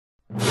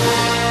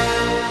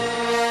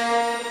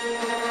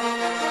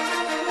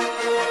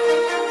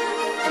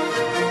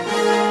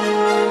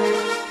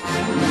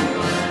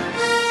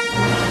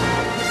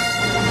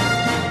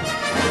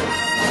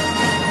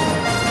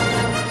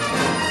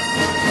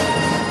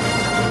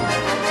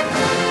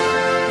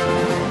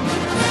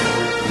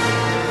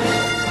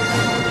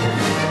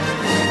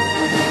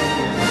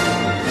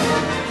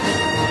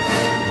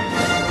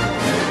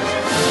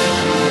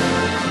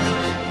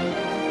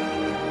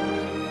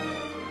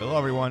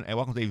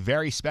a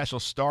very special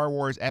Star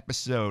Wars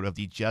episode of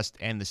the Just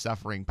End the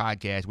Suffering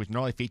podcast, which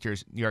normally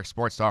features New York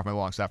sports star from a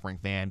long-suffering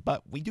fan,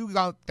 but we do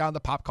go down the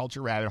pop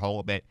culture rabbit hole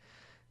a bit.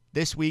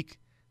 This week,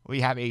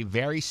 we have a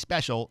very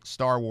special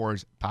Star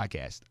Wars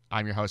podcast.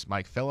 I'm your host,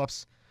 Mike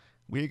Phillips.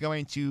 We're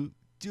going to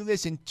do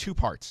this in two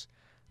parts.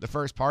 The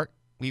first part,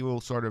 we will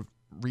sort of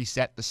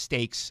reset the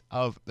stakes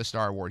of the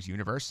Star Wars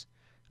universe.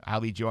 I'll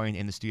be joined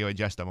in the studio in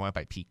just a moment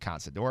by Pete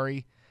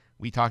Considori.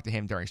 We talked to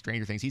him during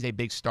Stranger Things. He's a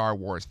big Star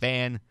Wars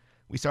fan.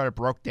 We sort of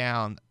broke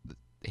down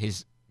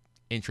his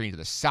entry into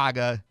the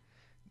saga,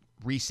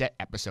 reset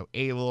Episode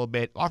 8 a little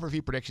bit, offer a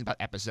few predictions about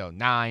Episode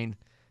 9.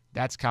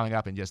 That's coming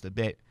up in just a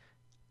bit.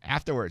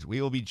 Afterwards,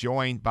 we will be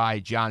joined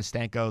by John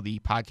Stenko, the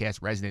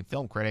podcast resident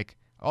film critic,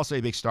 also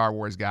a big Star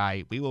Wars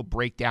guy. We will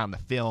break down the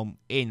film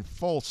in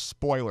full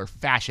spoiler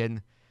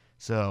fashion.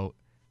 So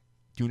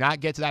do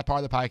not get to that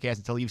part of the podcast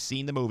until you've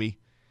seen the movie.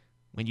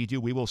 When you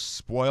do, we will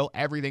spoil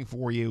everything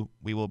for you.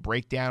 We will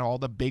break down all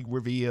the big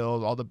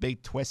reveals, all the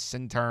big twists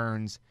and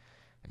turns,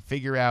 and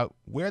figure out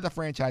where the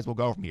franchise will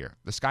go from here.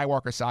 The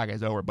Skywalker saga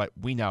is over, but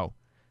we know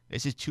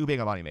this is too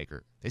big a moneymaker.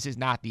 This is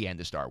not the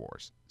end of Star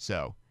Wars.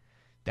 So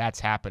that's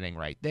happening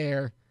right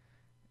there.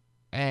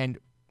 And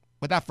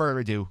without further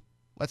ado,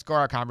 let's go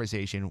our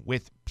conversation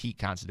with Pete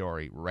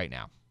Considori right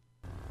now.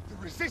 The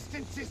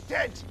Resistance is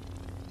dead.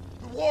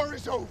 The war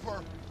is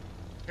over.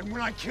 And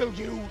when I kill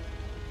you,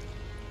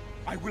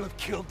 I will have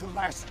killed the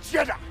last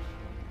Jedi.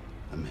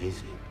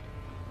 Amazing.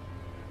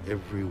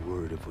 Every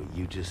word of what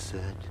you just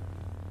said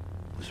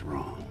was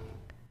wrong.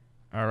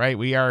 All right,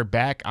 we are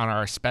back on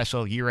our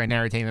special year-end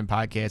entertainment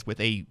podcast with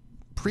a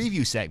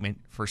preview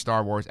segment for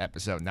Star Wars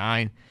Episode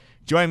 9.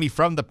 Joining me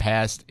from the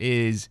past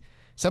is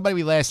somebody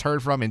we last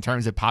heard from in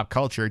terms of pop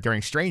culture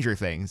during Stranger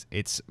Things.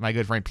 It's my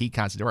good friend Pete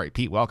Considori.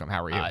 Pete, welcome.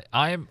 How are you?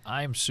 I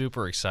am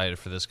super excited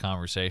for this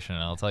conversation,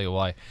 and I'll tell you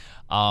why.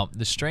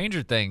 The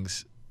Stranger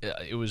Things,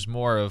 it was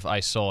more of I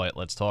saw it,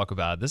 let's talk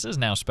about it. This is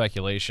now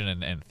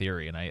speculation and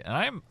theory,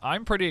 and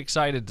I'm pretty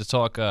excited to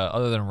talk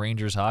other than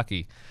Rangers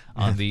hockey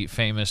on the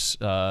famous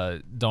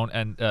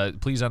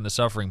Please End the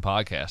Suffering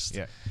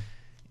podcast.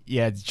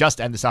 Yeah, it's Just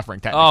End the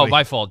Suffering, technically. Oh,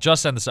 my fault.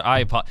 Just End the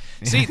Suffering.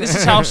 See, this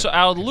is how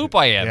out of the loop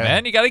I am,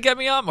 man. You got to get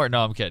me on more.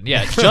 No, I'm kidding.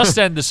 Yeah, Just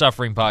End the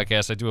Suffering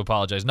podcast. I do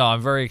apologize. No,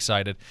 I'm very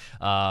excited.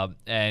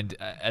 And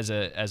as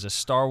a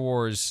Star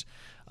Wars,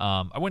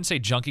 I wouldn't say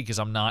junkie because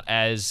I'm not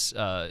as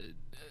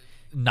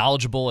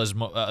knowledgeable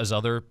as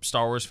other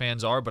Star Wars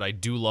fans are, but I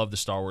do love the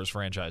Star Wars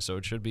franchise, so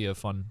it should be a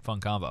fun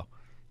combo.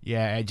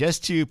 Yeah, and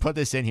just to put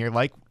this in here,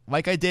 like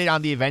I did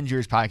on the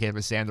Avengers podcast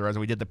with Sandra Rosa,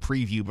 we did the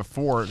preview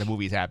before the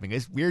movie's happening.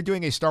 We're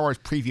doing a Star Wars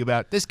preview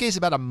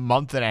about a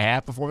month and a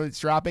half before it's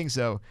dropping,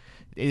 so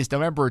it is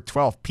November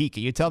 12th. Pete,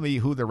 can you tell me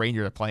who the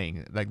Rangers are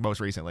playing, like, most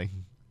recently?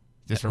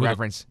 Just for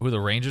reference. Who the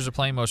Rangers are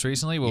playing most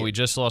recently? Well, we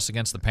just lost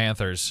against the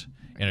Panthers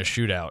in a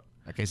shootout.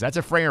 Okay, so that's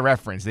a frame of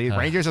reference. The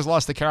Rangers has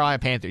lost the Carolina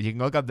Panthers. You can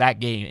look up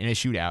that game in a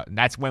shootout, and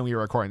that's when we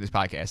were recording this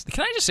podcast.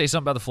 Can I just say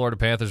something about the Florida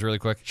Panthers really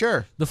quick?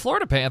 Sure. The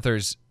Florida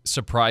Panthers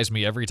surprise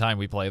me every time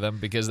we play them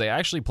because they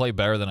actually play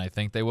better than I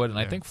think they would, and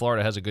I think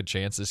Florida has a good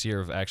chance this year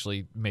of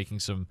actually making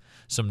some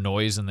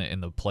noise in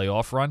the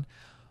playoff run.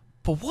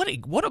 But what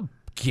a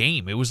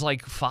game! It was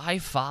like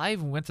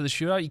 5-5. We went to the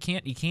shootout.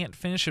 You can't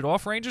finish it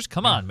off, Rangers.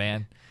 Come on,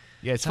 man.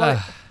 Yeah, it's funny.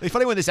 It's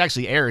funny when this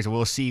actually airs.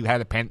 We'll see how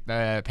the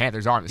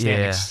Panthers are in the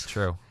standings. Yeah,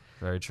 true.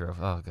 Very true.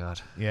 Oh, God.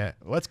 Yeah.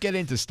 Let's get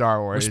into Star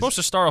Wars. We're supposed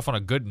to start off on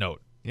a good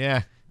note.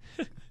 Yeah.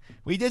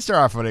 We did start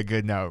off on a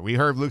good note. We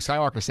heard Luke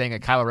Skywalker saying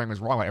that Kylo Ren was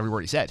wrong about every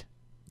word he said.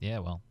 Yeah,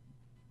 well,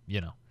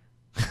 you know.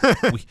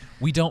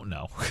 we don't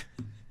know.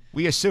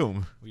 We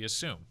assume. We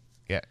assume.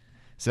 Yeah.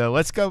 So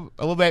let's go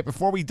a little bit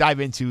before we dive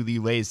into the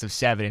latest of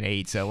 7 and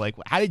 8. So, like,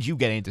 how did you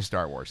get into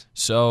Star Wars?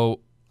 So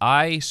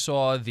I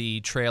saw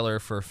the trailer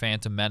for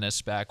Phantom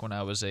Menace back when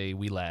I was a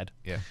wee lad.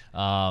 Yeah.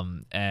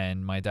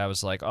 And my dad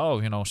was like,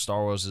 "Oh,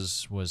 Star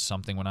Wars was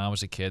something when I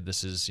was a kid.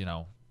 This is,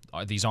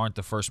 these aren't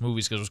the first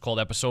movies because it was called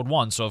Episode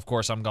 1." So of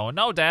course I'm going,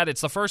 "No, Dad, it's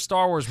the first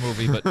Star Wars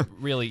movie." But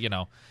really,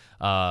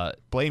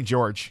 blame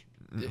George.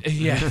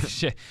 Yeah.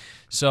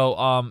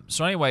 So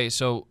anyway,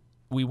 so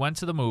we went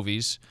to the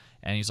movies,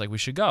 and he's like, "We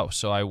should go."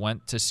 So I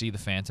went to see the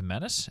Phantom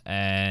Menace,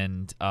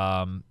 and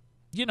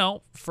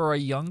for a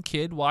young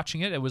kid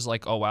watching it, it was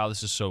like, oh, wow,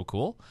 this is so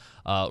cool.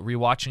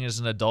 Rewatching it as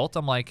an adult,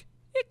 I'm like,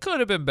 it could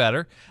have been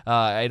better.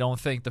 I don't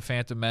think the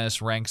Phantom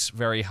Menace ranks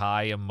very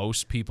high in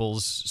most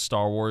people's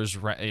Star Wars,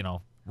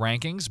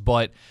 rankings,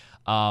 but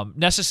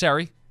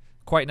necessary,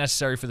 quite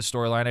necessary for the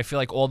storyline. I feel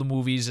like all the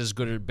movies, as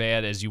good or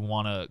bad as you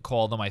want to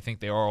call them, I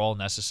think they are all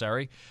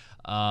necessary.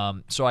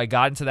 So I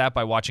got into that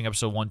by watching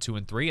episode 1, 2,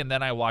 and 3, and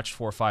then I watched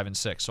 4, 5, and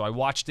 6. So I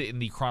watched it in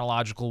the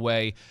chronological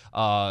way,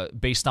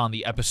 based on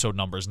the episode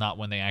numbers, not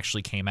when they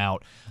actually came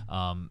out.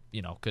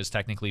 Because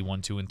technically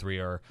 1, 2, and 3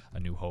 are A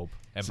New Hope,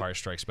 Empire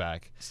Strikes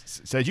Back.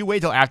 So did you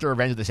wait till after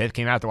Revenge of the Sith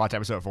came out to watch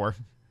episode 4?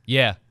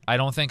 Yeah, I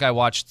don't think I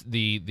watched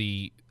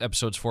the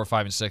episodes 4,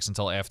 5, and 6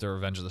 until after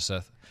Revenge of the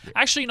Sith.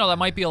 Actually, no, that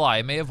might be a lie.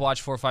 I may have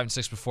watched 4, 5, and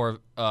 6 before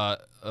the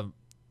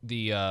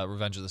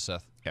Revenge of the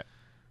Sith. Yeah,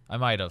 I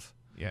might have.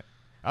 Yeah.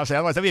 I'll say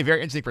otherwise that'd be a very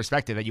interesting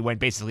perspective that you went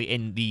basically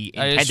in the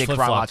I just intended flip-flopped.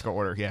 chronological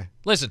order. Yeah.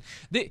 Listen,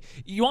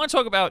 you want to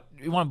talk about,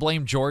 you want to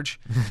blame George?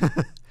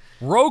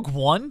 Rogue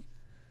One,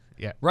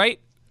 Yeah. right?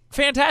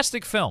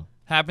 Fantastic film.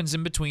 Happens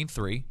in between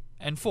 3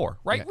 and 4,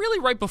 right? Yeah. Really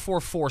right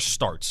before 4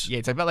 starts. Yeah,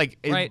 it's about like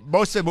Right.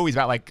 most of the movie's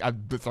about like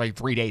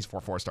 3 days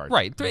before 4 starts.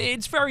 Right.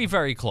 It's very,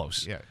 very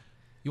close. Yeah.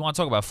 You want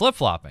to talk about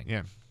flip-flopping?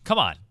 Yeah. Come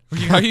on.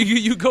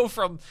 You go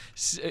from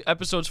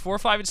episodes 4,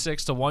 5, and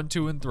 6 to 1,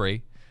 2, and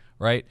 3,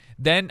 right?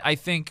 Then I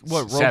think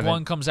Rogue 7.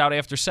 One comes out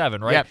after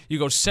 7, right? Yep. You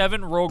go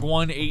 7, Rogue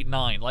One, 8,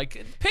 9.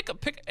 Like pick,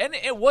 and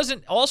it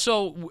wasn't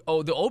also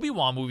the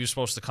Obi-Wan movie was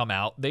supposed to come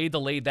out. They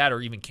delayed that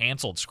or even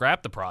canceled,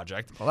 scrapped the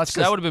project. Well, that's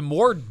so that 'cause- would have been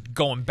more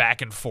going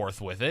back and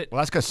forth with it. Well,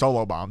 that's because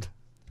Solo bombed.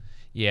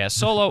 Yeah,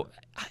 Solo.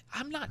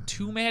 I'm not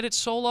too mad at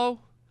Solo.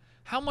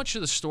 How much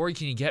of the story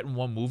can you get in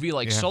one movie?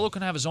 Like Yeah. Solo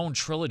can have his own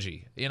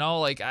trilogy, you know.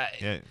 Like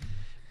Yeah.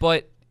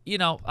 But, you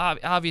know,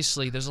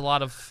 obviously there's a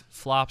lot of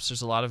flops.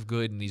 There's a lot of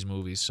good in these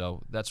movies.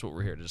 So that's what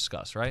we're here to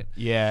discuss, right?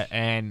 Yeah,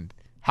 and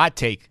hot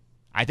take.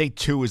 I think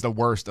 2 is the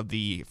worst of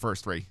the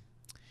first 3.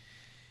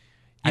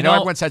 I know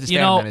everyone says it's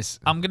Phantom Menace.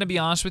 I'm going to be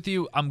honest with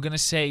you. I'm going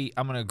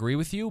to agree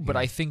with you, but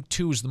I think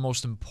 2 is the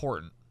most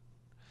important.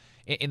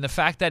 In the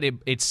fact that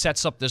it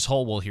sets up this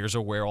whole, well, here's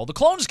where all the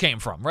clones came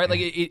from, right?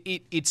 Like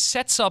it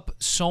sets up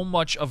so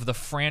much of the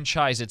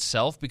franchise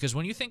itself, because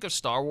when you think of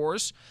Star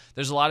Wars,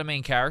 there's a lot of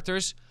main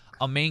characters.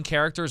 A main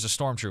character is a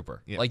stormtrooper.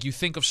 Yeah. Like you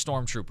think of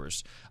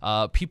stormtroopers.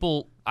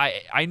 People,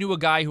 I knew a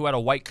guy who had a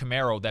white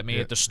Camaro that made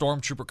it the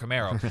stormtrooper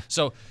Camaro.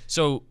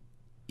 so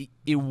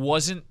it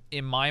wasn't,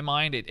 in my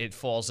mind, it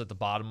falls at the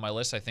bottom of my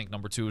list. I think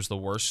number 2 is the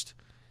worst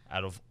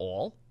out of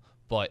all,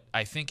 but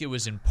I think it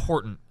was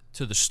important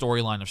to the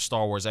storyline of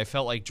Star Wars. I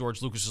felt like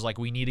George Lucas was like,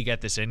 we need to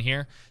get this in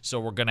here, so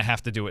we're going to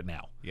have to do it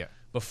now. Yeah.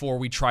 Before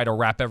we try to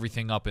wrap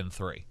everything up in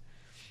 3.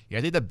 Yeah,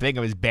 I think the thing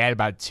that was bad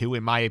about 2,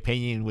 in my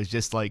opinion, was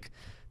just like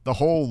the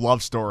whole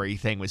love story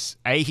thing was,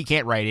 A, he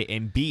can't write it,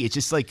 and B, it's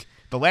just like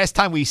the last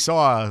time we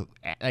saw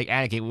like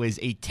Anakin was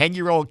a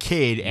 10-year-old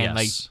kid and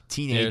like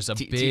teenage. There's a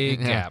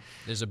big gap.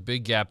 There's a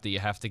big gap that you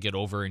have to get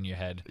over in your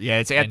head.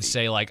 Yeah, and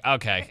say like,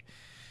 okay.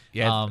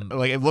 Yeah,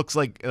 like it looks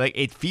like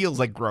it feels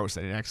like gross,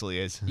 and it actually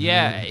is.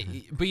 Yeah,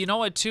 but you know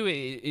what too?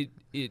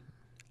 It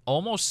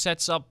almost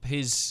sets up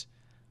his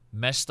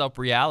messed up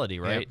reality,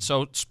 right? Yep.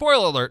 So,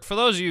 spoiler alert for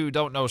those of you who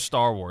don't know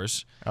Star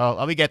Wars. Oh,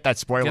 let me get that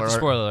spoiler. Get the alert.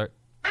 spoiler alert.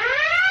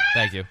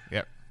 Thank you.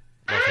 Yep.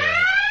 Love hearing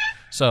it.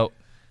 So,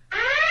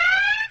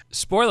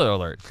 spoiler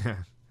alert.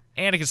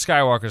 Anakin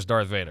Skywalker's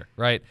Darth Vader,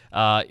 right?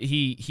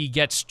 He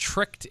gets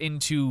tricked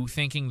into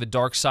thinking the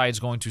dark side is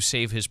going to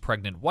save his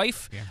pregnant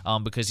wife,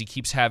 because he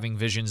keeps having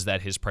visions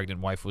that his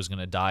pregnant wife was going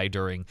to die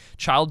during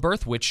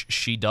childbirth, which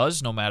she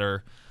does, no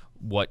matter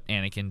what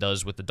Anakin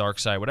does with the dark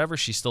side, whatever.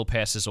 She still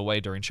passes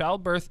away during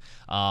childbirth.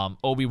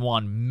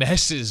 Obi-Wan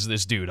messes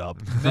this dude up,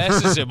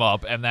 messes him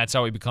up, and that's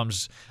how he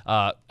becomes.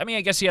 I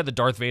guess he had the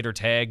Darth Vader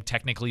tag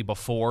technically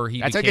before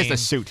he. That's became, I guess the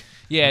suit.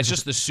 Yeah, it's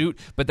just the suit,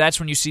 but that's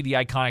when you see the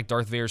iconic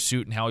Darth Vader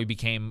suit and how he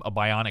became a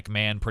bionic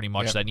man, pretty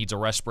much, that needs a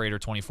respirator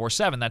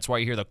 24/7. That's why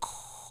you hear the,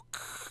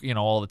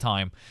 all the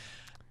time.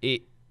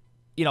 It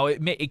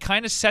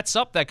kind of sets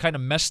up that kind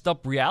of messed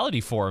up reality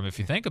for him if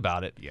you think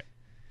about it. Yeah.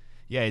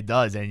 Yeah, it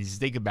does. And you just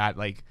think about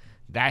like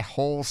that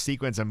whole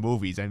sequence of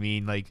movies. I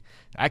mean, like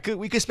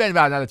we could spend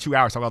about another 2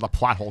 hours talking about the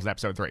plot holes in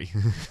episode 3.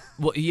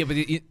 Well, yeah, but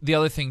the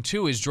other thing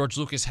too is George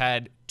Lucas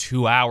had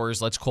 2 hours,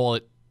 let's call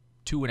it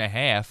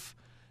 2.5,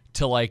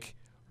 to like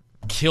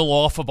kill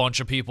off a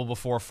bunch of people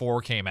before 4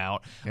 came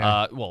out.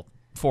 Yeah.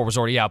 4 was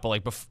already out, but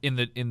like in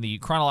the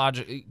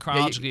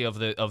chronologically of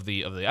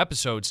the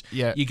episodes,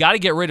 you got to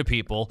get rid of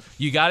people.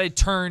 You got to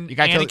turn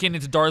Anakin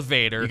into Darth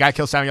Vader. You got to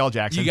kill Samuel L.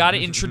 Jackson. You got to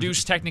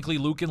introduce technically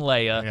Luke and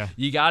Leia. Yeah.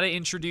 You got to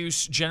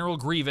introduce General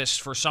Grievous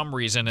for some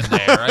reason in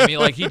there. I mean,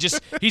 like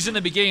he's in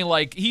the beginning,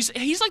 like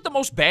he's like the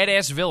most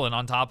badass villain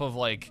on top of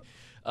like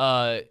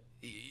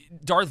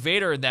Darth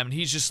Vader and them. And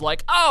he's just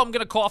like, oh, I'm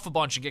gonna cough a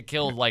bunch and get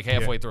killed like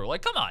halfway through.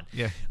 Like, come on.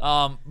 Yeah.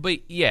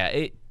 But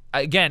yeah,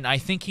 again, I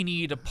think he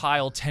needed to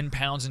pile 10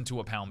 pounds into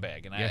a pound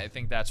bag, and I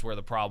think that's where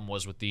the problem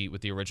was with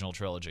the original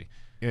trilogy.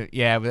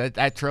 Yeah, but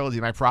that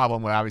trilogy, my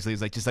problem with obviously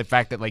is like just the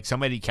fact that like so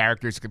many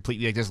characters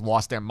completely like, just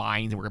lost their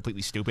minds and were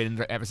completely stupid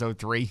in episode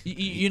 3.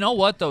 You know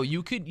what though?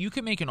 You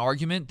could make an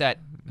argument that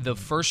the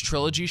first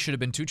trilogy should have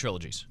been 2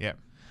 trilogies. Yeah.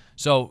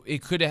 So you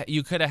could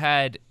have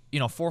had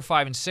 4,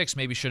 5, and 6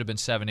 maybe should have been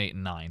 7, 8,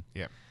 and 9.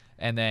 Yeah.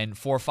 And then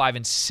 4, 5,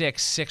 and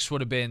 6. 6 would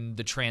have been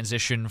the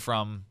transition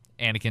from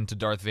Anakin to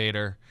Darth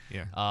Vader.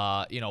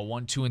 Yeah.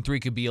 1, 2, and 3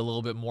 could be a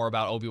little bit more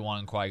about Obi-Wan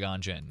and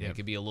Qui-Gon Jinn. Yeah. It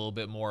could be a little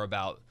bit more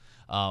about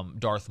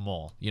Darth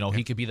Maul.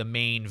 He could be the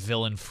main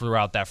villain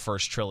throughout that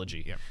first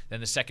trilogy. Yeah. Then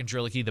the second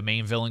trilogy, the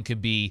main villain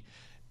could be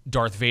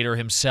Darth Vader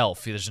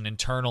himself. There's an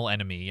internal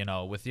enemy,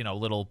 with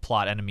little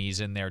plot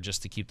enemies in there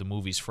just to keep the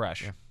movies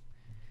fresh. Yeah.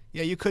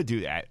 Yeah, you could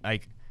do that.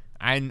 Like,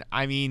 and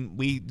I mean,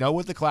 we know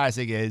what the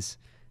classic is.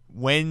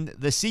 When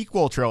the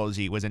sequel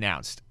trilogy was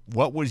announced,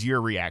 what was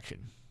your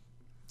reaction?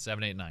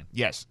 7, 8, 9.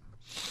 Yes.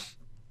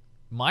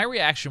 My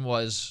reaction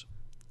was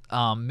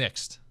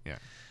mixed. Yeah.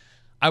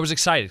 I was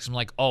excited because I'm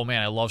like, oh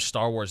man, I love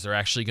Star Wars. They're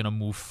actually going to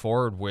move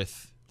forward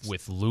with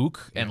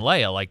Luke and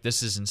Leia. Like,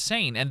 this is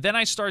insane. And then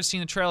I started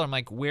seeing the trailer. I'm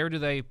like, where do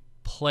they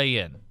play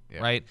in?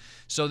 Yeah. Right?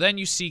 So then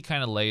you see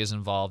kind of Leia's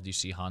involved. You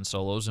see Han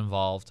Solo's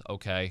involved.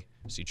 Okay.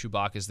 You see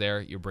Chewbacca's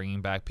there. You're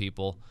bringing back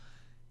people.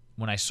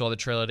 When I saw the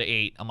trailer to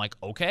 8, I'm like,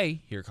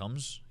 okay, here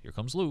comes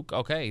Luke.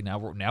 Okay, now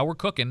we're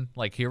cooking.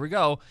 Like, here we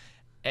go.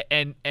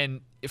 And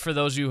for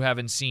those of you who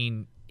haven't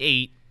seen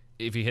 8,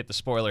 if you hit the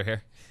spoiler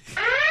here,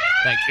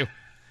 thank you.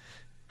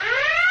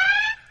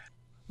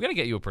 We gotta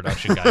get you a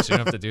production guy, so you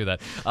don't have to do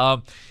that.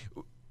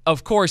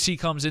 Of course, he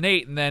comes in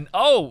 8, and then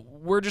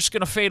we're just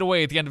gonna fade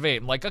away at the end of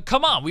 8. I'm like,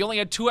 come on, we only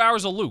had 2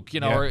 hours of Luke,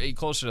 or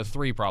closer to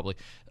 3 probably.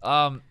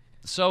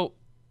 So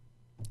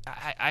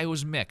I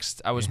was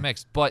mixed.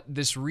 But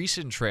this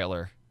recent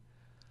trailer,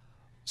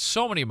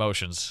 so many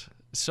emotions,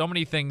 so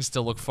many things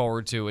to look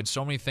forward to, and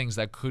so many things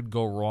that could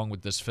go wrong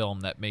with this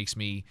film that makes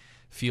me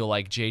feel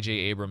like J.J.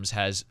 Abrams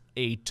has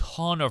a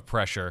ton of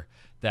pressure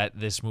that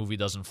this movie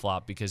doesn't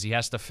flop because he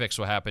has to fix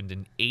what happened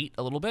in 8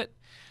 a little bit.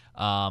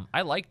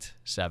 I liked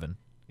 7.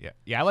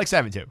 Yeah, I like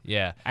 7 too.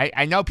 Yeah.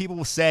 I know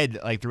people said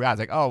like throughout,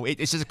 it's like,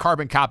 it's just a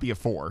carbon copy of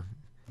 4.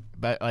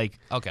 But like,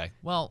 okay,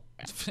 well,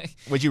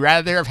 would you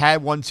rather have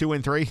had 1, 2,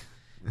 and 3?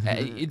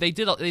 They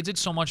did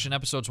so much in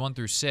episodes 1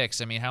 through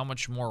 6. I mean, how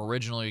much more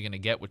original are you going to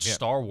get with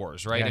Star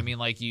Wars, right? Yeah. I mean,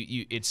 like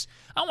you it's,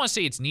 I don't want to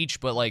say it's niche,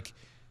 but like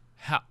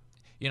how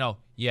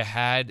you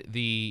had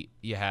the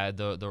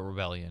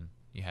rebellion,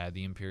 you had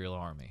the Imperial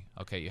Army.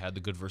 Okay, you had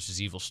the good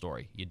versus evil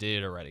story. You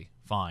did it already.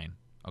 Fine.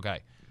 Okay.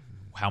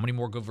 How many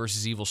more good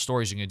versus evil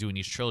stories are you going to do in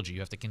each trilogy? You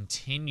have to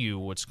continue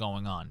what's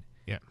going on.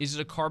 Yeah. Is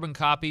it a carbon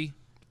copy?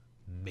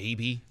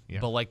 Maybe. Yeah.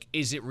 But like,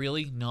 is it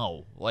really?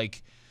 No.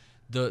 Like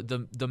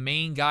the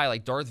main guy,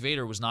 like Darth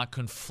Vader, was not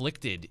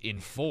conflicted in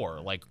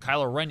 4. Like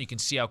Kylo Ren, you can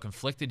see how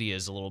conflicted he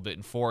is a little bit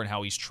in 4 and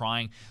how he's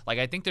trying. Like,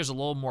 I think there's a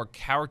little more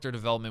character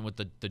development with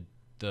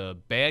the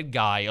bad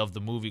guy of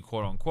the movie,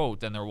 quote unquote,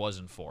 than there was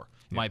in 4,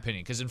 in my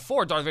opinion. Because in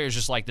 4, Darth Vader's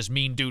just like this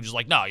mean dude, just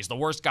like, no, he's the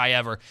worst guy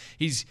ever.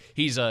 He's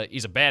a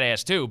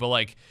badass too, but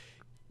like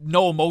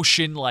no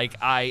emotion. Like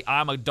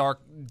I'm a dark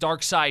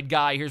side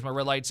guy. Here's my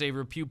red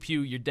lightsaber. Pew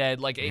pew, you're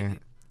dead. Like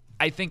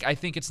I think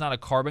it's not a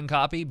carbon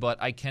copy,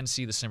 but I can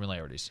see the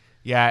similarities.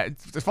 Yeah,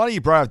 it's funny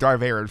you brought up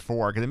Darth Vader in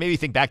 4 because it made me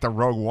think back to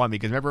Rogue One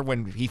because remember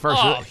when he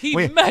first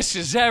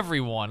messes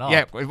everyone up.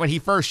 Yeah, when he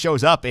first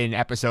shows up in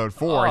Episode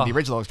 4 in the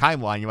original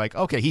timeline, you're like,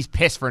 okay, he's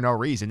pissed for no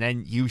reason.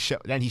 Then he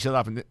showed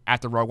up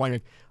after Rogue One. You're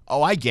like,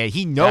 oh, I get it.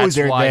 He knows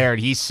they're there,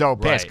 and he's so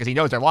pissed because he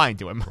knows they're lying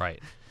to him.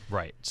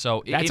 Right.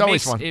 So That's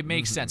always fun. It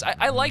makes sense.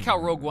 I like how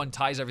Rogue One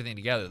ties everything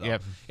together, though.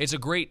 Yep. It's a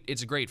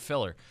great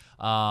filler.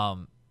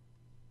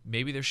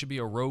 Maybe there should be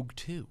a Rogue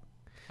 2.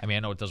 I mean, I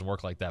know it doesn't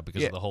work like that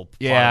because of the whole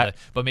plot of it,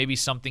 but maybe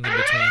something in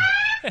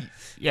between.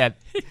 Yeah.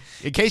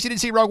 In case you didn't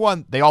see Rogue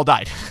One, they all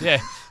died.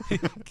 Yeah.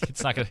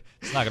 It's not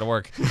gonna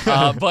work.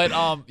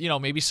 But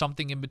maybe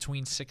something in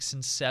between 6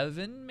 and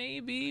 7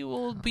 maybe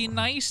will be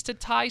nice to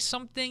tie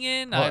something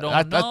in. Well,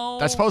 I don't know.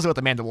 That's supposedly what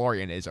The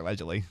Mandalorian is,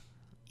 allegedly.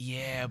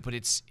 Yeah, but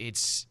it's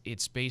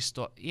based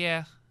on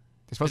They're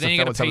supposed but then to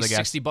you got to pay the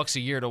 $60 a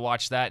year to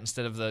watch that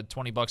instead of the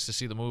 $20 to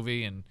see the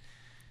movie, and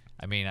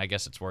I mean, I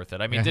guess it's worth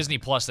it. I mean, Disney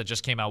Plus that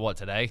just came out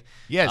today?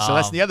 Yeah, so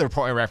that's the other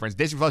point of reference.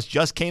 Disney Plus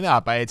just came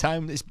out. By the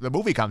time the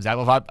movie comes out,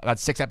 we'll have about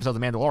 6 episodes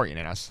of Mandalorian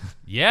in us.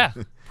 Yeah,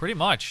 pretty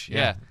much.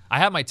 Yeah. I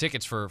have my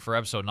tickets for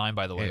episode 9,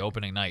 by the way,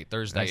 opening night,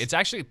 Thursday.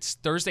 Nice. It's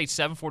Thursday,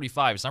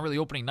 7:45. It's not really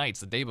opening night. It's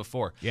the day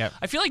before. Yeah.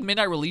 I feel like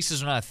midnight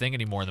releases are not a thing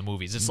anymore in the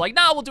movies. It's like,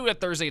 we'll do it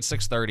Thursday at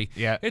 6:30.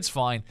 Yeah. It's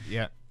fine.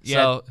 Yeah.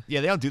 So,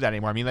 they don't do that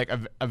anymore. I mean, like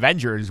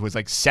Avengers was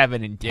like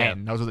 7 and 10. Yeah.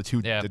 Those were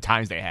the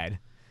times they had.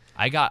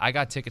 I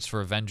got tickets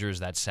for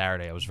Avengers that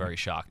Saturday. I was very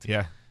shocked.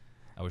 Yeah.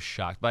 I was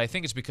shocked. But I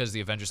think it's because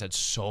the Avengers had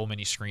so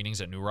many screenings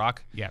at New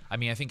Rock. Yeah. I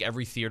mean, I think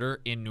every theater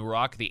in New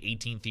Rock, the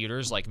 18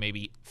 theaters, like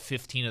maybe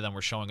 15 of them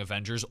were showing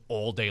Avengers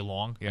all day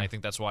long. Yeah. And I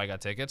think that's why I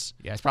got tickets.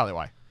 Yeah, that's probably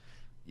why.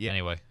 Yeah.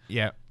 Anyway.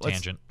 Yeah.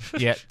 Tangent.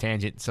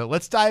 Tangent. So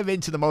let's dive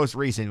into the most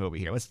recent movie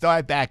here. Let's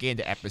dive back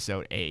into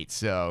Episode 8.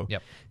 So,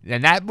 yep.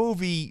 And that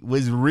movie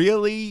was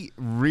really,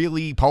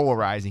 really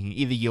polarizing.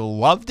 Either you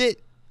loved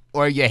it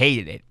or you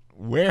hated it.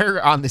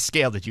 Where on the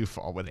scale did you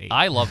fall with 8?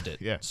 I loved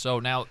it. Yeah. So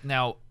now,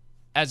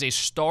 as a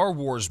Star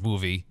Wars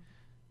movie,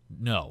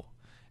 no.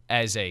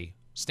 As a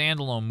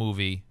standalone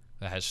movie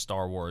that has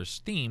Star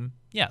Wars theme,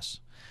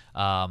 yes.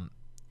 I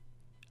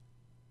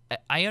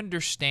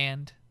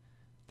understand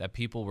that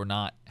people were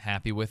not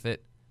happy with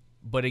it,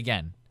 but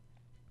again,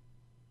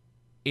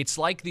 it's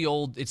like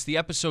it's the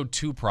Episode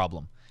 2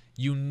 problem.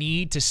 You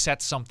need to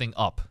set something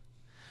up.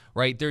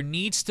 Right? There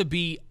needs to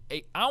be,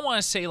 I don't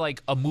want to say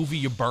like a movie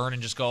you burn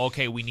and just go,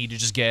 okay, we need to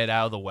just get it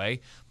out of the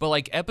way. But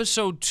like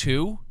Episode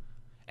 2,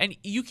 and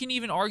you can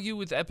even argue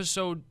with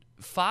Episode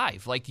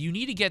 5, like you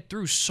need to get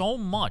through so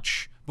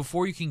much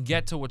before you can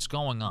get to what's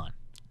going on.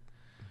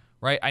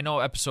 Right? I know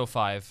Episode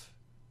 5,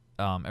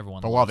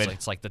 everyone loves it.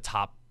 It's like the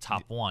top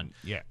one.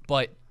 Yeah.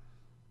 But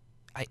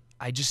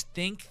I just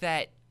think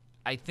that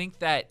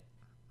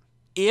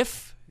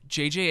if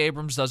J.J.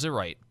 Abrams does it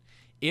right,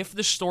 if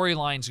the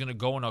storyline's going to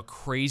go in a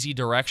crazy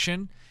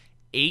direction,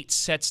 8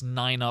 sets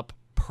 9 up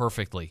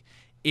perfectly.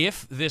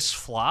 If this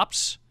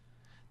flops,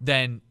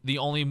 then the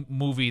only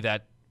movie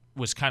that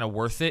was kind of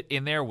worth it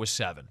in there was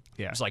 7.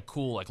 Yeah. It's like,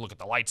 cool, like, look at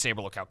the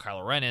lightsaber, look how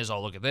Kylo Ren is,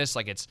 oh, look at this.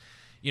 Like, it's,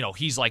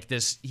 he's like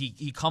this,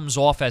 he comes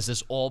off as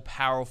this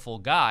all-powerful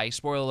guy.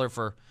 Spoiler alert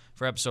for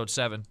episode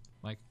 7.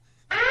 Like,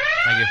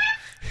 thank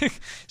you.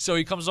 So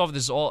he comes off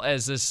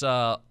as this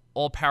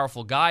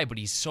all-powerful guy, but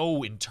he's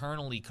so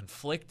internally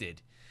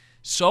conflicted.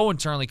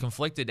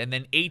 And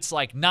then 8's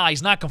like, nah,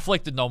 he's not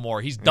conflicted no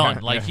more. He's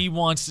done. Like, he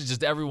wants to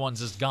just,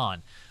 everyone's just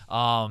gone.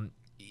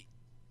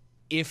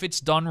 If it's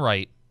done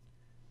right,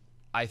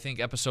 I think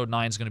episode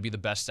 9 is going to be the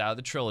best out of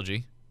the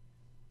trilogy,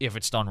 if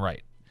it's done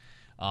right.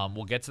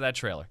 We'll get to that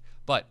trailer.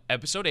 But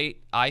episode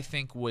 8, I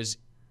think, was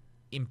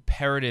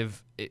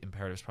imperative.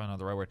 Imperative is probably not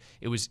the right word.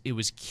 It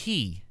was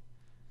key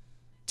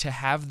to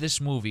have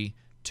this movie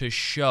to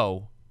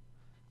show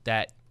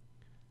that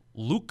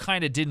Luke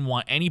kind of didn't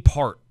want any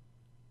part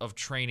of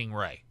training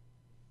Rey.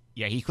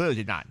 Yeah, he clearly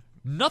did not.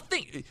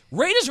 Nothing.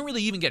 Rey doesn't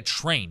really even get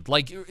trained.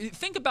 Like,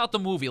 think about the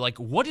movie. Like,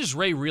 what does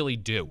Rey really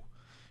do?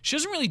 She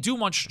doesn't really do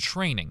much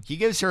training.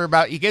 He's supposed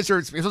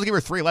to give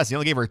her 3 lessons. He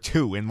only gave her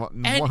 2.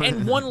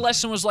 And one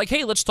lesson was like,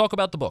 hey, let's talk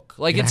about the book.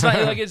 Like, it's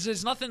not, like,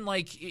 it's nothing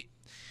like.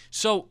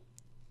 So,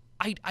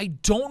 I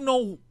don't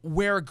know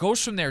where it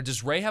goes from there.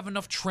 Does Rey have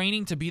enough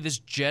training to be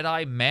this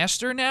Jedi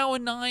master now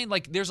in 9?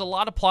 Like, there's a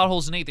lot of plot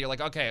holes in 8. They're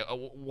like, okay,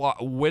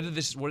 what did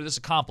this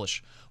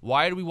accomplish?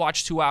 Why did we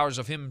watch 2 hours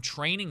of him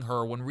training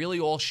her when really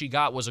all she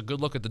got was a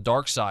good look at the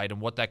dark side and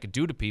what that could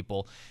do to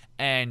people?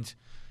 And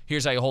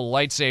here's how you hold a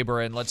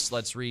lightsaber, and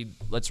let's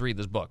read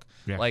this book.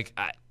 Yeah. Like,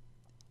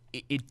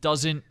 it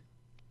doesn't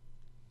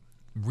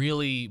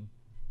really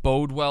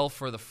bode well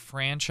for the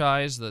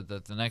franchise,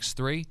 the next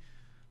 3.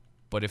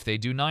 But if they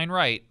do 9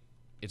 right,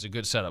 it's a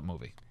good setup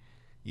movie.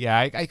 Yeah,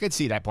 I could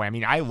see that point. I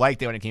mean, I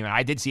liked it when it came out.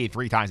 I did see it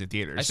 3 times in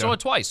theaters. I saw it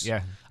twice.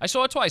 Yeah, I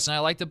saw it twice, and I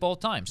liked it both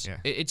times. Yeah.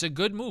 It's a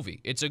good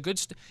movie. It's a good.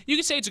 You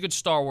could say it's a good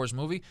Star Wars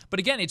movie, but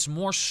again, it's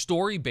more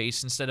story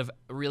based instead of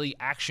really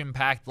action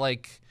packed.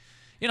 Like,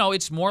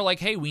 it's more like,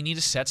 hey, we need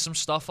to set some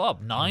stuff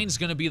up. 9's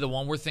going to be the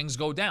one where things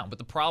go down. But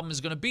the problem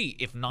is going to be,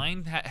 if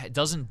 9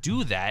 doesn't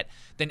do that,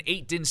 then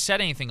 8 didn't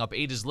set anything up.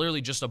 8 is literally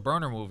just a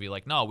burner movie.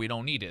 Like, no, we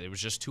don't need it. It was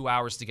just 2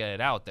 hours to get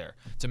it out there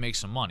to make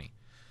some money.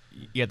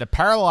 Yeah, the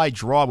parallel I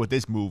draw with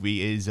this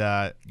movie is,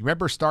 you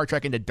remember Star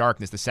Trek Into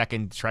Darkness, the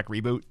second Trek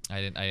reboot?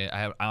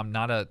 I'm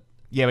not a...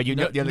 Yeah, but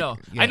no.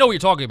 Yeah. I know what you're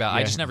talking about. Yeah.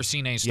 I just never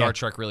seen any Star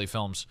Trek really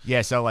films.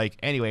 Yeah, so, like,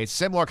 anyway, it's a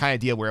similar kind of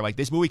deal where, like,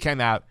 this movie came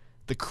out,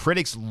 the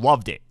critics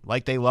loved it,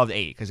 like they loved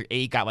 8, because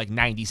 8 got like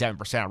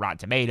 97% on Rotten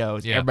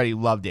Tomatoes. Yep. Everybody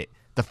loved it.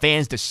 The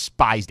fans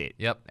despised it.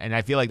 Yep. And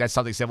I feel like that's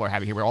something similar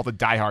happening here, where all the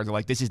diehards are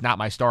like, this is not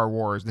my Star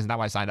Wars. This is not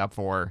what I signed up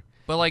for.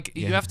 But, like,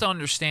 you have to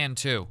understand,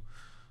 too,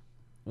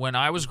 when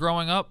I was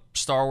growing up,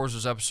 Star Wars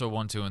was episode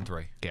 1, 2, and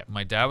 3. Yeah.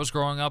 My dad was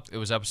growing up, it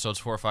was episodes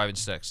 4, 5, and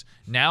 6.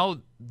 Now,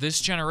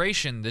 this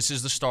generation, this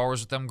is the Star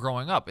Wars with them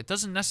growing up. It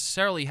doesn't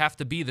necessarily have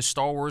to be the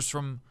Star Wars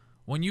from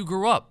when you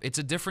grew up. It's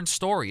a different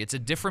story. It's a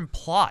different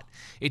plot.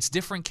 It's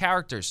different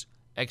characters,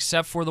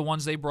 except for the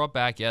ones they brought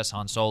back. Yes,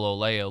 Han Solo,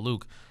 Leia,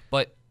 Luke.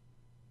 But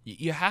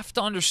you have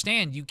to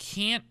understand, you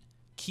can't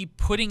keep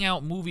putting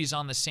out movies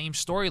on the same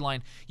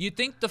storyline. You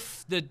think the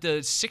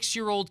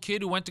 6-year-old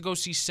kid who went to go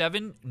see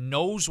 7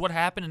 knows what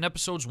happened in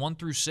episodes 1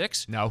 through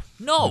 6?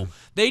 No.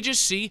 They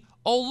just see,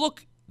 oh,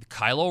 look,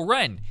 Kylo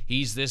Ren.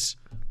 He's this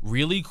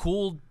really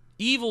cool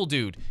evil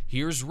dude.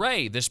 Here's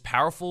Rey, this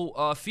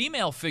powerful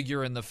female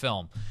figure in the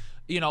film.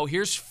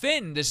 Here's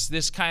Finn,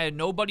 this kind of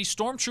nobody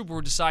stormtrooper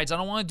who decides, I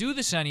don't want to do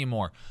this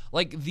anymore.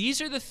 Like,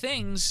 these are the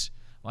things.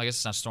 Well, I guess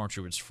it's not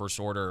stormtrooper, it's First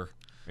Order.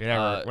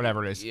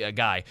 Whatever it is. Yeah,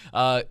 guy.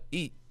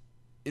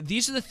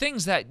 These are the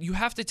things that you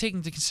have to take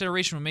into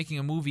consideration when making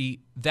a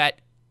movie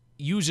that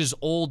uses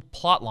old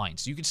plot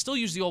lines. You can still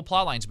use the old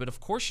plot lines, but of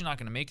course you're not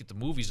going to make it the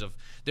movies of.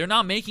 They're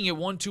not making it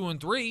 1, 2,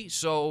 and 3.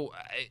 So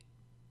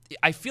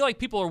I feel like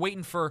people are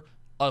waiting for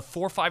a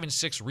 4, 5, and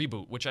 6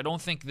 reboot, which I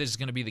don't think this is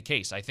going to be the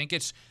case. I think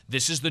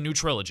this is the new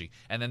trilogy,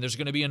 and then there's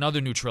going to be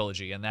another new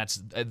trilogy, and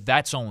that's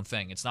its own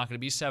thing. It's not going to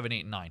be 7, 8,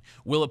 and 9.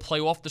 Will it play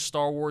off the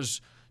Star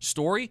Wars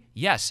story?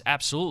 Yes,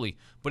 absolutely.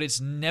 But it's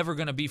never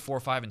going to be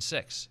 4, 5, and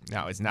 6.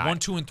 No, it's not. 1,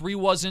 2, and 3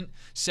 wasn't.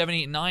 7,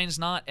 8, and 9 is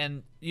not.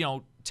 And,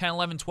 10,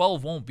 11,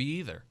 12 won't be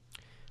either.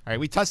 All right,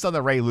 we touched on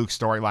the Rey-Luke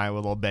storyline a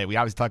little bit. We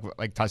obviously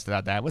touched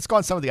about that. Let's go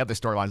on some of the other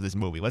storylines of this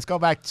movie. Let's go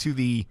back to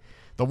the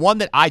one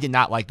that I did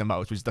not like the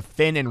most, which was the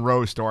Finn and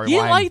Rose storyline. You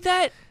didn't like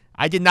that?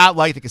 I did not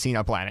like the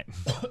Casino Planet.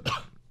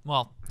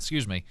 Well,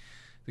 excuse me.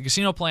 The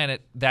Casino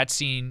Planet, that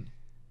scene,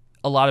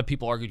 a lot of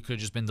people argued could have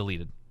just been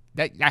deleted.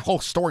 That whole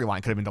storyline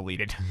could have been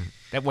deleted.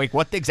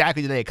 What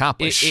exactly did they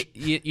accomplish?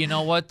 You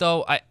know what,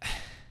 though?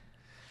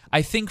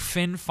 I think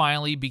Finn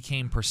finally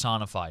became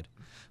personified.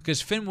 Because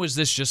Finn was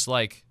this just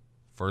like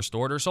First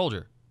Order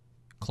soldier.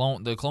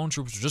 The clone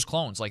troopers are just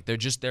clones. Like,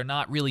 they're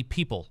not really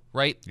people,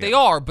 right? Yeah. They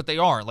are, but they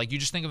aren't. Like, you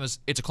just think of them as,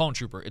 it's a clone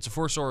trooper. It's a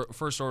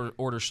First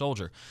Order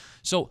soldier.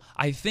 So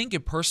I think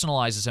it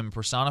personalizes him and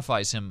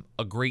personifies him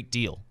a great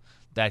deal.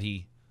 that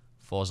he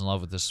falls in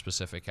love with this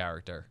specific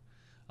character.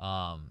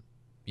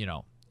 You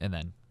know, and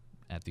then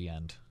at the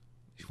end,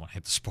 you want to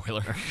hit the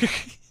spoiler.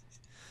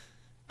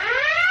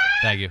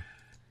 Thank you.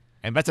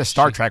 And that's a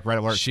Star Trek red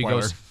alert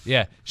spoiler.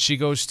 She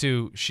goes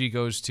to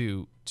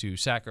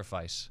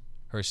sacrifice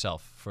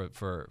herself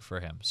for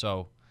him.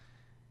 So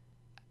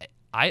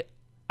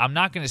I'm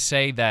not going to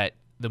say that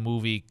the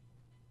movie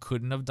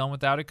couldn't have done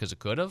without it, because it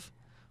could have,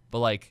 but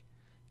like,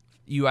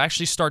 you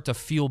actually start to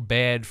feel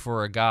bad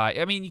for a guy.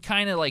 I mean, you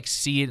kind of like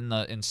see it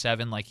in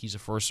 7, like he's a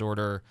First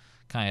Order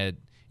kind of,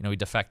 you know, he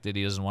defected.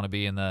 He doesn't want to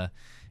be in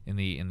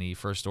the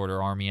First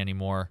Order army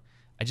anymore.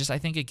 I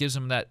think it gives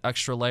him that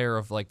extra layer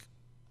of like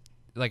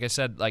I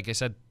said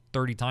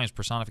 30 times,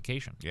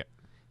 personification.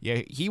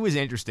 Yeah, he was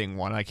an interesting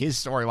one. Like his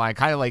storyline,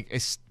 kind of like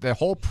it's the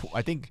whole.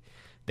 I think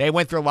they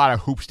went through a lot of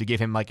hoops to give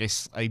him like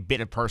a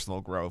bit of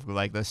personal growth.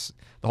 Like the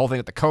whole thing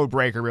with the code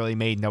breaker really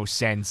made no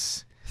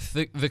sense.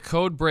 The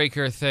code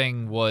breaker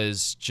thing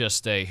was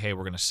just hey,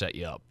 we're gonna set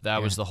you up.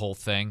 That was the whole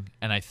thing,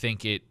 and I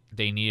think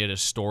they needed a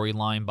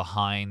storyline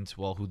behind.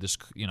 Well,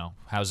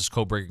 how's this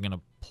code breaker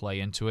gonna play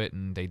into it?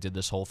 And they did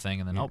this whole thing,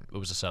 and then it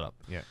was a setup.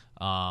 Yeah.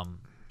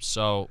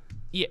 So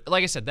yeah,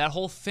 like I said, that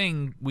whole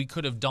thing we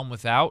could have done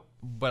without,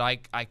 but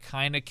I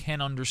kind of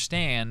can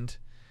understand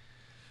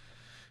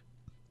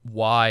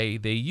why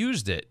they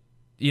used it.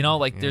 You know,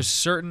 like there's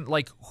certain,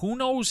 like, who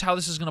knows how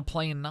this is gonna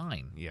play in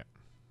 9? Yeah.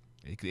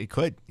 It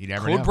could. You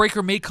never know.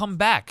 Codebreaker may come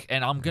back,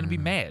 and I'm going to be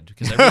mad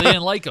because I really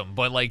didn't like him.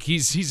 But, like,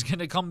 he's going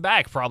to come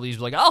back probably. He's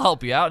like, I'll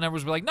help you out. And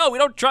everyone's like, no, we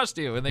don't trust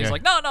you. And then he's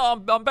like, no,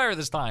 I'm better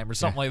this time or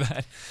something like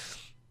that.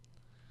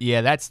 Yeah,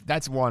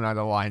 that's one on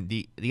the line.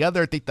 The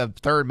other, I think the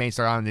third main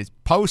storyline is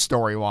Poe's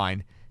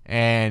storyline.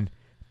 And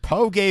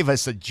Poe gave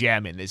us a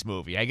gem in this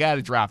movie. I got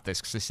to drop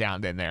this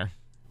sound in there.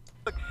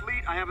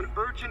 Fleet, I have an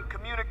urgent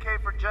communique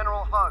for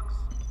General Hux.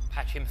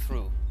 Patch him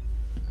through.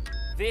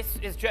 This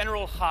is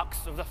General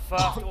Hux of the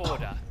First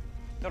Order.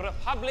 The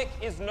Republic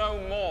is no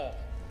more.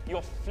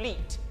 Your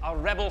fleet are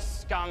rebel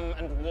scum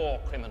and war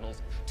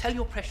criminals. Tell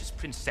your precious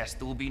princess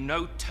there will be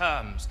no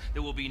terms.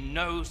 There will be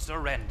no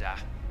surrender.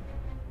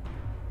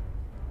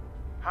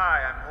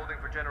 Hi, I'm holding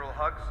for General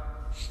Hux.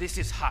 This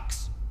is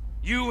Hux.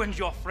 You and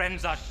your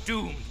friends are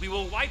doomed. We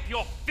will wipe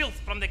your filth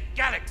from the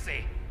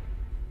galaxy.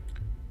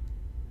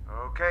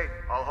 Okay,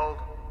 I'll hold.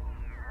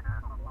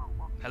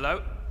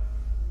 Hello?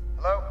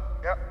 Hello?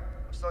 Yep,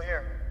 I'm still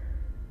here.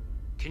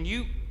 Can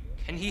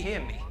he hear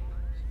me?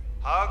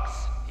 Hux?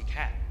 He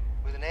can.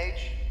 With an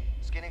H?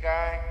 Skinny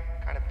guy?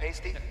 Kind of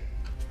pasty?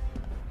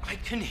 I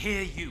can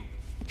hear you.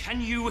 Can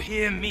you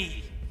hear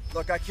me?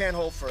 Look, I can't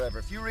hold forever.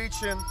 If you reach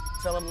him,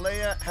 tell him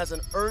Leia has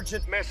an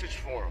urgent message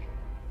for him.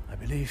 I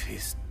believe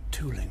he's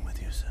tooling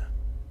with you, sir.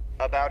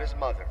 About his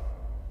mother.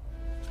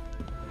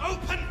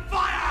 Open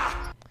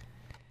fire!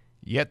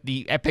 Yet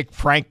the epic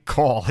prank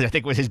call, I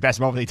think, was his best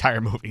moment of the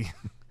entire movie.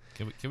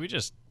 Can we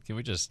just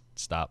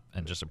stop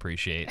and just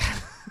appreciate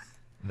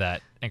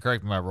that? And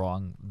correct me if I'm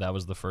wrong, that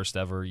was the first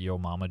ever Yo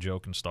Mama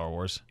joke in Star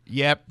Wars.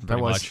 Yep, that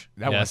Pretty was. much.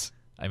 That was.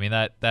 I mean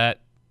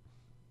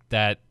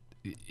that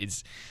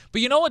is.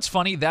 But you know what's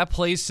funny? That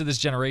plays to this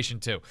generation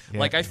too.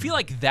 Yeah. Like I feel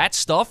like that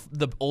stuff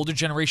the older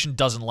generation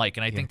doesn't like,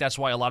 and I think that's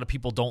why a lot of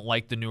people don't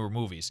like the newer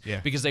movies. Yeah.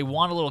 Because they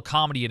want a little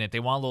comedy in it, they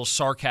want a little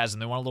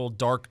sarcasm, they want a little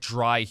dark,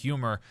 dry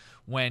humor.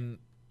 When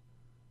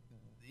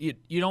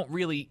you don't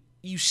really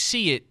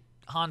see it.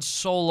 Han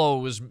Solo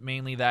was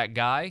mainly that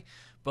guy,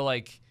 but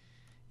like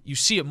you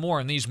see it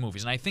more in these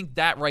movies, and I think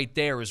that right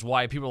there is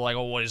why people are like,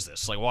 "Oh, what is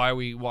this? Like, why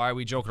are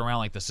we joking around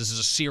like this? This is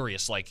a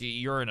serious, like,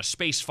 you're in a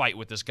space fight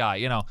with this guy."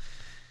 You know,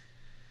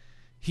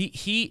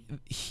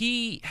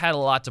 he had a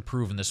lot to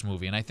prove in this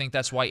movie, and I think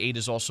that's why 8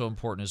 is also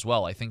important as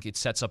well. I think it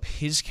sets up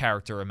his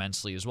character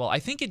immensely as well. I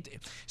think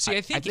it. See,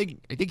 I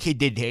think he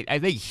did. I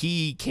think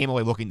he came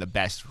away looking the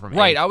best from 8.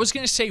 Right. I was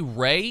gonna say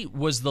Rey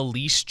was the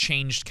least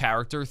changed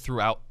character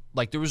throughout.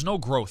 Like, there was no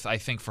growth, I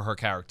think, for her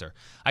character.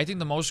 I think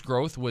the most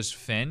growth was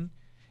Finn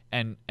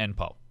and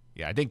Poe.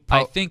 Yeah, I think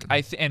Poe.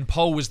 And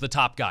Poe was the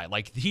top guy.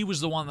 Like, he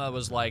was the one that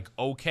was like,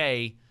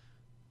 okay,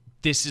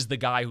 this is the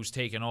guy who's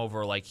taken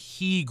over. Like,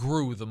 he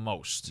grew the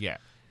most. Yeah.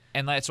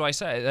 And that's why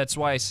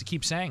I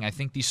keep saying I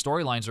think these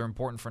storylines are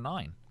important for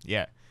 9.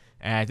 Yeah.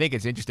 And I think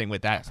it's interesting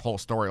with that whole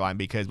storyline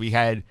because we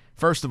had,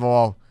 first of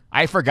all,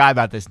 I forgot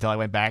about this until I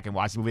went back and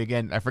watched the movie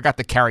again. I forgot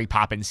the Carrie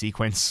Poppins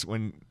sequence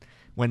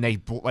when they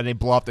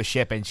blow up the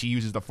ship and she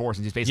uses the Force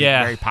and just basically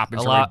Mary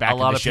Poppins right back. A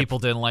lot of of people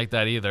didn't like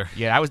that either.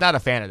 Yeah, I was not a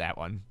fan of that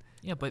one.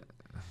 Yeah, but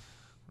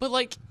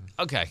like,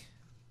 okay,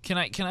 can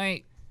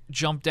I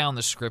jump down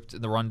the script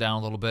and the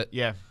rundown a little bit?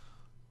 Yeah.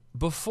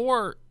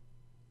 Before,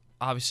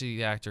 obviously,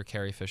 the actor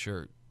Carrie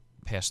Fisher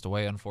passed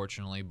away,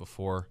 unfortunately,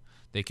 before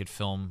they could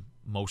film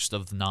most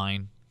of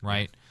 9.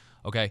 Right?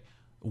 Okay,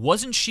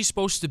 wasn't she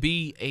supposed to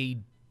be a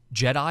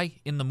Jedi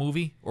in the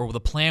movie, or the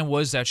plan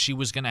was that she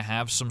was going to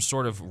have some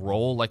sort of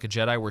role like a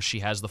Jedi where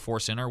she has the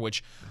Force in her,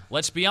 which,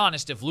 let's be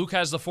honest, if Luke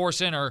has the Force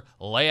in her,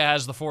 Leia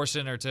has the Force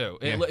in her too.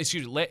 Yeah.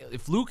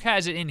 If Luke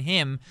has it in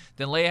him,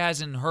 then Leia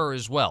has it in her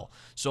as well.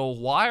 So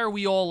why are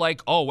we all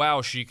like, oh,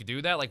 wow, she could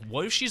do that? Like,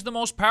 what if she's the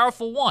most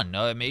powerful one?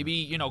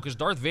 Maybe, because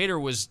Darth Vader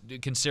was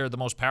considered the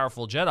most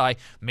powerful Jedi.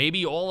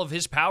 Maybe all of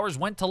his powers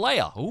went to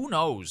Leia. Who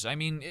knows? I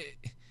mean...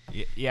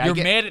 Yeah, You're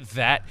mad at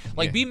that?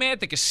 Like, be mad at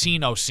the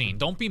casino scene.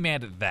 Don't be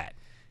mad at that.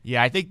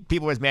 Yeah, I think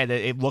people was mad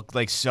that it looked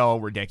like so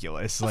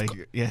ridiculous. Like,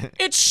 yeah.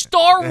 It's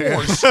Star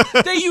Wars.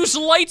 They use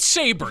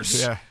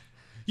lightsabers. Yeah.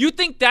 You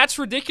think that's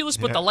ridiculous,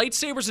 but the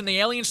lightsabers and the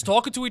aliens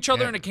talking to each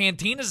other in a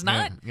canteen is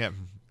not? Yeah.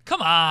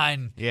 Come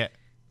on. Yeah.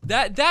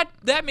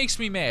 That makes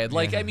me mad.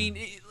 Like, I mean,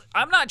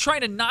 I'm not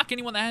trying to knock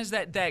anyone that has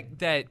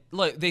that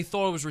like, they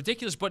thought it was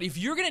ridiculous, but if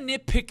you're going to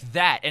nitpick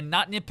that and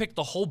not nitpick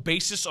the whole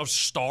basis of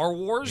Star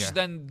Wars,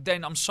 then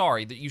I'm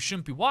sorry that you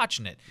shouldn't be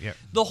watching it. Yeah.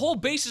 The whole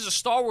basis of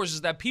Star Wars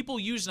is that people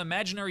use an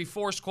imaginary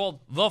force called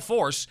the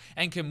Force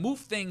and can move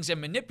things and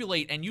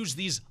manipulate and use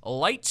these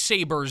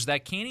lightsabers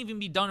that can't even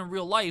be done in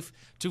real life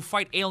to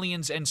fight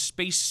aliens and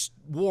space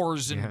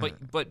wars and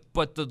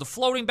but the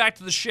floating back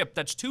to the ship,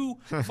 that's too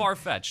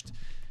far-fetched.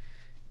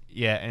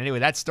 Yeah, and anyway,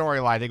 that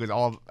storyline I think was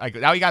all like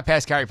now we got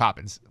past Carrie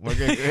Poppins. We're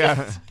good.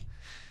 Yeah.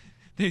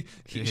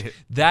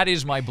 That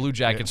is my Blue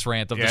Jackets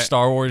rant of the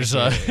Star Wars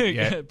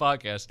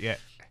podcast.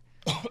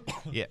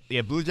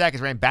 Yeah. Blue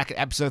Jackets ran back at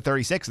episode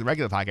 36 of the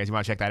regular podcast. You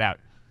want to check that out?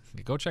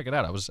 Go check it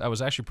out. I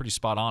was actually pretty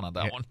spot on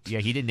that one. Yeah,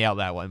 he did nail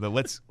that one. But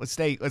let's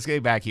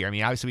get back here. I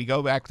mean, obviously we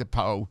go back to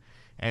Poe,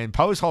 and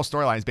Poe's whole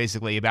storyline is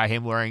basically about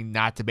him learning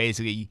not to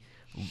basically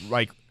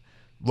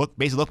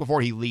look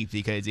before he leaps,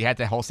 because he had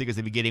that whole sequence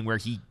at the beginning where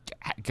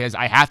because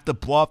I have to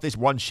blow up this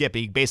one ship,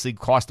 and he basically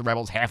cost the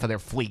rebels half of their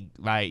fleet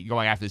by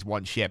going after this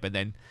one ship. And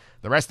then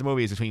the rest of the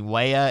movie is between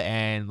Leia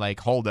and like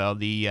Holdo,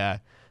 the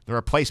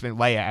replacement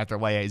Leia after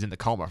Leia is in the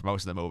coma for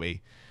most of the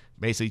movie,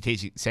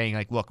 basically saying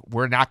like, look,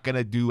 we're not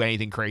gonna do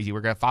anything crazy,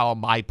 we're gonna follow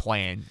my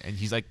plan. And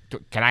he's like,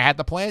 can I have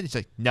the plan? He's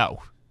like, no,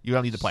 you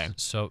don't need the plan.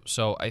 So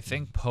I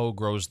think Poe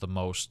grows the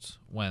most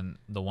when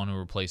the one who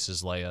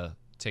replaces Leia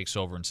takes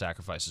over and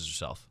sacrifices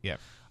herself. Yeah.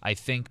 I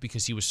think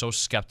because he was so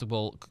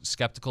skeptical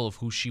of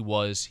who she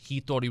was, he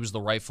thought he was the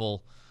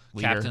rightful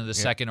captain of the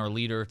second or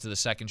leader to the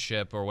second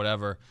ship or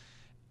whatever.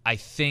 I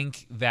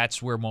think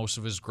that's where most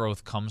of his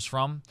growth comes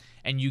from.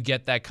 And you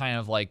get that kind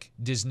of like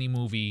Disney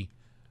movie,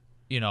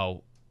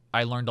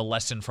 I learned a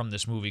lesson from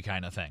this movie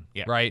kind of thing,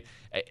 right?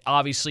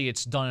 Obviously,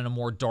 it's done in a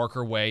more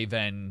darker way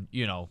than,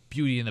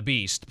 Beauty and the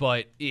Beast,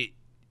 but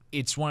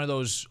it's one of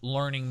those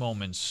learning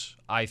moments,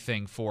 I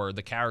think, for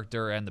the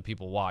character and the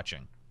people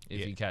watching,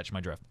 if you catch my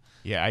drift.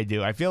 Yeah, I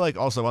do. I feel like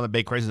also one of the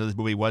big criticisms of this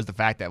movie was the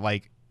fact that,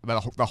 like,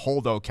 the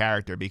Holdo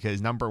character, because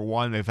number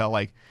one, it felt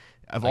like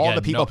of all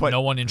the people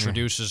no one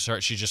introduces her.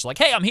 She's just like,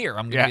 hey, I'm here.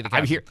 I'm going to be the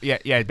character. I'm here.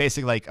 Yeah,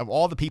 basically, like, of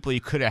all the people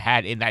you could have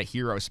had in that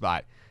hero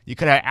spot, you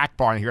could have had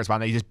Akbar in the hero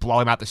spot, and they just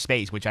blow him out to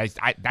space, which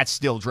that's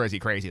still Jersey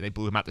crazy. They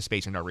blew him out to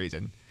space for no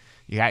reason.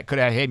 You could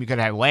have him. You could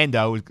have had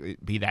Lando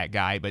be that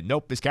guy, but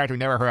nope. This character we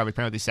never heard of.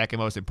 Apparently, the second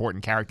most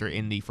important character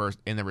in the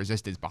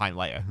Resistance behind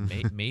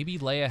Leia. Maybe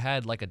Leia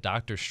had like a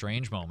Doctor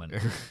Strange moment.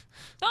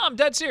 No, I'm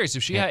dead serious.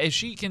 If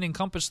she can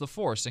encompass the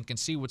Force and can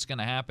see what's going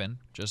to happen,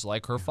 just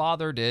like her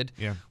father did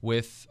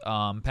with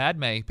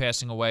Padme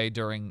passing away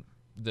during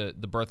the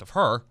birth of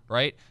her,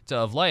 right,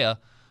 of Leia,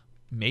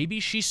 maybe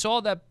she saw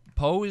that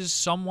Poe is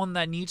someone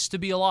that needs to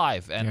be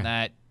alive and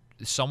that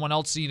someone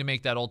else need to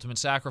make that ultimate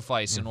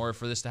sacrifice in order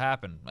for this to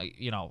happen.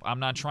 I'm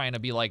not trying to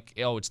be like,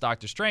 oh, it's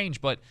Doctor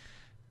Strange, but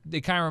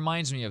it kind of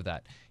reminds me of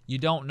that. You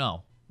don't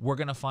know. We're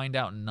going to find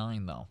out in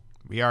 9, though.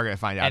 We are going to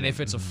find out. And if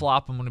it's a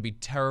flop, I'm going to be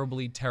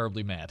terribly,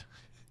 terribly mad.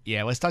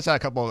 Yeah, let's touch on a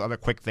couple of other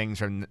quick things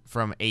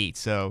from 8.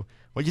 So,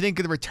 what do you think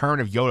of the return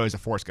of Yoda as a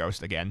Force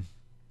ghost again?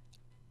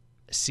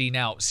 See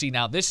now,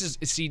 this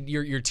is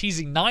you're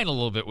teasing 9 a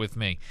little bit with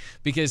me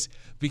because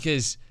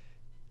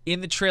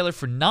in the trailer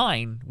for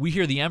 9, we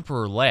hear the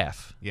Emperor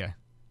laugh. Yeah.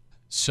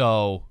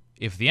 So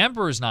if the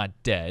Emperor's not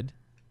dead,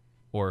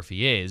 or if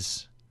he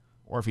is,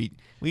 or if he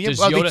does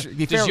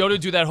Yoda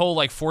do that whole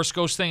like Force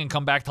ghost thing and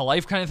come back to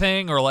life kind of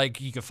thing, or like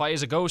he could fight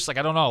as a ghost? Like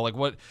I don't know. Like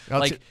what?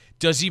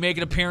 Does he make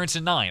an appearance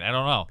in 9? I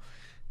don't know.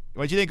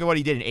 What do you think of what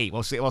he did in 8?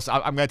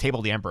 I'm going to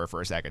table the Emperor for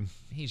a second.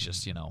 He's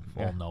just,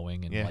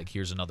 all-knowing and like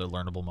here's another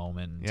learnable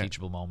moment, and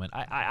teachable moment.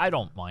 I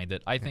don't mind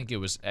it. I think it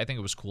was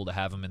cool to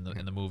have him in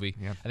the movie.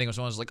 Yeah. I think it was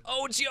one was like,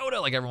 oh, it's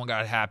Yoda. Like everyone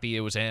got happy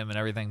it was him and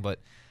everything. But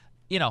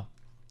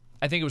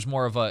I think it was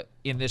more of a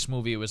in this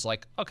movie. It was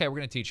like, okay, we're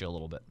going to teach you a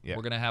little bit. Yeah.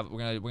 We're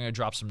gonna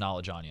drop some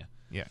knowledge on you.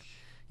 Yeah,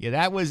 yeah.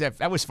 That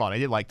was fun. I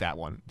did like that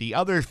one. The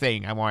other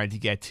thing I wanted to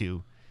get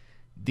to.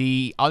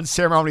 The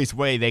unceremonious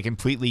way they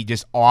completely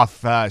just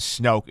off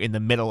Snoke in the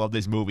middle of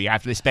this movie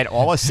after they spent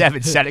all of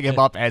 7 setting him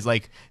up as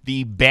like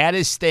the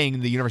baddest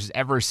thing the universe has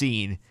ever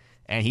seen,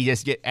 and he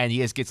just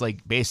gets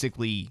like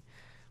basically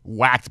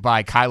whacked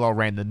by Kylo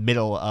Ren in the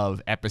middle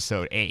of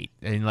episode 8,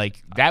 and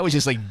like that was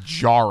just like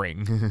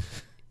jarring.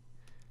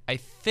 I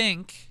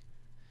think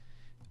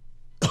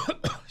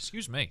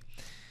Excuse me.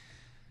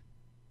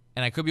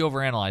 And I could be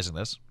overanalyzing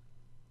this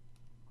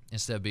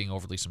instead of being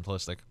overly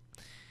simplistic.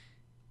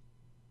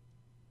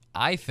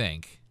 I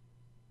think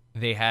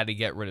they had to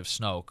get rid of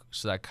Snoke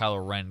so that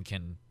Kylo Ren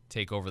can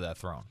take over that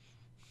throne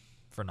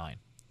for 9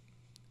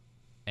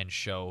 and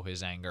show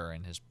his anger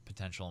and his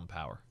potential and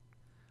power.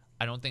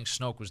 I don't think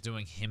Snoke was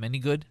doing him any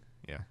good.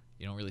 Yeah.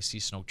 You don't really see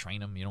Snoke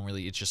train him. You don't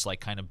really. It's just like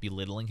kind of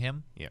belittling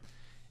him. Yeah.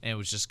 And it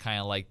was just kind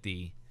of like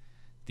the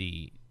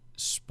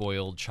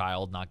spoiled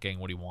child not getting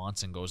what he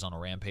wants and goes on a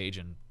rampage.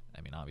 And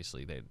I mean,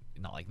 obviously they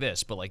not like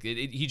this, but like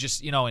he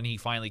just and he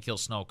finally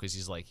kills Snoke because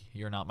he's like,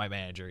 "You're not my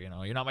manager.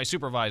 You're not my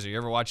supervisor." You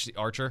ever watch The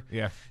Archer?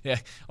 Yeah. Yeah.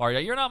 Or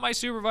you're not my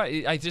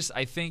supervisor.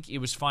 I think it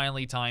was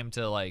finally time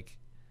to like.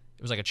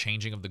 It was like a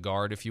changing of the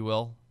guard, if you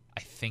will.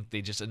 I think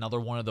they just another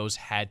one of those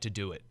had to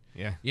do it.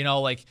 Yeah.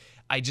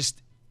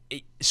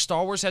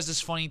 Star Wars has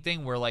this funny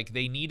thing where like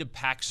they need to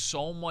pack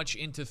so much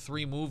into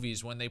 3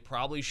 movies when they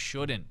probably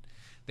shouldn't.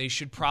 They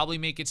should probably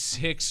make it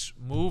 6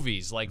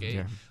 movies. Like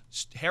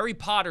Harry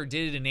Potter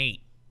did it in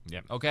 8. Yeah.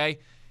 Okay?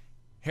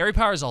 Harry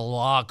Potter has a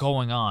lot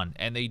going on,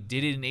 and they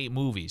did it in 8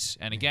 movies.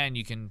 And again,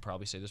 you can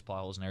probably say this plot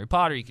hole is in Harry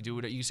Potter. You can do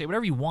whatever, you can say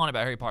whatever you want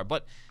about Harry Potter,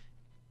 but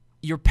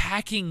you're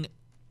packing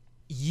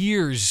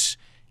years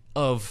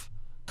of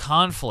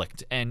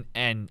conflict and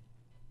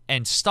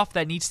stuff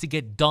that needs to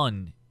get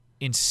done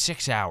in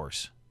 6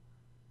 hours.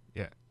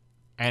 Yeah.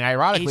 And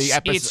ironically,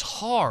 it's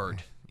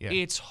hard. Yeah.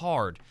 It's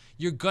hard.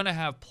 You're gonna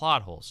have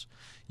plot holes.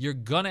 You're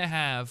gonna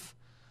have,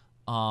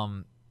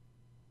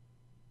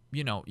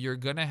 you're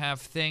gonna have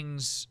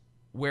things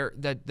where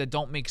that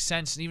don't make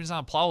sense. And even if it's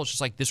not a plot hole, it's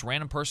just like this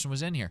random person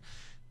was in here.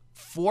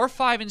 4,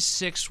 5, and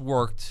 6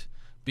 worked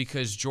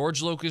because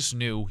George Lucas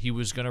knew he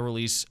was gonna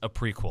release a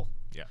prequel.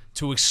 Yeah.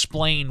 To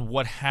explain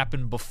what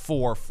happened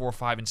before 4,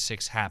 5, and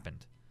 6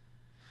 happened.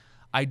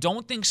 I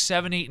don't think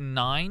 7, 8, and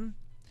 9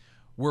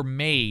 were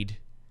made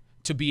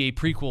to be a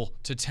prequel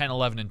to 10,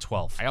 11, and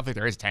 12. I don't think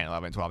there is 10,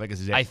 11, and 12. I think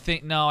this is it. I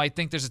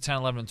think there's a 10,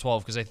 11, and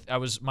 12 because I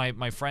was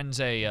my friend's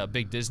a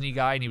big Disney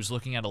guy and he was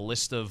looking at a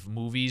list of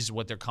movies,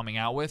 what they're coming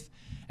out with,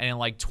 and in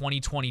like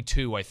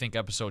 2022, I think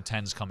episode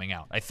 10's coming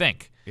out. I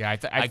think. Yeah,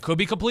 I could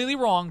be completely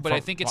wrong, but I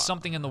think it's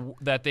something in the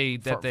that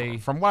they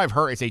From what I've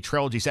heard, it's a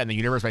trilogy set in the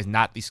universe, but it's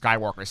not the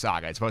Skywalker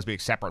saga. It's supposed to be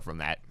separate from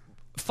that.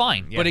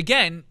 Fine, Yeah. but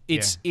again,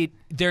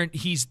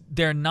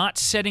 they're not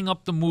setting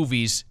up the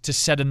movies to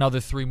set another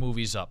 3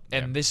 movies up,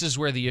 and this is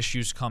where the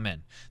issues come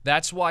in.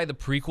 That's why the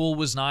prequel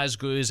was not as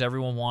good as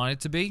everyone wanted it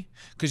to be,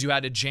 because you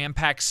had to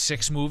jam-pack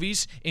 6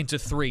 movies into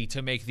 3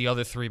 to make the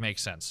other 3 make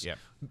sense. Yeah.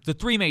 The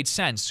 3 made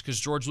sense because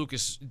George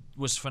Lucas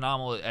was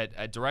phenomenal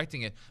at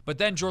directing it, but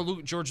then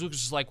George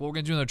Lucas was like, "Well, we're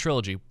gonna do another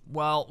trilogy."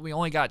 Well, we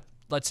only got,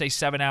 let's say,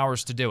 7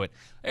 hours to do it.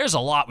 There's a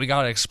lot we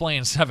got to explain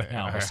in 7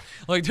 hours.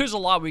 Like, there's a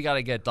lot we got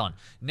to get done.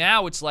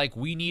 Now it's like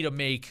we need to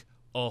make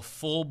a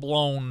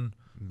full-blown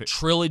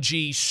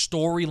trilogy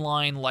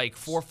storyline like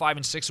 4, 5,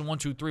 and 6, and 1,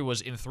 2, 3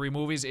 was in 3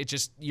 movies. It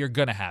just, you're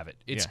going to have it.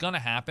 It's going to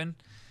happen.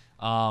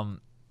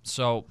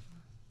 So,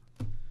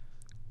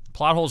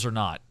 plot holes or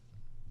not,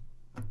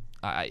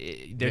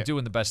 they're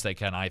doing the best they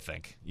can, I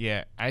think.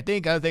 Yeah, I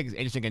think other thing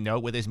interesting to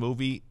note with this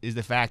movie is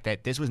the fact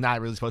that this was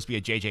not really supposed to be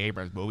a J.J.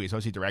 Abrams movie. It was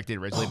supposed to be directed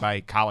originally by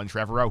Colin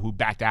Trevorrow, who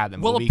backed out of the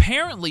movie. Well,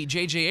 apparently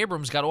J.J.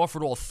 Abrams got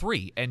offered all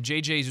 3, and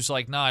J.J.'s just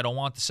like, "Nah, I don't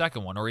want the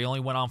second one," or he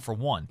only went on for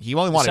 1. He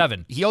only wanted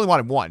 7. He only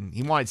wanted 1.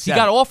 He wanted 7.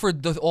 He got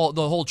offered the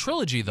whole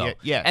trilogy, though.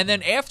 Yeah. And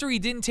then after he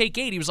didn't take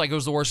 8, he was like, "It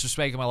was the worst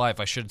mistake of my life.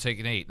 I should have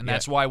taken 8." And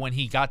that's why when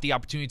he got the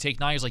opportunity to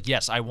take 9, he was like,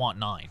 "Yes, I want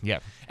 9."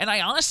 Yeah. And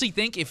I honestly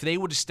think if they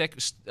would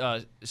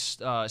have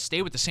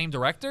stayed with the same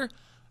director,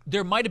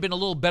 there might have been a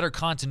little better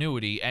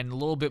continuity and a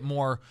little bit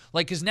more,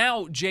 like, because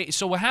now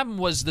so what happened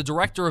was the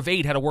director of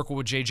 8 had to work with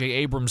what J.J.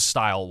 Abrams'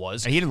 style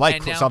was. And he didn't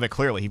like some of it,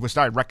 clearly. He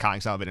started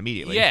retconning some of it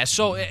immediately. Yeah,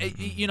 so,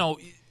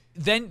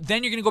 then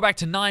you're going to go back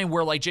to 9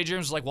 where, like, J.J.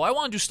 Abrams was like, "Well, I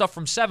want to do stuff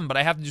from 7, but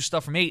I have to do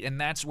stuff from 8, and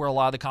that's where a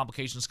lot of the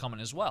complications come in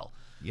as well.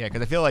 Yeah,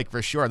 because I feel like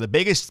for sure the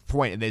biggest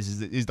point in this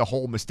is the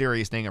whole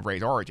mysterious thing of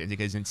Rey's origins.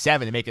 Because in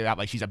 7 they make it out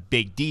like she's a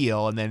big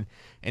deal, and then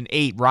in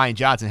 8 Rian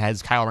Johnson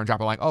has Kylo Ren drop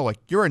her like, "Oh, like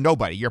you're a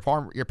nobody. Your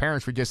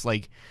parents were just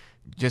like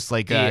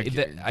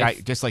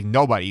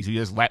nobodies who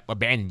just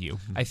abandoned you."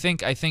 I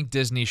think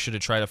Disney should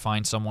have tried to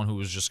find someone who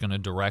was just going to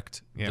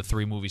direct the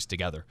 3 movies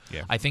together.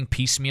 Yeah. I think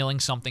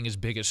piecemealing something as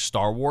big as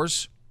Star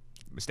Wars.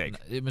 Mistake.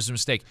 It was a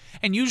mistake.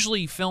 And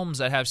usually films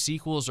that have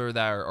sequels or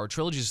that are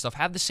trilogies and stuff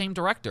have the same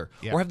director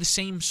or have the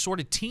same sort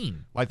of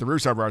team. Like the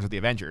Russo brothers with the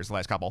Avengers, the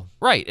last couple.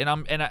 Right. And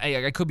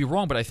I could be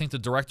wrong, but I think the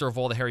director of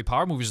all the Harry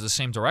Potter movies is the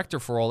same director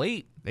for all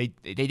 8. They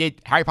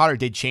did. Harry Potter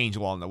did change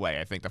along the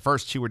way. I think the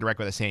first 2 were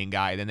directed by the same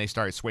guy. Then they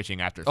started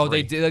switching after 3. Oh,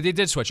 they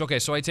did switch. Okay,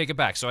 so I take it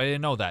back. So I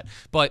didn't know that.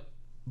 But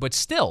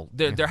still,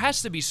 there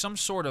has to be some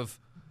sort of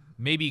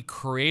maybe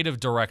creative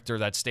director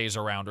that stays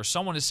around, or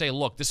someone to say,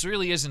 look, this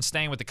really isn't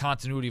staying with the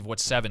continuity of what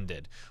 7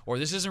 did, or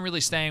this isn't really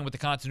staying with the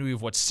continuity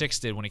of what 6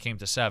 did when it came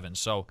to 7.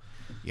 So,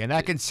 yeah, and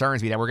that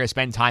concerns me that we're going to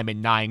spend time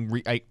in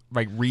 9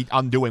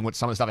 undoing what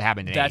some of the stuff that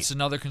happened in 8. That's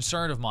another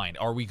concern of mine.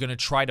 Are we going to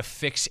try to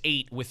fix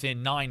 8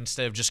 within 9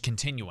 instead of just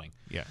continuing?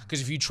 Yeah.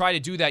 Because if you try to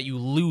do that, you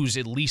lose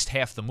at least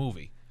half the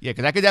movie. Yeah,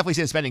 because I could definitely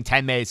see them spending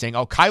 10 minutes saying,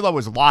 "Oh, Kylo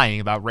was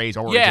lying about Rey's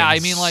origins." Yeah, I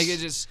mean, like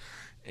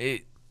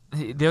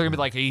they're gonna be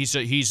like,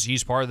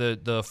 he's part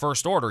of the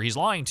First Order. He's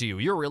lying to you.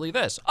 You're really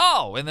this.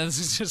 Oh, and then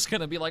it's just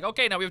gonna be like,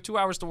 okay, now we have 2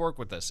 hours to work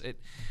with this.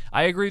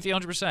 I agree with you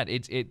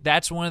 100%.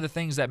 That's one of the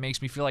things that makes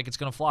me feel like it's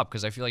gonna flop,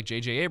 because I feel like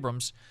J.J.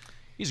 Abrams,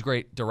 he's a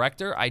great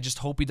director. I just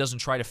hope he doesn't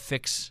try to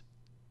fix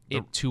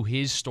it to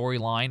his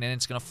storyline, and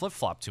it's gonna flip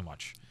flop too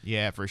much.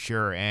 Yeah, for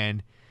sure.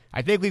 And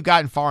I think we've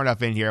gotten far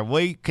enough in here.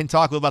 We can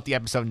talk a little about the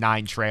episode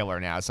 9 trailer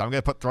now. So I'm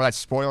gonna throw that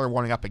spoiler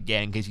warning up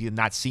again in case you have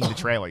not seen the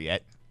trailer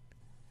yet.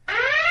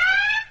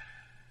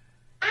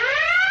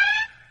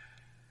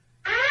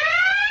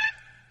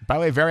 By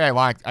the way, very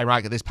ironic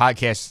that this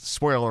podcast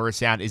spoiler alert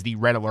sound is the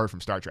red alert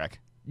from Star Trek.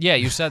 Yeah,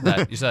 you said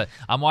that.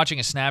 I'm watching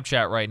a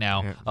Snapchat right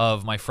now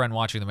of my friend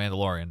watching The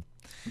Mandalorian,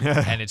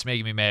 and it's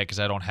making me mad because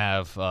I don't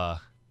have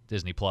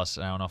Disney Plus,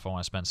 and I don't know if I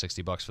want to spend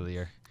 $60 for the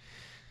year.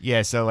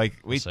 Yeah, so like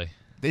We'll see.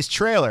 This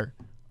trailer,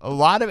 a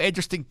lot of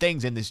interesting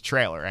things in this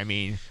trailer. I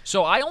mean,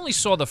 so I only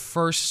saw the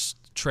first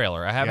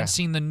trailer. I haven't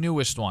seen the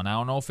newest one. I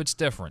don't know if it's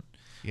different.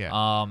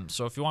 Yeah.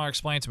 So if you want to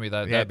explain to me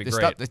that'd be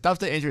great. The stuff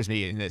that interests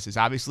me in this is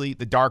obviously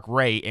the Dark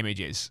Rey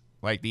images,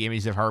 like the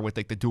images of her with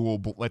like the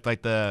dual,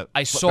 like the.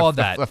 I saw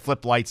that. The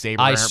flip lightsaber.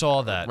 I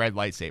saw that red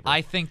lightsaber.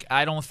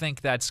 I don't think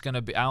that's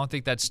gonna be. I don't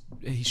think that's.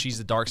 She's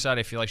the dark side.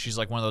 I feel like she's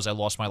like one of those. I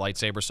lost my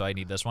lightsaber, so I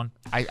need this one.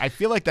 I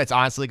feel like that's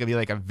honestly gonna be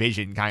like a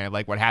vision, kind of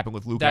like what happened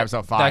with Luke in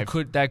Episode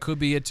 5. That could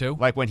be it too.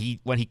 Like when he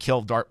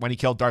killed Darth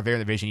Vader in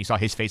the Vision, you saw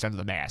his face under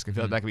the mask. I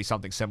feel like that could be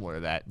something similar to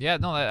that. Yeah,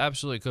 no, that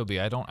absolutely could be.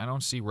 I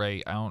don't see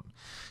Rey.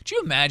 Do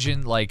you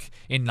imagine like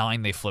in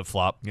 9 they flip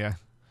flop? Yeah.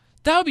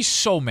 That would be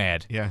so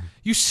mad. Yeah.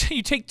 You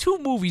take 2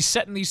 movies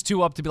setting these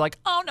 2 up to be like,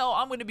 oh no,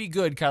 I'm going to be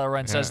good, Kylo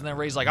Ren says, and then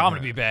Rey's like, I'm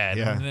going to be bad,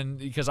 and then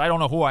because I don't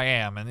know who I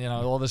am, and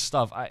all this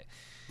stuff.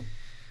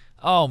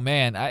 Oh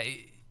man,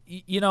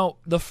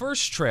 the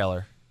first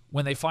trailer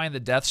when they find the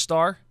Death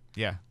Star,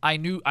 I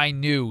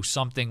knew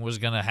something was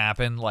going to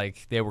happen.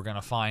 Like they were going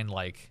to find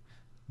like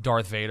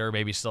Darth Vader,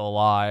 maybe still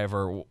alive,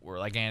 or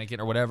like Anakin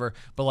or whatever.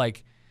 But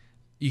like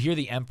you hear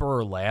the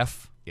Emperor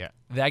laugh. Yeah,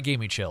 that gave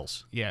me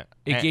chills. Yeah,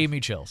 it gave me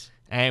chills.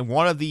 And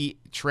one of the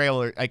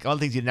trailer, like other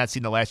things you did not see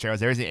in the last trailer,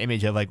 there's an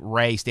image of like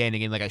Rey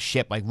standing in like a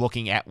ship, like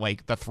looking at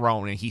like the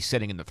throne, and he's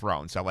sitting in the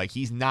throne. So like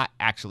he's not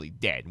actually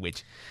dead.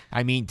 Which,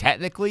 I mean,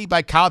 technically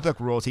by comic book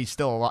rules, he's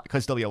still alive,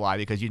 could still be alive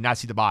because you did not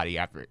see the body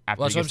after he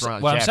gets thrown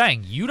on the shaft. I'm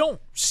saying, you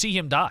don't see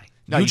him die.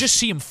 No, you just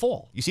see him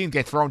fall. You see him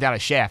get thrown down a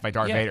shaft by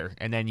Darth Vader,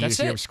 and then you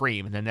just hear him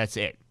scream, and then that's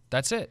it.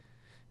 That's it.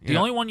 The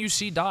only one you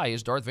see die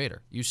is Darth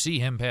Vader. You see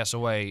him pass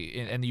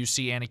away, and you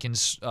see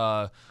Anakin's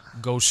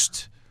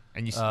ghost.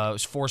 And you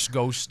Force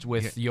Ghost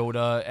with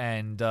Yoda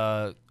and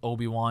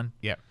Obi-Wan.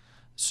 Yeah.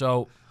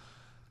 So,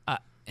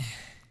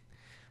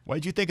 what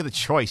did you think of the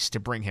choice to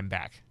bring him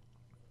back?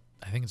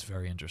 I think it's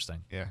very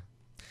interesting. Yeah.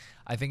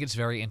 I think it's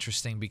very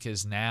interesting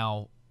because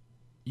now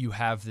you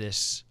have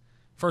this.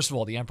 First of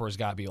all, the Emperor's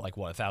got to be like,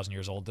 1,000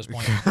 years old at this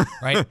point,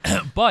 right?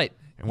 But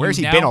and where's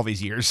he been all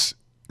these years?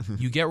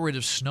 You get rid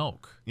of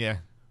Snoke. Yeah.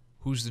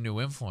 Who's the new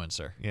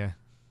influencer? Yeah.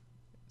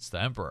 It's the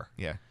Emperor.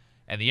 Yeah.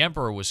 And the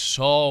Emperor was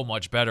so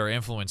much better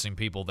influencing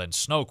people than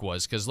Snoke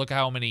was, because look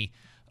how many,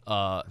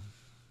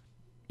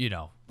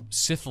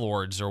 Sith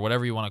Lords or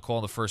whatever you want to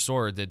call the First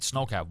Order did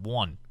Snoke have?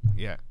 One.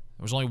 Yeah.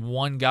 There was only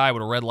one guy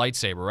with a red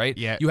lightsaber, right?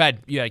 Yeah. You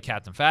had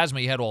Captain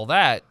Phasma, you had all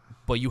that,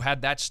 but you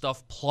had that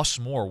stuff plus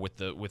more with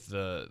the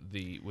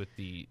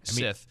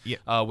Sith,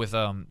 with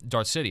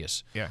Darth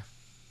Sidious. Yeah.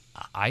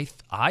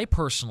 I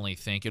personally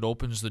think it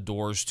opens the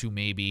doors to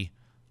maybe,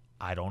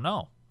 I don't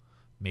know,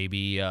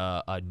 maybe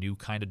a new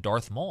kind of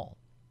Darth Maul.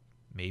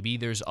 Maybe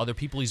there's other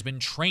people he's been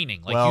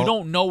training. Like, you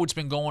don't know what's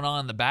been going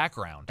on in the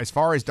background. As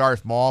far as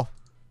Darth Maul,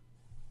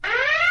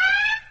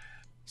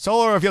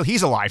 Solo revealed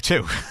he's alive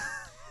too.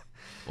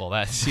 Well,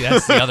 that's the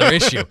other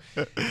issue.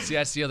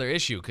 That's the other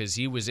issue because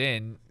he was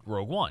in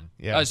Rogue One.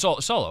 Yeah.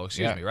 Solo,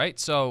 excuse me, right?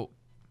 So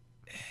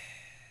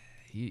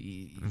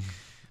you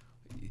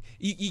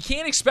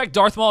can't expect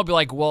Darth Maul to be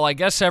like, well, I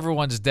guess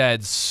everyone's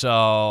dead, so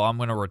I'm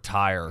going to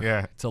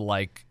retire to,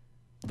 like,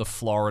 the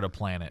Florida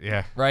planet.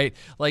 Yeah. Right?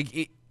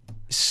 Like,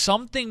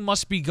 something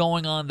must be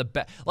going on the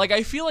back. Like,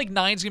 I feel like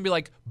 9's going to be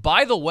like,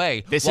 by the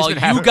way, while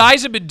you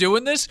guys have been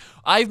doing this,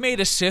 I've made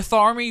a Sith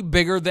army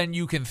bigger than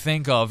you can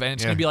think of, and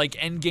it's going to be like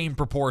endgame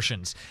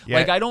proportions.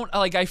 Yeah.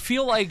 I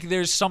feel like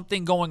there's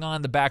something going on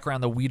in the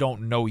background that we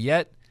don't know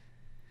yet.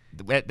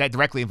 that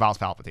directly involves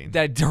Palpatine.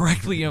 That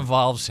directly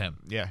involves him.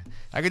 Yeah,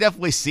 I could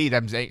definitely see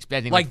them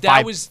spending Like like that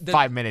five, was the,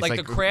 5 minutes. Like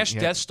the crashed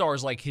yeah. Death Star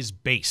is like his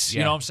base. You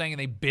Yeah. know what I'm saying? And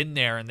they've been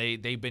there and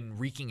they've been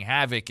wreaking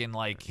havoc and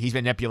like He's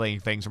been manipulating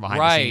things from behind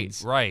the right,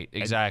 scenes. right,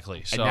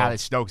 exactly. So And now that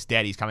Snoke's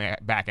dead, he's coming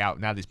back out.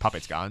 Now this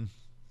puppet's gone.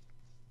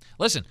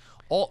 listen,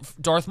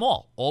 Darth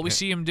Maul. All we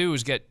see him do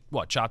is get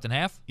chopped in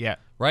half. Yeah.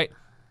 Right.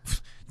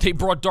 They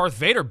brought Darth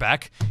Vader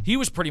back. He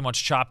was pretty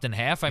much chopped in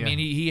half. I mean,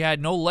 he had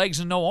no legs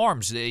and no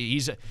arms.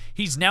 He's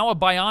now a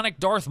bionic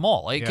Darth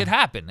Maul. It could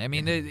happen. I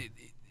mean, and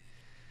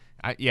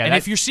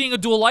if you're seeing a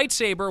dual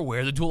lightsaber,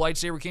 where the dual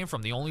lightsaber came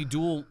from, the only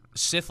dual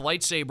Sith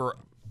lightsaber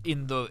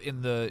in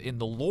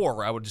the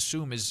lore, I would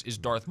assume, is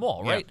Darth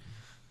Maul, right? Yeah.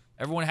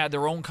 Everyone had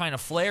their own kind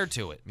of flair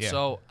to it. Yeah.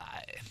 So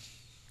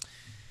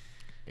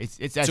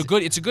it's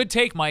a good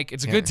take, Mike.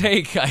 It's a good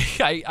take.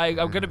 I'm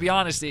going to be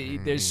honest.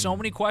 There's so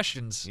many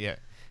questions. Yeah.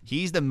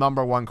 He's the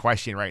number one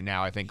question right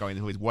now, I think, going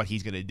into is what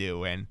he's going to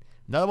do. And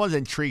another one that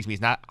intrigues me,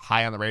 he's not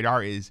high on the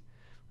radar, is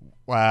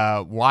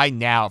why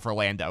now for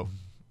Lando?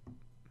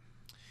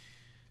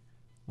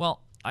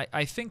 Well,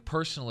 I think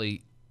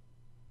personally,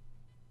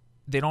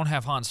 they don't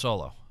have Han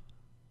Solo.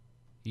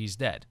 He's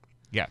dead.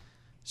 Yeah.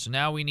 So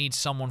now we need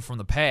someone from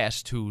the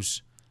past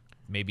who's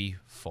maybe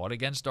fought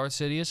against Darth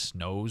Sidious,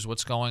 knows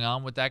what's going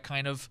on with that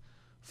kind of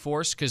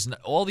force, because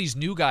all these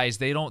new guys,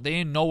 they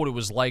didn't know what it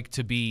was like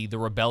to be the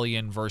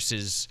rebellion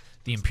versus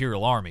the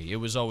Imperial Army. It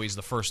was always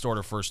the First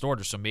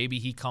Order. So maybe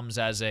he comes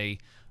as a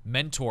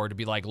mentor to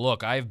be like,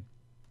 look, I've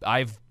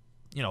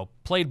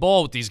played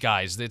ball with these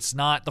guys. It's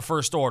not the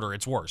First Order.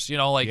 It's worse.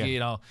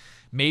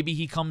 Maybe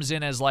he comes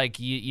in as like,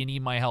 you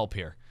need my help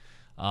here.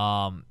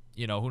 Who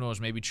knows?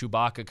 Maybe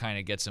Chewbacca kind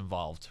of gets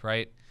involved,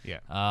 right?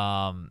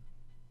 Yeah.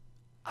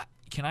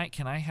 Can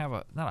I have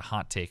not a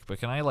hot take,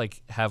 but can I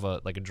have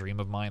a dream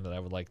of mine that I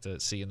would like to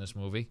see in this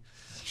movie?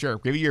 Sure.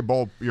 Give me your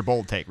bold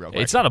take real quick.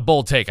 It's not a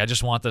bold take. I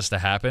just want this to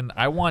happen.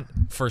 I want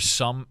to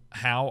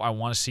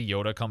see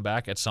Yoda come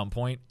back at some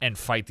point and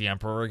fight the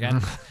Emperor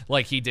again,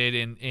 like he did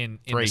in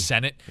the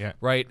Senate. Yeah.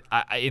 Right.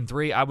 In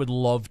 3, I would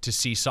love to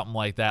see something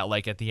like that.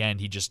 Like at the end,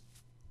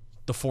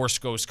 the Force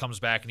Ghost comes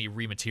back and he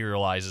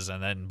rematerializes,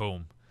 and then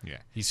boom. Yeah,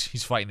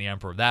 he's fighting the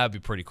Emperor. That would be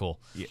pretty cool.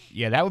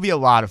 Yeah, that would be a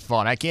lot of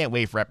fun. I can't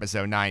wait for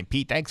episode 9.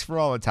 Pete, thanks for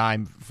all the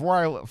time.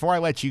 Before I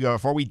let you go,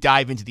 before we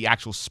dive into the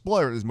actual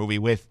spoiler of this movie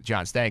with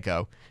John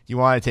Stanko, you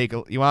want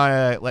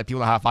to let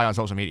people know how to find on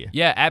social media?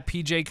 Yeah, at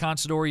PJ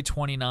Considori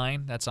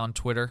 29. That's on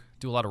Twitter.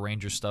 Do a lot of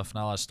Ranger stuff,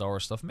 not a lot of Star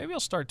Wars stuff. Maybe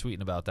I'll start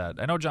tweeting about that.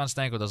 I know John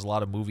Stanko does a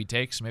lot of movie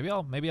takes. Maybe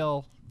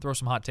I'll throw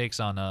some hot takes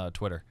on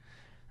Twitter.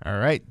 All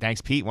right.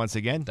 Thanks, Pete, once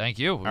again. Thank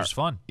you. It was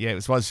fun. Yeah,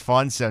 it was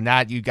fun. So now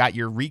you got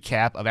your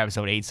recap of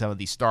Episode 8, some of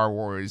the Star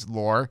Wars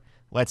lore.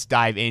 Let's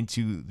dive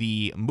into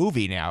the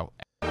movie now.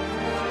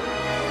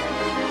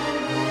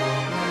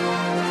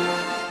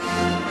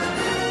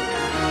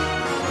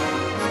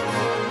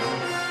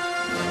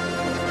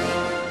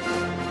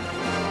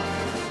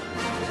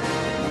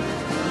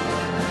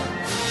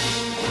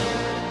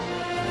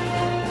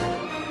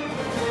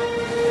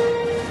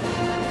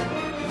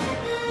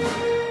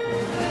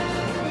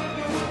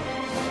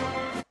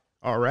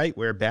 All right,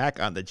 we're back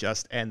on the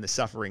Just and the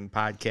Suffering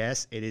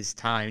podcast. It is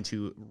time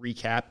to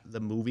recap the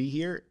movie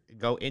here.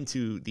 Go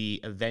into the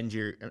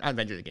Avengers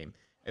Endgame.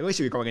 I wish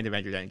we were going into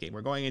Avengers Endgame.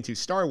 We're going into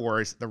Star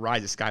Wars: The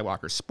Rise of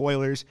Skywalker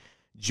spoilers.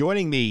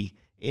 Joining me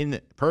in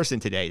person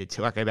today to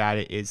talk about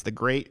it is the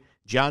great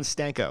John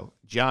Stanko.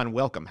 John,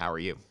 welcome. How are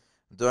you?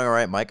 I'm doing all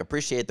right, Mike.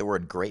 Appreciate the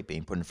word great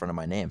being put in front of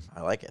my name.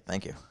 I like it.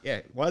 Thank you.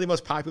 Yeah, one of the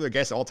most popular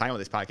guests of all time on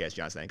this podcast,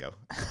 John Stanko.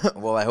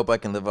 Well, I hope I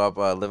can live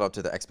up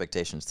to the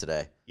expectations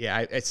today.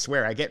 Yeah, I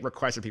swear, I get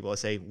requests from people to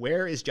say,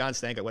 where is John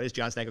Stanko? When is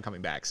John Stanko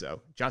coming back?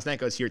 So John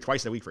Stanko is here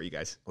twice a week for you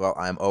guys. Well,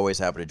 I'm always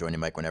happy to join you,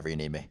 Mike, whenever you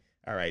need me.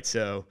 All right,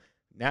 so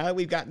now that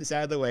we've gotten this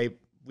out of the way,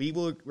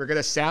 we're going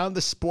to sound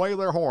the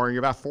spoiler horn. You're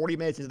about 40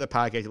 minutes into the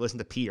podcast. You listen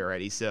to Pete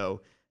already,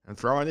 so I'm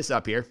throwing this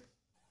up here.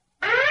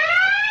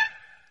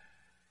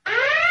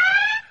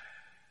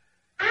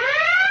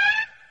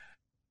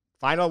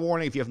 Final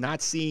warning, if you have not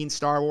seen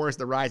Star Wars: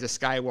 The Rise of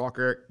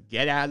Skywalker,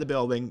 get out of the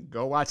building.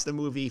 Go watch the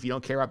movie if you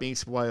don't care about being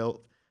spoiled.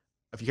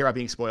 If you care about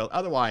being spoiled.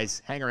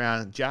 Otherwise, hang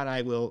around. John and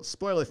I will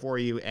spoil it for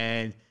you.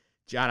 And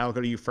John, I'll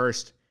go to you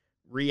first.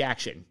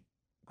 Reaction.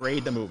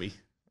 Grade the movie.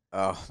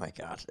 Oh, my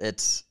God.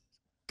 Guys,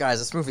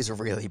 this movie's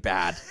really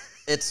bad.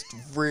 It's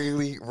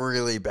really,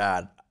 really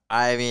bad.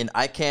 I mean,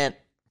 I can't,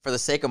 for the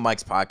sake of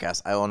Mike's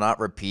podcast, I will not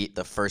repeat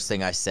the first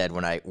thing I said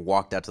when I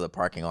walked out to the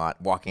parking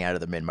lot, walking out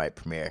of the midnight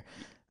premiere.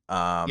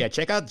 Yeah,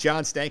 check out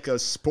John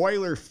Stanko's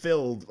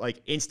spoiler-filled,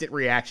 instant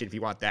reaction if you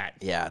want that.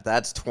 Yeah,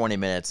 that's 20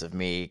 minutes of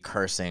me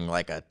cursing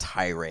like a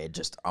tirade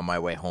just on my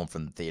way home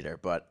from the theater.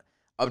 But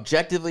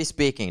objectively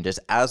speaking, just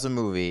as a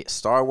movie,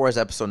 Star Wars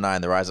Episode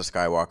 9, The Rise of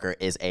Skywalker,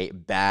 is a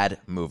bad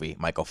movie,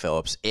 Michael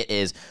Phillips. It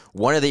is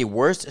one of the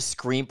worst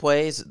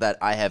screenplays that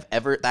I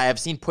have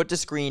seen put to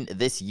screen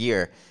this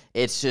year.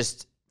 It's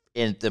just...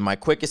 In my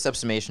quickest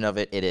estimation of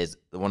it, it is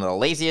one of the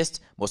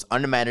laziest, most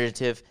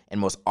unimaginative, and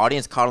most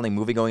audience-coddling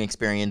movie-going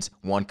experience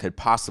one could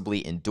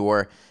possibly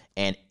endure.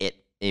 And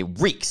it it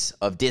reeks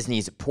of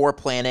Disney's poor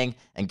planning.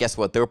 And guess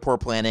what? Their poor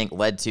planning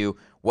led to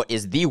what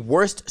is the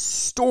worst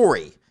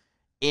story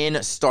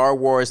in Star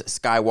Wars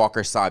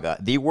Skywalker Saga.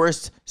 The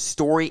worst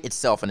story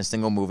itself in a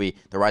single movie.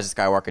 The Rise of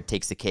Skywalker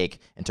takes the cake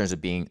in terms of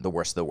being the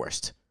worst of the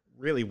worst.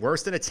 Really,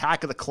 worse than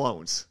Attack of the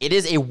Clones. It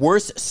is a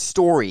worse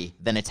story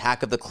than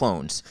Attack of the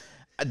Clones.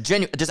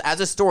 Just as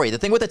a story. The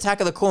thing with Attack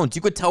of the Clones,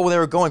 you could tell where they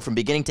were going from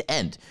beginning to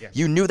end. Yes.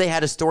 You knew they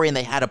had a story and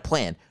they had a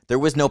plan. There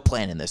was no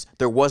plan in this.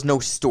 There was no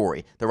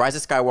story. The Rise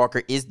of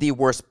Skywalker is the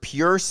worst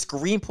pure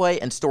screenplay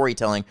and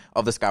storytelling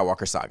of the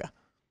Skywalker saga.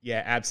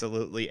 Yeah,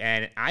 absolutely.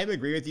 And I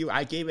agree with you.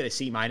 I gave it a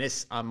C-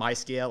 on my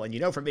scale.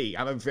 And for me,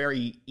 I'm a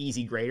very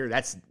easy grader.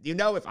 That's,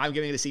 if I'm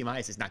giving it a C-,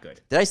 it's not good.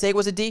 Did I say it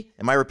was a D?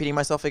 Am I repeating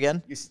myself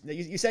again? You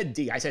said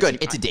D. I said good. C-.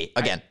 It's a D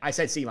again. I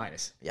said C-.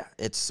 Yeah,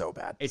 it's so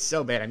bad. It's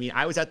so bad. I mean,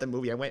 I was at the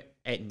movie. I went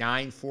at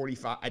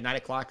 9:45 at 9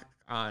 o'clock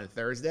on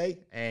Thursday,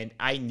 and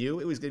I knew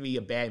it was going to be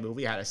a bad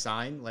movie. I had a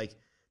sign. Like,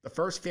 the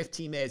first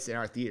 15 minutes in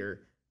our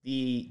theater,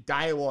 the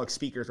dialogue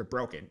speakers were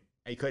broken.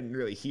 I couldn't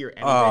really hear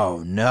anything.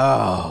 Oh,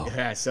 no.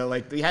 Yeah, so,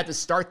 we had to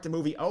start the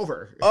movie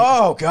over.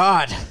 Oh,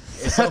 God.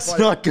 That's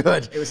not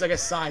good. It was like a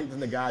sign from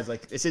the gods,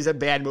 this is a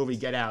bad movie,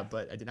 get out,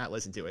 but I did not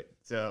listen to it.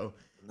 So,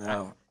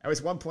 no. I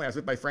was one point, I was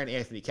with my friend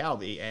Anthony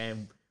Calvi,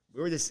 and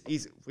we were just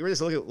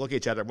looking at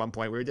each other at one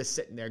point. We were just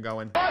sitting there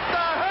going, what the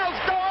hell's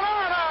going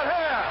on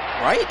out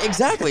here? Right?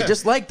 Exactly.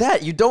 Just like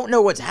that. You don't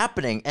know what's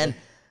happening. And,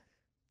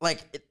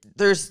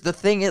 there's the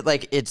thing,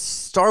 it's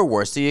Star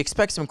Wars, so you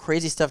expect some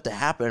crazy stuff to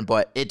happen,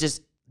 but it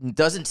just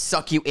doesn't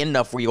suck you in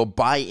enough where you'll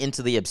buy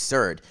into the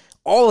absurd.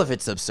 All of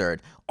it's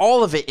absurd.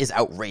 All of it is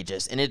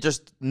outrageous, and it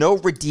just no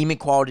redeeming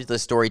quality to the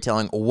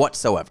storytelling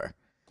whatsoever.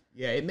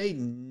 Yeah, it made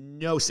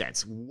no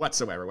sense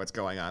whatsoever what's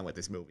going on with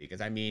this movie.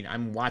 Because,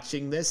 I'm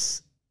watching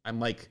this, I'm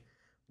like,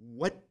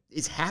 what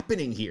is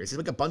happening here? It's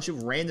like a bunch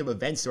of random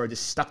events that are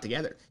just stuck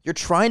together. You're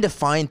trying to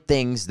find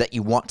things that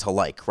you want to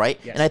like, right?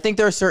 Yes. And I think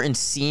there are certain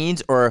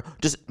scenes or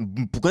just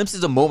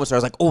glimpses of moments where I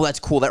was like, oh, that's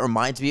cool. That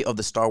reminds me of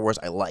the Star Wars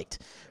I liked.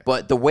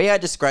 But the way I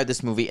describe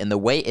this movie and the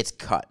way it's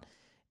cut,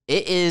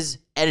 it is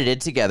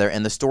edited together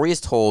and the story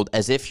is told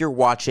as if you're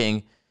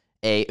watching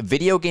a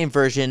video game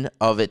version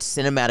of its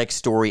cinematic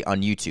story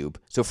on YouTube.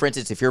 So, for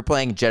instance, if you're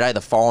playing Jedi The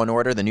Fallen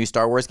Order, the new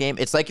Star Wars game,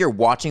 it's like you're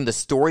watching the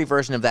story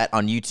version of that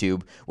on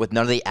YouTube with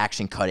none of the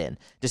action cut in.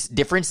 Just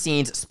different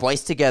scenes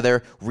spliced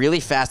together really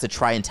fast to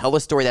try and tell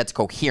a story that's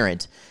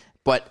coherent.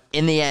 But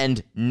in the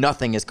end,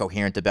 nothing is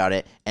coherent about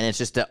it, and it's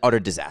just an utter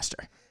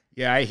disaster.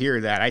 Yeah, I hear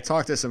that. I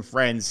talked to some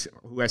friends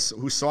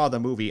who saw the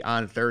movie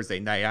on Thursday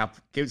night. I'll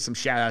give some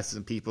shout-outs to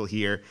some people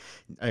here.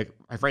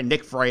 My friend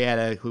Nick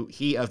Frietta,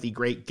 he of the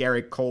great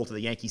Garrett Cole to the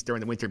Yankees during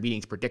the winter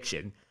meetings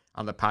prediction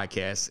on the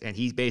podcast, and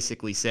he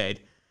basically said,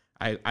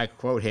 I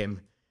quote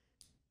him,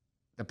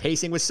 the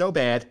pacing was so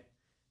bad,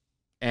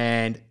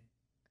 and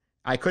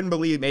I couldn't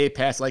believe it made it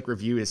past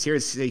review. It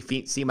seriously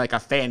seemed like a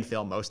fan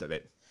film, most of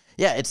it.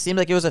 Yeah, it seemed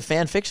like it was a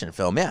fan fiction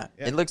film. Yeah.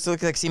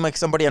 It seemed like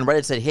somebody on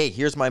Reddit said, "Hey,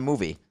 here's my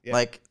movie."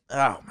 Yeah.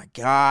 Oh my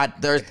God.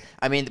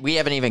 We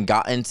haven't even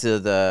gotten to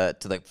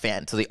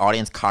the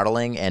audience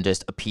coddling and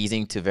just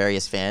appeasing to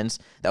various fans.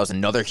 That was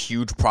another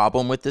huge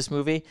problem with this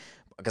movie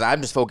because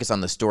I'm just focused on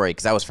the story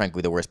because that was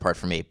frankly the worst part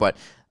for me. But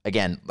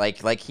again,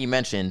 like he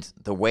mentioned,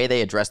 the way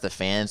they addressed the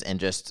fans and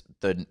just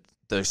the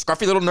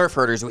scruffy little nerf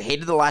herders who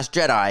hated The Last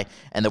Jedi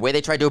and the way they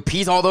tried to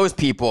appease all those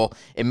people,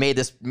 it made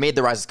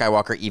The Rise of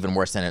Skywalker even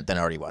worse than it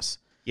already was.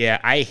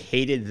 Yeah, I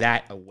hated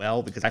that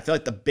because I feel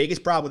like the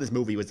biggest problem with this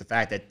movie was the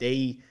fact that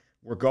they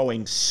were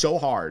going so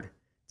hard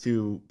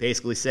to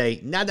basically say,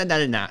 nah,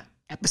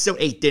 Episode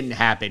 8 didn't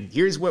happen.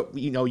 Here's what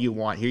you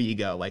want. Here you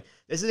go.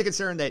 This is a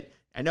concern that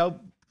I know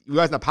you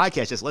guys on the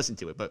podcast just listened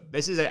to it, but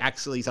this is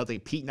actually something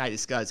Pete and I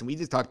discussed, and we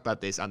just talked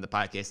about this on the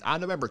podcast on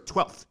November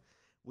 12th.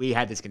 We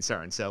had this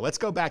concern. So let's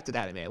go back to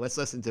that a minute. Let's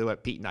listen to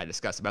what Pete and I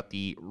discussed about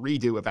the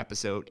redo of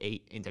episode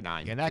 8 into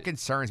 9. Yeah, and that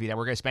concerns me that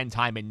we're going to spend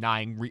time in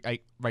 9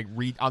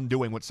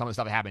 undoing what some of the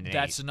stuff that happened in 8.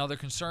 That's another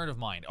concern of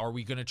mine. Are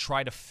we going to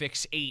try to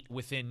fix 8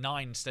 within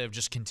 9 instead of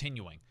just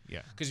continuing?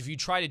 Yeah. Because if you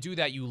try to do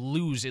that, you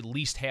lose at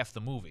least half the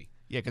movie.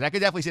 Yeah, because I could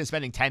definitely see them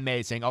spending 10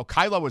 minutes saying, oh,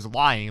 Kylo was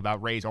lying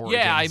about Rey's origins.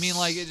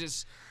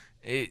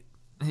 Yeah,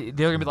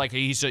 they're gonna be like,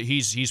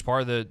 he's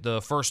part of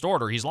the First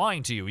Order. He's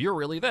lying to you. You're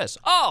really this.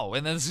 Oh,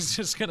 and then it's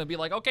just gonna be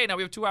like, okay, now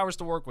we have 2 hours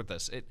to work with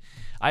this.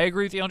 I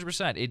agree with you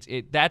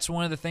 100%. That's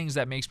one of the things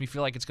that makes me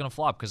feel like it's gonna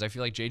flop because I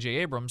feel like J.J.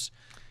 Abrams,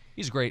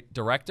 he's a great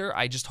director.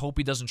 I just hope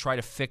he doesn't try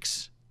to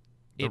fix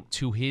it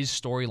to his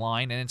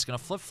storyline and it's gonna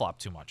flip flop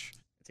too much.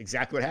 That's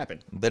exactly what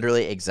happened.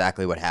 Literally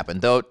exactly what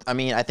happened. Though,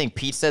 I think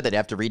Pete said that they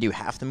have to redo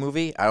half the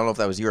movie. I don't know if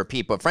that was you or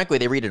Pete, but frankly,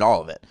 they redid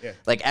all of it. Yeah.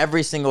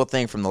 Every single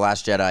thing from The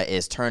Last Jedi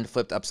is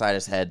flipped upside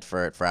his head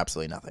for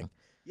absolutely nothing.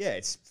 Yeah,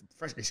 it's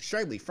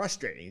extremely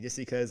frustrating just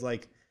because,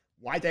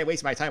 why did I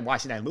waste my time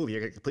watching that movie?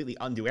 You're going to completely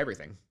undo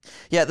everything.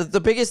 Yeah,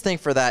 the biggest thing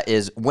for that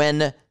is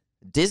when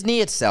Disney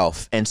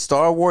itself and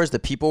Star Wars, the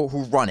people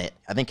who run it,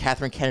 I think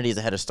Kathleen Kennedy is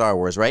the head of Star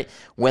Wars, right?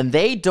 When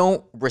they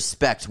don't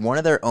respect one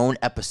of their own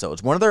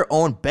episodes, one of their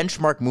own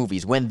benchmark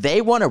movies, when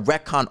they want to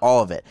retcon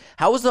all of it,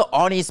 how is the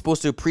audience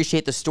supposed to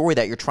appreciate the story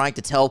that you're trying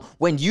to tell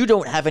when you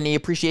don't have any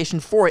appreciation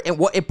for it and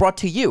what it brought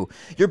to you?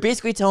 You're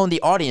basically telling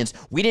the audience,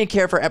 we didn't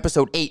care for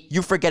episode 8,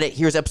 you forget it,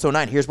 here's episode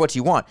 9, here's what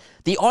you want.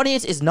 The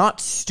audience is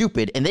not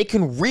stupid, and they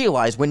can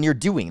realize when you're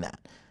doing that.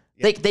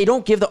 They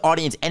don't give the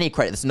audience any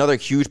credit. That's another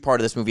huge part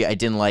of this movie I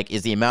didn't like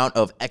is the amount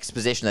of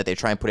exposition that they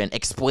try and put in,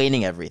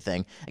 explaining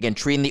everything. Again,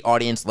 treating the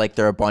audience like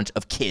they're a bunch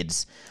of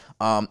kids.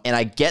 And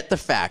I get the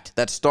fact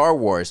that Star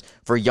Wars,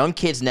 for young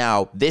kids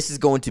now, this is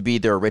going to be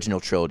their original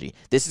trilogy.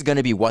 This is going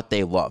to be what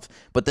they love.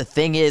 But the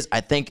thing is,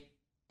 I think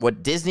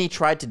what Disney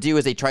tried to do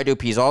is they tried to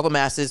appease all the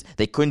masses.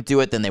 They couldn't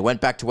do it. Then they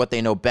went back to what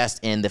they know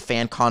best in the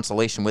fan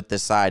consolation with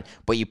this side.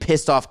 But you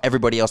pissed off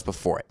everybody else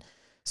before it.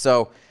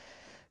 So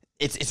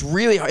it's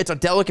really hard. It's a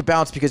delicate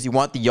balance because you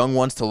want the young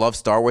ones to love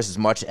Star Wars as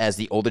much as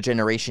the older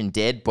generation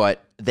did,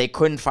 but they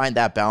couldn't find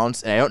that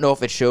balance. And I don't know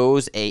if it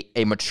shows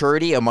a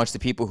maturity amongst the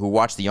people who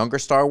watch the younger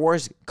Star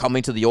Wars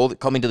coming to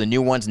the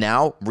new ones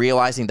now,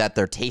 realizing that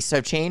their tastes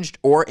have changed,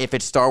 or if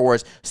it's Star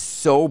Wars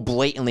so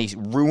blatantly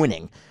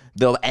ruining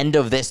the end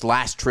of this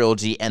last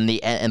trilogy and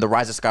the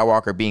Rise of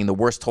Skywalker being the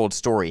worst told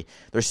story.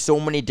 There's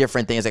so many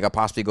different things that could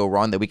possibly go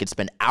wrong that we could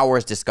spend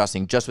hours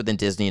discussing just within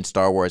Disney and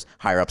Star Wars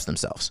higher-ups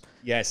themselves.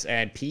 Yes,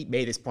 and Pete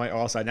made this point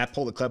also, not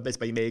pull the clip this,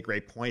 but he made a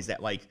great point, is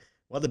that, like,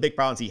 one of the big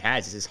problems he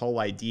has is this whole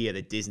idea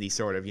that Disney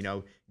sort of,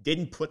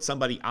 didn't put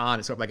somebody on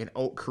as sort of like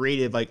an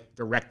creative, like,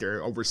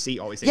 director, oversee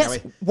all these things. Yes,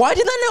 why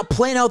did they not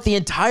plan out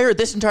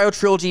this entire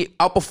trilogy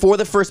out before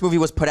the first movie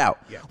was put out?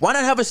 Yeah. Why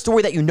not have a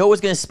story that you know is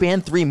going to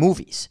span 3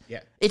 movies? Yeah.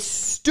 It's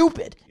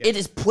stupid. Yeah. It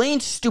is plain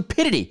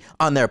stupidity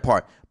on their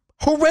part.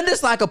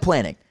 Horrendous lack of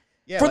planning.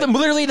 Yeah, for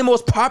literally the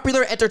most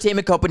popular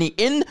entertainment company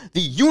in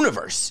the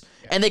universe.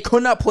 Yeah. And they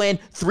could not plan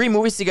 3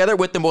 movies together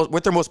with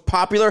their most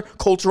popular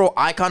cultural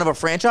icon of a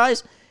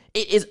franchise.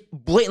 It is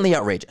blatantly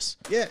outrageous.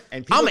 Yeah,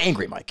 and I'm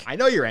angry, Mike. I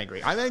know you're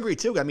angry. I'm angry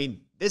too. I mean,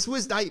 this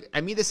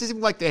isn't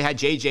like they had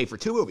JJ for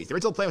 2 movies. The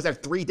original plan was to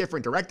have 3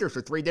 different directors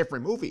for 3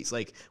 different movies.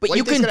 Like, but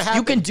you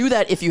can do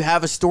that if you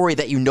have a story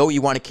that you know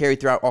you want to carry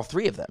throughout all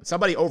 3 of them.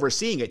 Somebody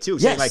overseeing it too,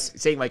 yes.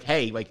 saying like,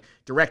 hey, like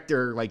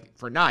director, like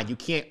for 9, you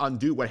can't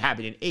undo what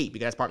happened in 8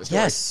 because that's part of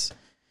the story.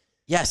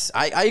 Yes,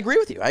 I agree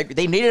with you.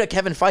 They needed a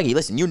Kevin Feige.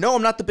 Listen,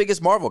 I'm not the biggest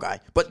Marvel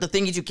guy, but the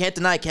thing is you can't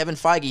deny Kevin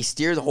Feige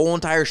steered the whole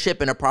entire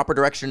ship in a proper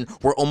direction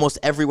where almost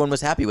everyone was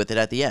happy with it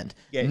at the end.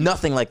 Yeah,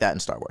 Nothing like that in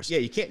Star Wars. Yeah,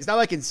 you can't. It's not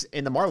like it's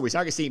in the Marvel. We're not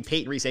going to see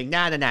Peyton Reed saying,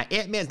 nah,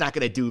 Ant-Man's not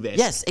going to do this.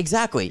 Yes,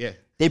 exactly. Yeah.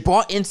 They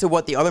bought into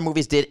what the other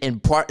movies did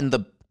and brought in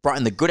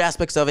the good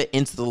aspects of it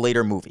into the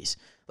later movies.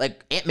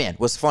 Like, Ant-Man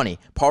was funny.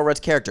 Paul Rudd's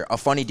character, a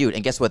funny dude.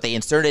 And guess what? They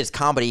inserted his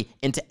comedy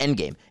into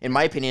Endgame. In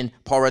my opinion,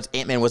 Paul Rudd's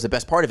Ant-Man was the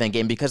best part of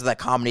Endgame because of that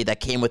comedy that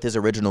came with his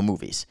original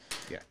movies.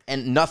 Yeah.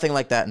 And nothing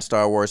like that in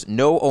Star Wars.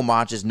 No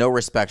homages, no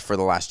respect for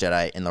The Last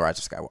Jedi and The Rise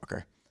of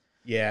Skywalker.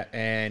 Yeah,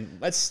 and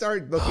let's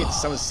start looking at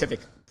some specific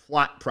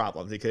plot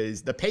problems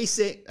because the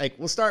pacing,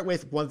 we'll start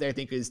with one thing I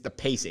think is the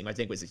pacing. I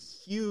think was a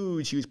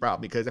huge problem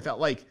because I felt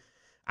like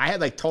I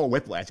had total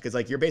whiplash because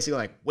you're basically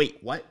like, wait,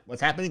 what?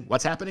 What's happening?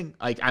 What's happening?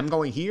 I'm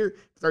going here,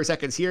 30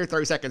 seconds here,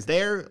 30 seconds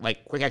there,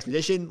 quick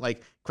exposition,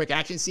 quick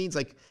action scenes.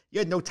 You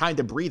had no time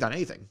to breathe on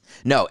anything.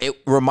 No,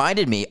 it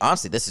reminded me,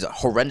 honestly, this is a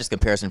horrendous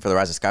comparison for The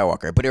Rise of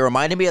Skywalker, but it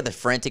reminded me of the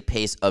frantic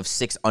pace of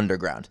 6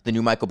 Underground, the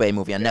new Michael Bay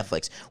movie on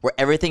Netflix, where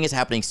everything is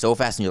happening so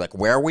fast and you're like,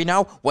 where are we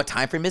now? What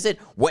time frame is it?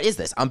 What is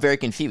this? I'm very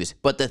confused.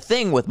 But the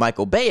thing with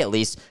Michael Bay, at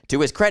least, to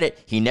his credit,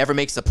 he never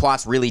makes the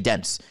plots really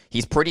dense.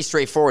 He's pretty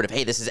straightforward of,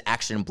 hey, this is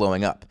action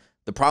blowing up.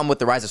 The problem with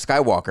The Rise of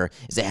Skywalker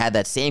is it had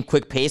that same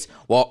quick pace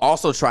while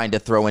also trying to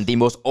throw in the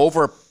most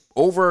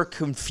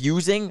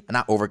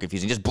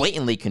just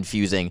blatantly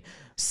confusing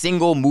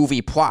single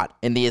movie plot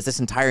in this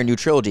entire new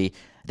trilogy.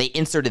 They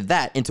inserted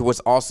that into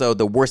what's also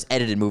the worst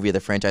edited movie of the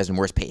franchise and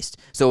worst paced.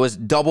 So it was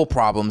double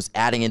problems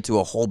adding into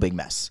a whole big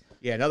mess.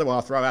 Yeah, another one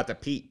I'll throw out to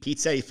Pete. Pete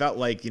said he felt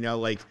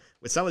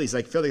with some of these,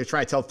 feel like they're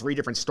trying to tell 3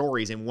 different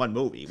stories in one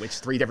movie, which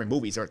 3 different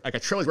movies are like a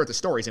trilogy worth of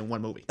stories in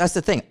one movie. That's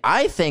the thing.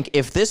 I think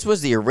if this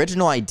was the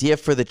original idea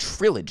for the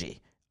trilogy,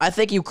 I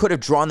think you could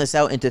have drawn this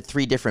out into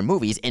 3 different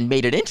movies and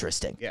made it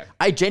interesting. Yeah.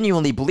 I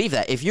genuinely believe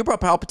that. If you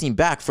brought Palpatine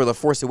back for The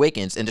Force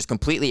Awakens and just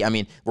completely,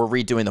 we're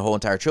redoing the whole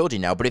entire trilogy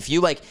now, but if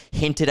you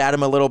hinted at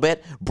him a little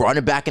bit, brought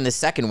him back in the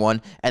second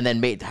one, and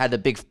then had a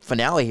big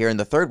finale here in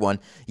the third one,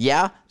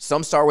 yeah,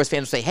 some Star Wars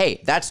fans will say,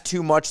 hey, that's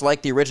too much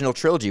like the original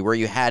trilogy where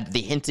you had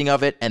the hinting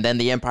of it, and then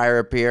the Empire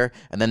appear,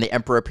 and then the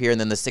Emperor appear,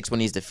 and then the 6th one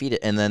he's defeated,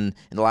 and then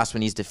in the last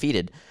one he's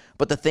defeated.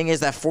 But the thing is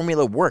that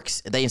formula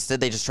works. They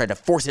just tried to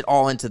force it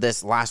all into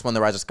this last one,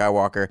 The Rise of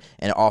Skywalker,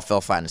 and it all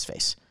fell flat in his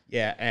face.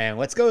 Yeah, and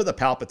let's go to the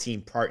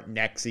Palpatine part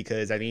next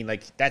because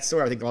that's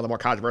sort of I think one of the more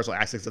controversial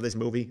aspects of this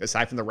movie,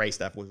 aside from the Rey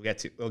stuff, we'll get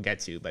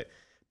to. But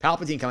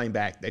Palpatine coming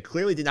back, they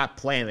clearly did not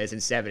plan this in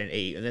 7 and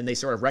 8, and then they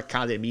sort of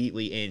retconned it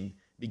immediately in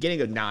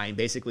beginning of 9.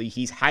 Basically,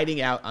 he's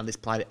hiding out on this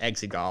planet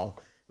Exegol,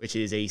 which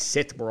is a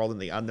Sith world in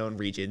the unknown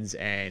regions,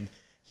 and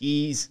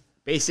he's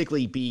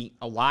basically be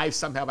alive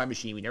somehow by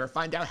machine. We never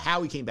find out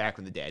how he came back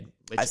from the dead.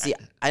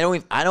 I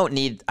don't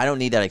need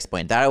that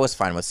explained. That I was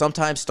fine with.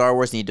 Sometimes Star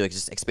Wars need to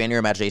just expand your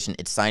imagination.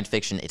 It's science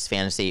fiction. It's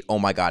fantasy. Oh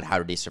my God, how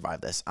did he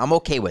survive this? I'm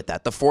okay with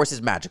that. The Force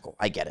is magical.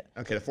 I get it.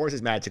 Okay, the Force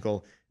is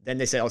magical. Then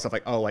they say all stuff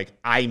like, oh, like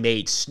I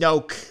made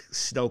Snoke.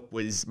 Snoke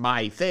was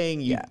my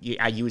thing.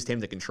 I used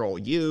him to control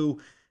you,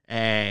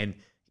 and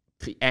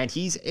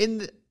he's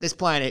in this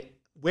planet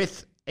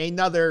with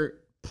another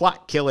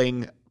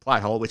plot-killing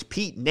plot hole, which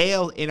Pete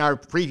nailed in our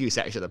preview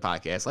section of the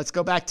podcast. Let's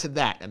go back to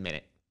that a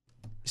minute.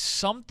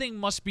 Something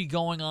must be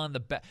going on in the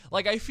back.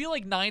 Like, I feel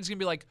like Nine's going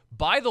to be like,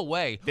 by the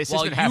way,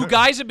 while you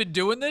guys have been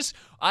doing this,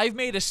 I've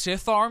made a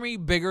Sith army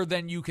bigger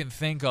than you can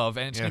think of,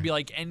 and it's going to be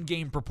like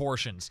endgame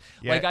proportions.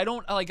 Yeah.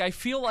 I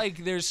feel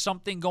like there's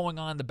something going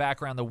on in the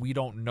background that we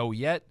don't know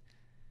yet.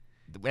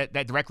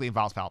 That directly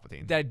involves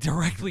Palpatine. That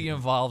directly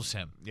involves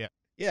him. Yeah.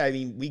 Yeah, I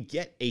mean, we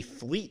get a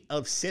fleet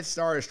of Sith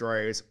Star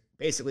Destroyers,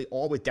 basically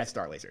all with Death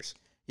Star lasers.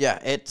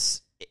 Yeah,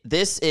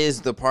 this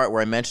is the part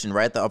where I mentioned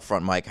right at the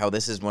upfront, Mike, how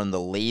this is one of the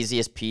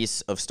laziest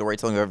piece of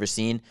storytelling I've ever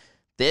seen.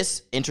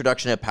 This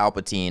introduction of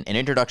Palpatine, an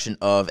introduction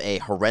of a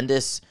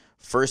horrendous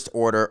First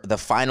Order, the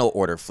Final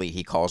Order fleet,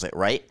 he calls it,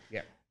 right?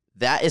 Yeah.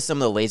 That is some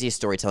of the laziest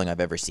storytelling I've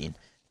ever seen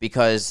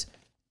because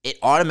it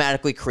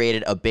automatically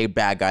created a big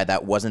bad guy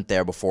that wasn't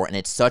there before, and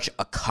it's such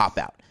a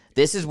cop-out.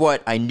 This is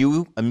what I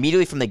knew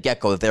immediately from the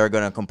get-go, that they were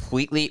going to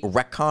completely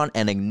retcon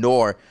and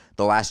ignore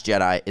The Last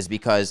Jedi, is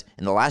because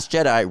in The Last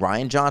Jedi,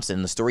 Rian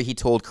Johnson, the story he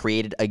told,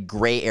 created a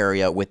gray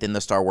area within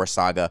the Star Wars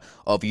saga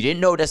of you didn't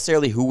know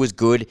necessarily who was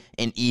good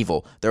and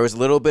evil. There was a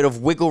little bit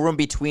of wiggle room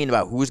between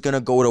about who's going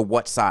to go to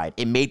what side.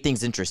 It made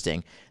things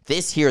interesting.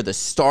 This here, the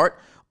start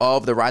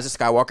of The Rise of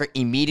Skywalker,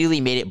 immediately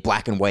made it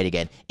black and white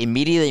again.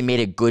 Immediately made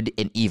it good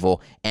and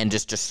evil and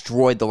just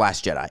destroyed The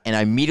Last Jedi. And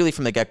immediately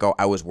from the get-go,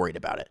 I was worried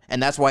about it.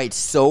 And that's why it's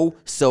so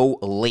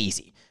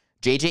lazy.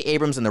 J.J.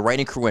 Abrams and the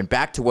writing crew went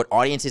back to what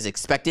audiences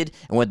expected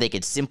and what they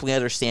could simply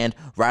understand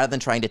rather than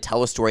trying to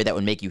tell a story that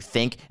would make you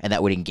think and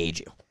that would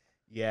engage you.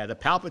 Yeah, the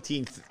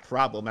Palpatine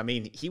problem, I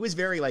mean, he was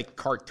very, like,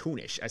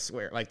 cartoonish, I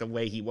swear, like, the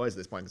way he was at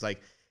this point. It's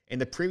like, in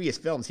the previous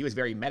films, he was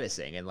very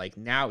menacing, and, like,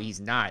 now he's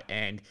not.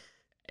 And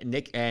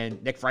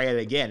Nick Frieda,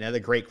 again, another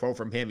great quote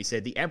from him. He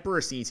said, the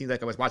Emperor scene seems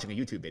like I was watching a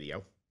YouTube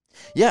video.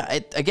 Yeah,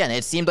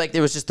 it seemed like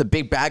there was just a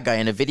big bad guy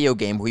in a video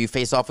game who you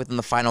face off with in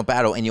the final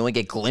battle, and you only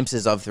get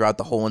glimpses of throughout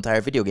the whole entire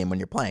video game when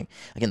you're playing.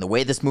 Again, the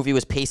way this movie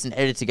was paced and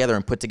edited together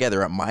and put together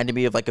reminded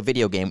me of like a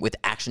video game with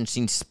action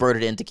scenes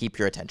spurted in to keep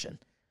your attention.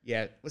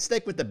 Yeah, let's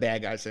stick with the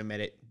bad guys for a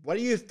minute. What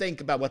do you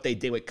think about what they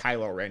did with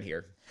Kylo Ren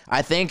here?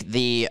 I think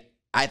the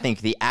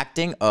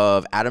acting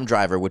of Adam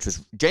Driver, which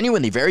was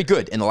genuinely very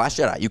good in The Last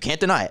Jedi, you can't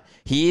deny it.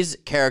 His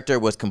character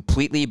was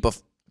completely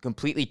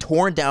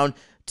torn down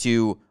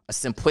to a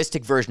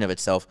simplistic version of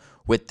itself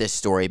with this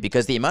story,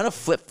 because the amount of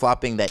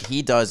flip-flopping that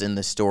he does in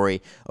this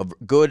story of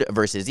good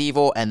versus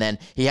evil, and then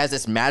he has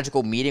this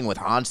magical meeting with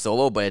Han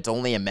Solo, but it's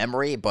only a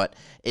memory, but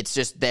it's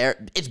just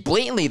there. It's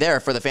blatantly there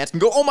for the fans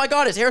can go, oh my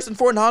God, it's Harrison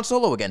Ford and Han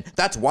Solo again.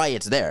 That's why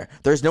it's there.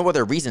 There's no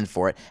other reason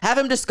for it. Have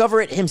him discover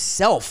it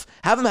himself.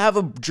 Have him have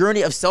a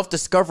journey of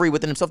self-discovery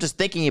within himself, just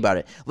thinking about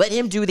it. Let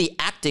him do the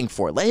acting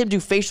for it. Let him do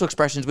facial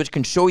expressions, which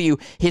can show you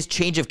his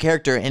change of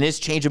character and his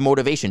change of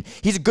motivation.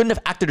 He's a good enough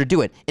actor to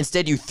do it.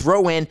 Instead, you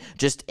throw in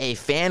just a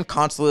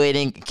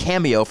fan-consolating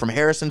cameo from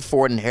Harrison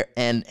Ford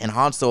and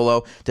Han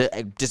Solo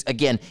to just,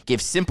 again,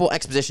 give simple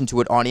exposition to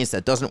an audience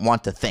that doesn't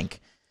want to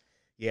think.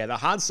 Yeah, the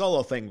Han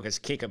Solo thing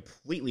came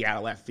completely out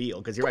of left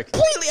field, because you're like...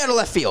 Completely out of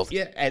left field!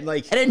 Yeah, and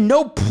in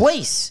no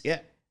place! Yeah,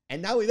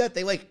 and not only that,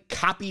 they,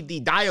 copied the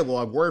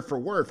dialogue word for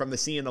word from the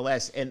scene in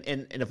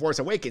The Force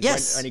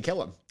Awakens when he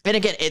killed him. And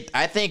again,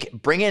 I think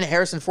bringing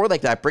Harrison Ford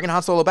like that, bringing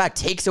Han Solo back,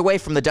 takes away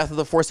from the death of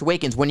The Force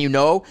Awakens when you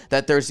know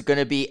that there's going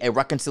to be a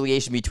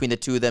reconciliation between the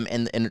two of them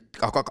in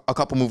a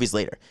couple movies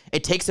later.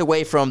 It takes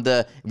away from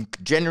the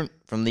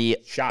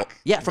shock.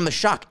 Yeah, from the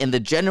shock and the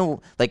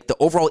general, the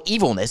overall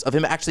evilness of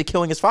him actually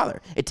killing his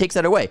father. It takes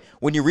that away.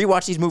 When you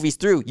rewatch these movies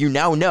through, you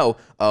now know,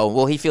 oh,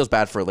 well, he feels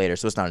bad for it later,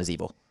 so it's not as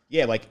evil.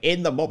 Yeah,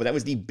 in the moment, that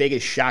was the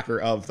biggest shocker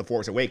of The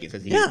Force Awakens.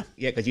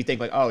 Because you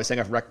think, oh, it's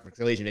setting up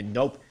reconciliation, and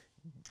nope,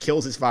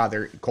 kills his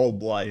father in cold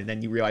blood, and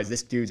then you realize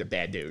this dude's a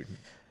bad dude.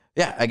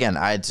 Yeah, again,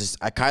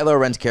 Kylo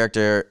Ren's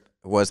character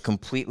was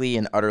completely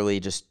and utterly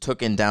just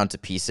taken down to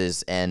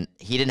pieces, and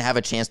he didn't have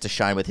a chance to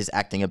shine with his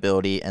acting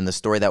ability and the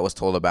story that was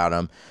told about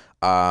him.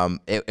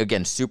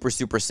 Again, super,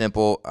 super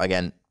simple.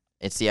 Again,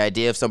 it's the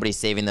idea of somebody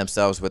saving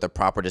themselves with a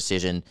proper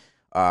decision.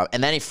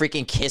 And then he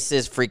freaking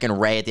kisses freaking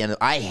Rey at the end.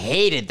 I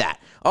hated that.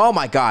 Oh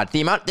my God.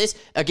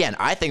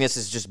 I think this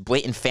is just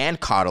blatant fan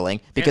coddling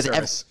because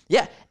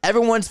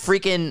everyone's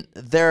freaking,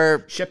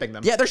 they're shipping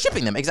them. Yeah, they're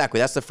shipping them. Exactly.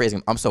 That's the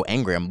phrasing. I'm so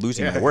angry. I'm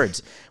losing my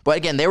words. But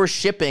again, they were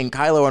shipping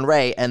Kylo and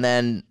Rey, and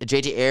then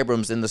J.J.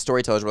 Abrams and the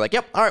storytellers were like,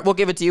 yep, all right, we'll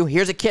give it to you.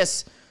 Here's a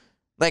kiss.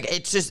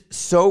 It's just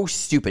so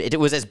stupid. It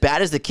was as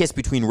bad as the kiss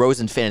between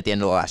Rose and Finn at the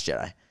end of The Last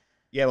Jedi.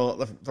 Yeah,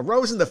 well, the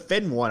Rose and the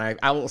Finn one,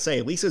 I will say,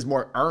 at least it was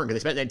more earned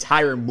because they spent the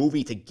entire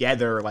movie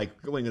together, like,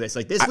 going to this.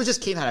 Like, this was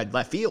just came out of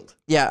left field.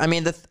 Yeah, I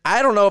mean,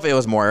 I don't know if it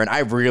was more earned. I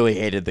really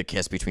hated the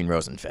kiss between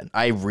Rose and Finn.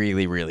 I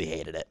really, really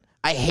hated it.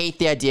 I hate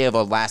the idea of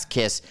a last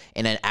kiss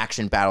in an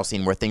action battle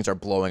scene where things are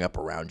blowing up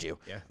around you,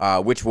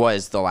 which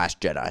was The Last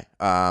Jedi.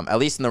 At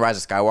least in The Rise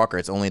of Skywalker,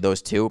 it's only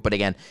those two. But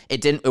again,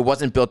 it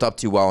wasn't built up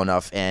too well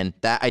enough. And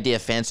that idea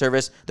of fan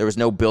service, there was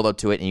no build up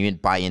to it, and you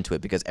didn't buy into it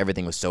because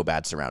everything was so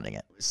bad surrounding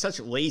it. Such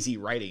lazy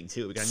writing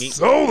too. Because,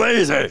 so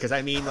lazy. Because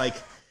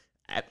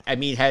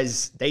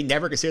has they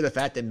never considered the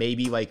fact that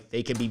maybe like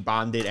they can be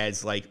bonded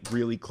as like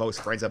really close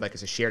friends of like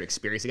as a shared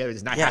experience together? It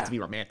does not have to be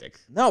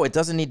romantic. No, it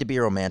doesn't need to be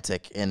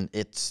romantic, and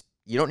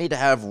you don't need to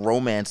have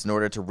romance in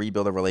order to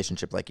rebuild a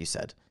relationship, like you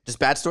said. Just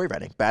bad story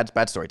writing,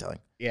 bad storytelling.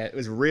 Yeah, it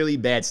was really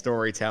bad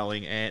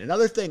storytelling. And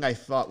another thing I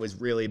thought was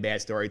really bad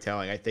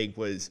storytelling, I think,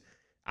 was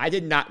I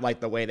did not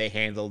like the way they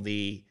handled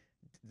the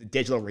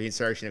digital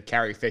reinsertion of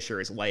Carrie Fisher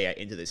as Leia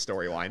into this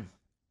storyline.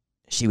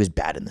 She was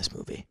bad in this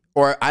movie.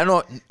 Or I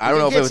don't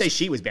know if it was, say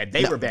she was bad.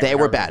 They were bad. They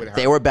were bad.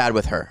 They were bad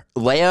with her.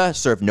 Leia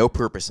served no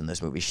purpose in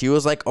this movie. She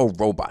was like a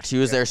robot. She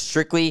was there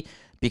strictly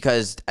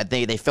because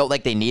they felt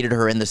like they needed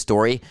her in the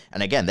story.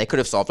 And again, they could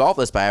have solved all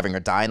this by having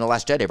her die in The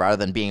Last Jedi rather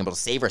than being able to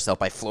save herself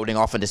by floating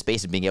off into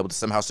space and being able to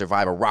somehow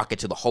survive a rocket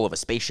to the hull of a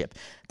spaceship.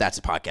 That's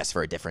a podcast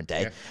for a different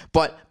day. Yeah.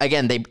 But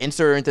again, they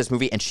inserted her into this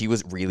movie and she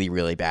was really,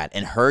 really bad.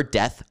 And her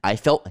death, I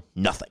felt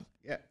nothing.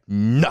 Yeah.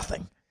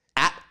 Nothing.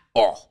 At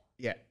all.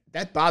 Yeah.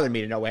 That bothered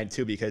me to no end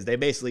too because they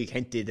basically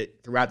hinted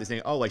it throughout this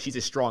thing, like she's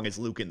as strong as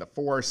Luke in the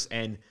Force.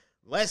 And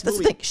that's the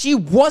thing. She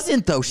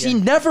wasn't, though. She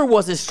never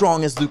was as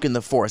strong as Luke in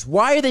the Force.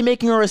 Why are they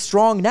making her as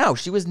strong now?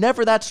 She was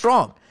never that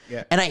strong.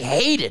 Yeah. And I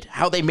hated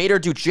how they made her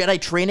do Jedi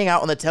training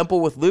out in the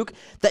temple with Luke.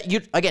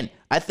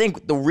 I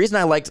think the reason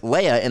I liked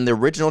Leia in the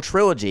original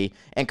trilogy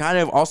and kind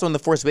of also in The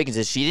Force Awakens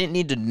is she didn't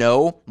need to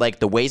know like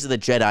the ways of the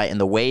Jedi and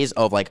the ways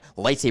of like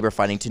lightsaber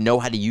fighting to know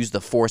how to use the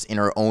Force in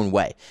her own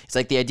way. It's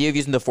like the idea of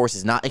using the Force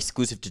is not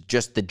exclusive to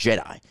just the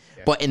Jedi.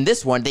 Yeah. But in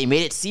this one, they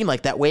made it seem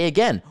like that way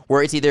again,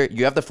 where it's either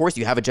you have the Force,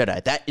 you have a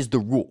Jedi. That is the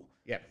rule.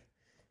 Yeah.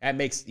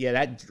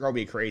 That drove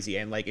me crazy.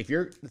 And like,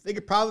 the thing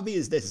it probably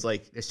is this, is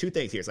like, there's two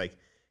things here. It's like,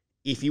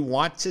 if you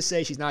want to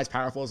say she's not as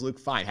powerful as Luke,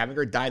 fine. Having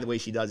her die the way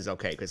she does is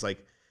okay. Because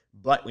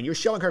but when you're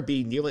showing her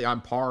being nearly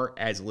on par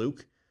as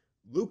Luke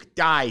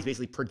dies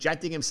basically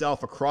projecting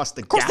himself across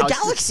the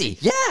galaxy.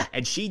 Yeah.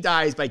 And she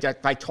dies by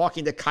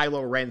talking to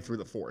Kylo Ren through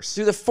the Force.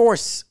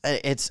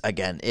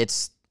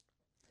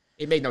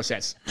 It made no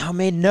sense. No, it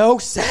made no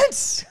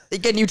sense.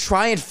 Again, you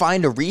try and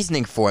find a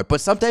reasoning for it,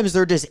 but sometimes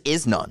there just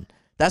is none.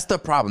 That's the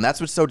problem.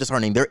 That's what's so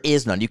disheartening. There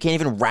is none. You can't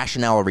even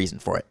rationale a reason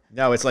for it.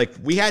 No, it's like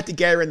we had to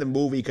get her in the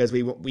movie because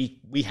we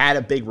had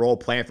a big role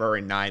planned for her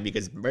in 9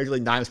 because originally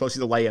 9 was supposed to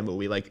be the Leia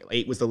movie, like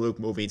 8 was the Luke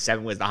movie, and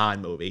 7 was the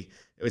Han movie.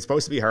 It was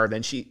supposed to be her.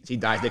 Then she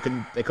died. They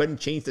couldn't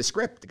change the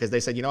script because they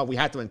said, we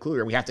have to include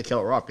her. We have to kill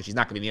her off because she's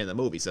not going to be in the end of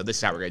the movie. So this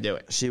is how we're going to do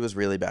it. She was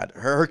really bad.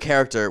 Her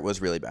character was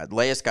really bad.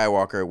 Leia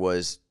Skywalker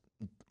was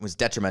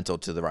detrimental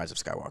to The Rise of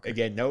Skywalker.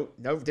 Again, no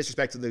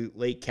disrespect to the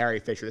late Carrie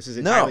Fisher. This is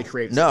entirely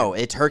creative. No,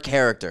 it's her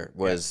character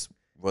was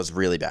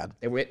really bad.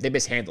 They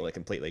mishandled it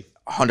completely.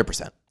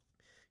 100%.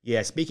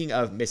 Yeah, speaking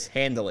of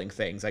mishandling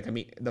things,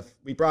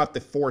 we brought up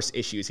the Force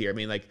issues here.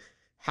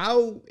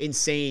 How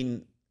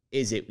insane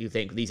is it, you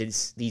think,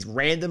 these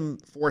random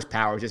Force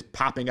powers just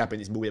popping up in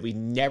this movie that we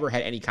never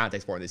had any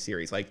context for in this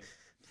series? Like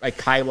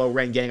Kylo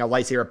Ren getting a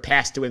lightsaber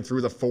passed to him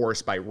through the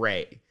Force by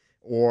Rey,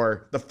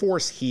 or the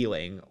Force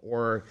healing,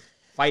 or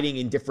fighting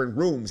in different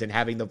rooms and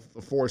having the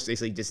Force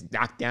basically just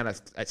knock down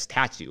a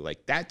statue.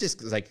 That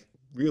just is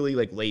really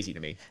lazy to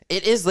me.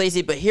 It is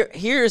lazy, but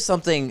here's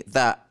something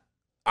that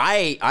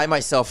I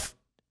myself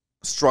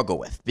struggle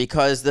with,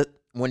 because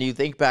when you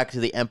think back to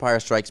the Empire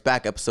Strikes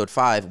Back episode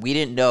 5, we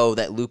didn't know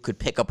that Luke could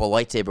pick up a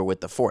lightsaber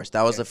with the Force.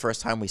 That was the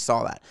first time we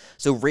saw that.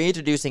 So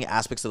reintroducing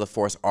aspects of the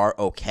Force are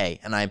okay.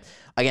 And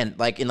again,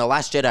 like in The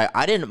Last Jedi,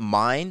 I didn't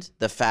mind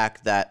the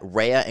fact that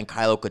Rey and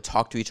Kylo could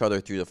talk to each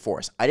other through the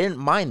Force. I didn't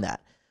mind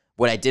that.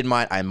 What I did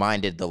mind, I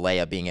minded the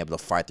Leia being able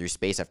to fly through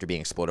space after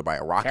being exploded by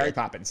a rocket. Carrie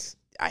Poppins.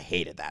 I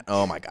hated that.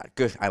 Oh my God.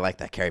 Good. I like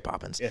that, Carrie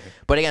Poppins. Yeah.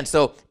 But again,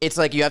 so it's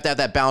like you have to have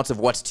that balance of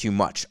what's too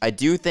much. I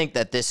do think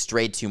that this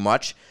strayed too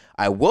much.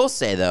 I will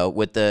say, though,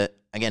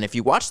 if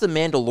you watch The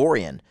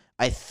Mandalorian,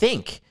 I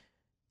think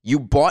you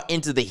bought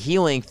into the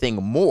healing thing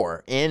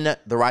more in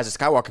The Rise of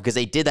Skywalker, because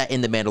they did that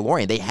in The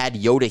Mandalorian. They had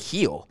Yoda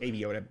heal.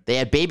 Baby Yoda. They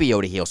had Baby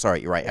Yoda heal.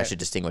 Sorry, you're right. Yeah. I should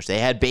distinguish. They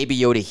had Baby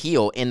Yoda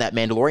heal in that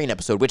Mandalorian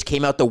episode, which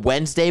came out the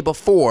Wednesday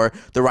before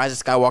The Rise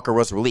of Skywalker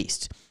was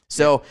released.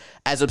 So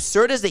as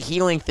absurd as the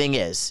healing thing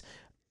is,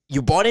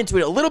 you bought into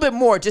it a little bit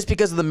more just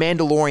because of The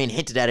Mandalorian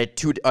hinted at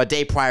it a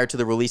day prior to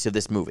the release of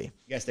this movie.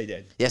 Yes, they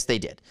did. Yes, they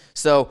did.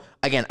 So,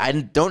 again, I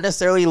don't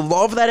necessarily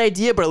love that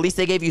idea, but at least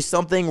they gave you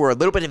something where a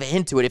little bit of a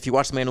hint to it if you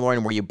watch The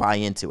Mandalorian where you buy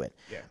into it.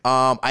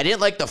 Yeah. I didn't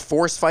like the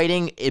Force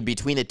fighting in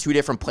between the two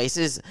different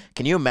places.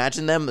 Can you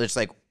imagine them? It's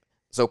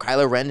so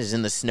Kylo Ren is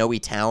in the snowy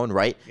town,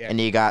 right? Yeah.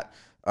 And you got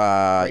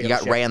You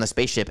got Rey on the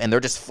spaceship, and they're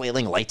just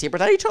flailing lightsabers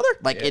at each other,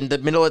 like in the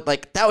middle of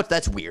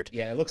that's weird.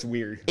 Yeah, it looks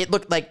weird. It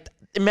looked like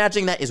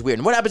imagining that is weird.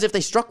 And what happens if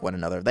they struck one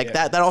another? Like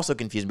that also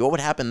confused me. What would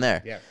happen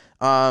there?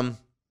 Yeah.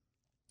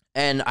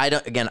 And I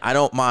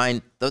don't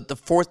mind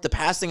the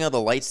passing of the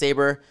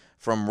lightsaber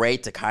from Rey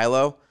to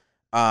Kylo.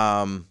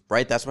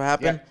 Right, that's what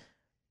happened. Yeah.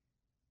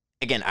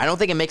 Again, I don't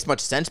think it makes much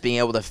sense being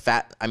able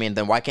to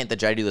then why can't the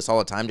Jedi do this all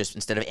the time? Just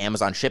instead of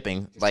Amazon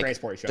shipping,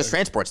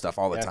 transport stuff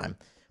all the time.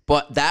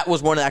 But that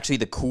was one of actually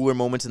the cooler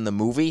moments in the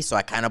movie, so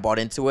I kind of bought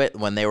into it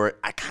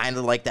I kind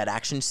of liked that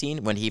action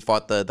scene when he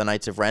fought the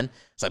Knights of Ren,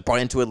 so I bought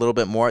into it a little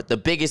bit more. The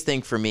biggest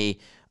thing for me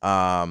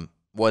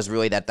was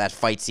really that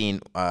fight scene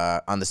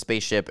on the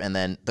spaceship, and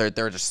then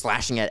they're just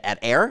slashing at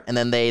air, and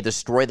then they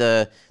destroy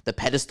the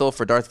pedestal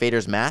for Darth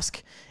Vader's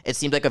mask. It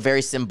seemed like a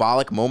very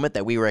symbolic moment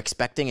that we were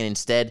expecting, and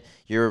instead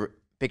you're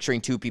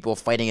picturing two people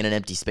fighting in an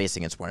empty space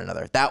against one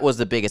another. That was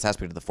the biggest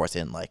aspect of the Force I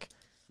didn't like.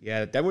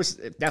 Yeah, that was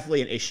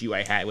definitely an issue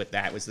I had with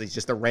that. Was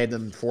just the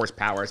random Force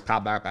powers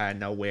pop up out of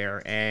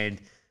nowhere. And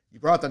you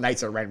brought up the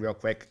Knights of Ren real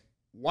quick.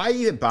 Why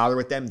even bother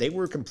with them? They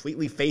were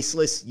completely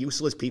faceless,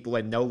 useless people,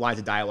 and no lines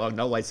of dialogue,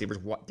 no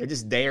lightsabers. They're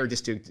just there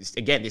just to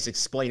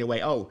explain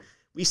away. Oh,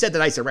 we said the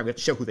Knights of Ren. We have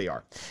to show who they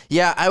are.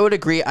 Yeah, I would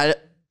agree.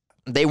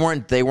 They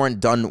weren't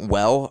done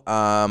well.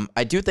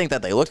 I do think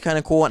that they looked kind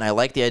of cool, and I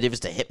like the idea of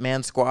just a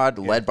hitman squad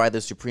led by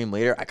the Supreme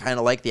Leader. I kind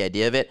of like the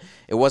idea of it.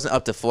 It wasn't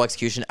up to full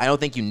execution. I don't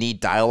think you need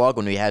dialogue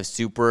when we have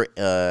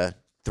super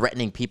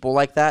threatening people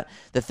like that.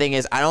 The thing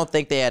is, I don't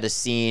think they had a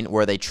scene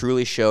where they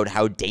truly showed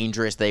how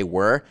dangerous they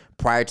were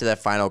prior to that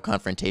final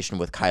confrontation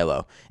with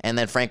Kylo. And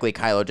then, frankly,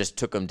 Kylo just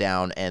took them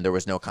down, and there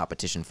was no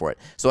competition for it.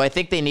 So I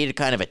think they needed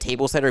kind of a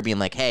table setter being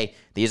like, hey,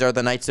 these are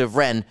the Knights of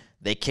Ren.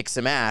 They kick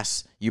some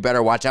ass. You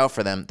better watch out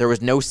for them. There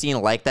was no scene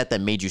like that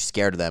made you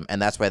scared of them, and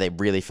that's why they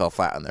really fell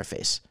flat on their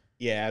face.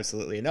 Yeah,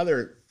 absolutely.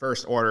 Another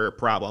First Order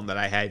problem that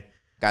I had.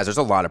 Guys, there's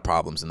a lot of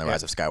problems in The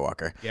Rise of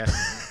Skywalker. Yeah.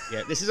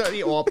 Yeah, this is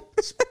all...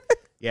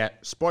 Yeah,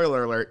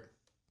 spoiler alert.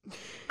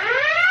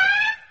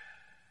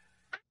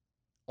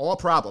 All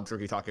problems we're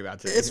going to be talking about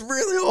today. It's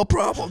really all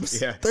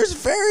problems. Yeah. There's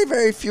very,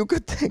 very few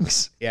good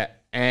things. Yeah,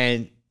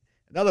 and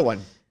another one.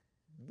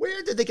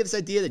 Where did they get this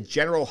idea that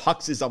General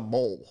Hux is a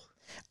mole?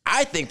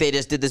 I think they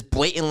just did this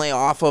blatantly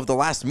off of the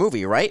last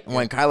movie, right?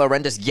 When Kylo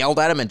Ren just yelled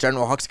at him and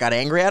General Hux got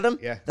angry at him.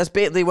 Yeah. That's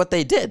basically what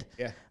they did.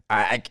 Yeah.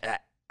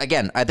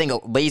 Again, I think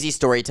a lazy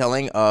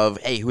storytelling of,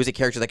 hey, who's a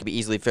character that could be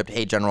easily flipped?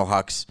 Hey, General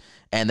Hux.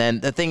 And then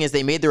the thing is,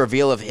 they made the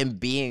reveal of him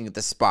being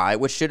the spy,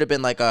 which should have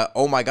been like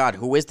oh my God,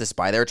 who is the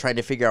spy? They were trying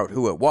to figure out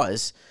who it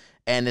was.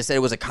 And they said it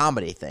was a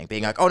comedy thing,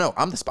 being like, oh no,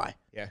 I'm the spy.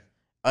 Yeah.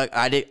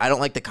 I don't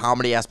like the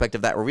comedy aspect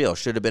of that reveal.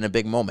 Should have been a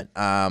big moment.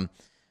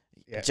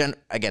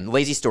 Again,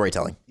 lazy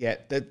storytelling. Yeah,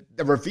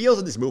 the reveals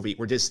in this movie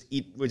were just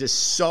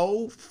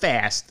so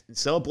fast and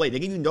so blatant.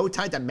 They give you no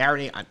time to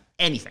marinate on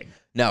anything.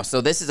 No,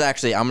 so this is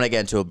actually, I'm going to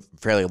get into a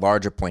fairly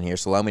larger point here,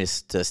 so allow me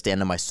to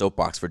stand on my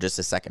soapbox for just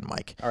a second,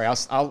 Mike. All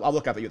right, I'll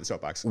look up at you in the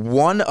soapbox.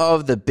 One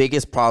of the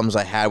biggest problems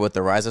I had with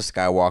The Rise of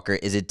Skywalker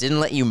is it didn't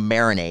let you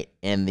marinate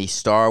in the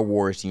Star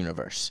Wars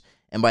universe.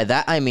 And by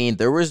that I mean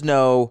there was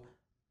no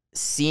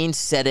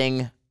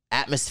scene-setting,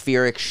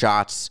 atmospheric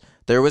shots.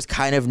 There was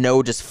kind of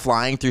no just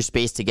flying through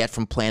space to get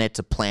from planet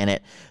to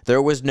planet.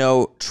 There was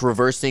no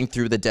traversing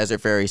through the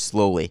desert very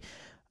slowly.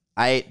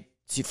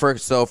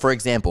 For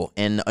example,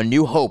 in A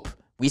New Hope,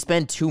 we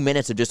spend 2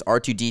 minutes of just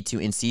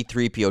R2-D2 and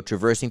C-3PO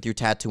traversing through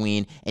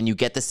Tatooine, and you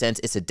get the sense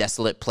it's a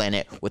desolate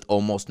planet with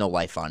almost no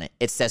life on it.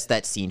 It sets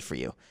that scene for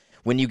you.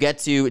 When you get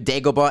to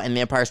Dagobah and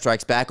The Empire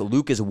Strikes Back,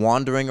 Luke is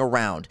wandering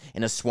around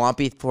in a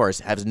swampy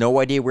forest, has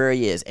no idea where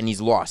he is, and he's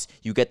lost.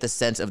 You get the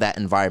sense of that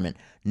environment.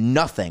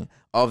 Nothing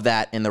of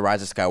that in The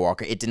Rise of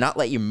Skywalker. It did not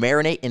let you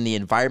marinate in the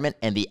environment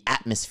and the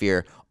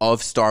atmosphere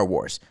of Star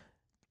Wars.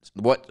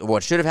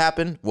 What should have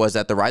happened was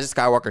that The Rise of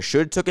Skywalker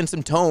should have taken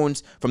some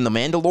tones from The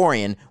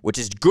Mandalorian, which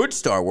is good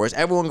Star Wars.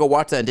 Everyone go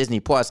watch that on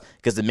Disney Plus,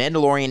 because The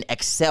Mandalorian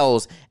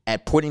excels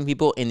at putting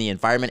people in the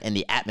environment and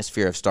the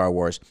atmosphere of Star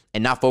Wars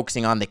and not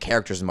focusing on the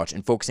characters as much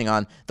and focusing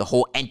on the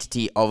whole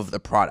entity of the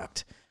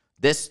product.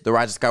 The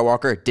Rise of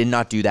Skywalker, did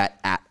not do that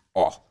at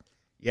all.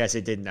 Yes,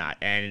 it did not.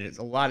 And there's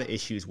a lot of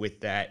issues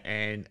with that.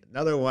 And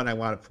another one I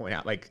want to point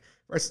out,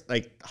 first,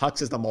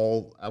 Hux is the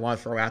mole I want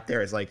to throw out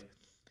there is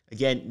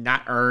again,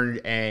 not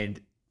earned,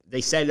 and they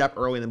set it up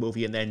early in the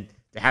movie, and then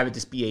to have it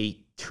just be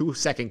a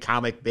 2-second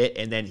comic bit,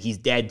 and then he's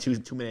dead two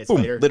minutes Boom,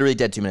 later. Literally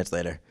dead 2 minutes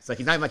later. It's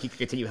it's not like you can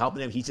continue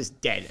helping him. He's just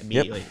dead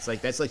immediately.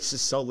 Yep. It's that's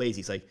just so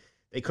lazy. It's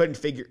they couldn't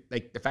figure, the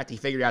fact that he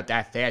figured it out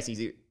that fast,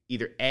 he's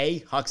either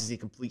A, Hux is a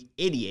complete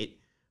idiot,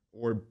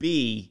 or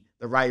B,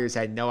 the writers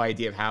had no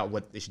idea of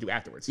what they should do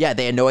afterwards. Yeah,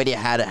 they had no idea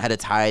how to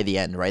tie the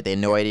end, right? They had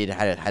no idea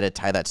how to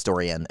tie that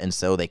story in, and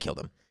so they killed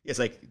him. It's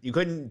you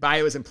couldn't buy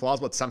it was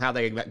implausible, but somehow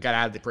they got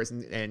out of the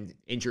prison and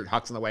injured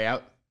Hux on the way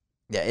out.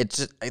 Yeah, it's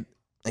just,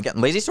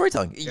 again, lazy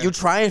storytelling. Yeah. You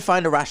try and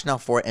find a rationale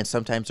for it, and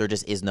sometimes there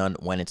just is none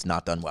when it's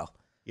not done well.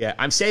 Yeah,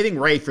 I'm saving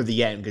Rey for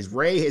the end, because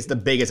Rey is the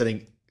biggest, I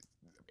think,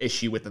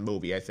 issue with the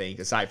movie, I think,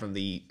 aside from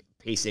the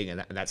pacing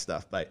and that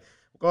stuff. But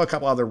we'll go a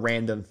couple other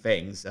random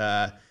things.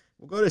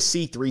 we'll go to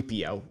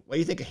C-3PO. What do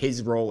you think of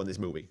his role in this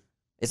movie?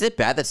 Is it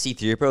bad that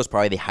C-3PO is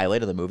probably the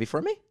highlight of the movie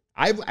for me?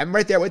 I'm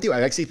right there with you. I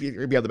like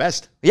C-3PO the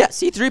best. Yeah,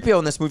 C-3PO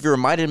in this movie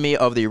reminded me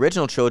of the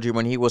original trilogy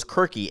when he was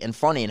quirky and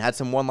funny and had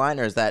some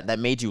one-liners that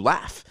made you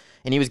laugh.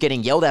 And he was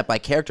getting yelled at by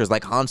characters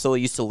like Han Solo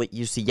used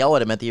to yell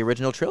at him at the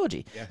original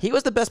trilogy. Yeah. He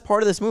was the best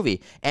part of this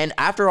movie. And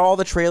after all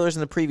the trailers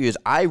and the previews,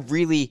 I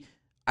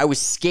was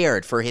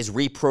scared for his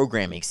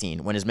reprogramming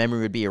scene when his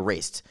memory would be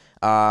erased.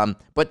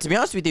 But to be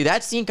honest with you,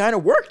 that scene kind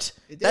of worked.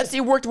 That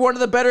scene worked one of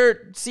the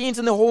better scenes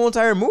in the whole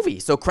entire movie.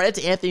 So credit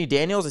to Anthony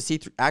Daniels,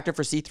 actor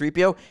for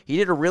C-3PO. He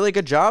did a really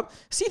good job.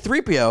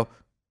 C-3PO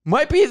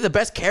might be the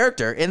best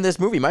character in this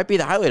movie, might be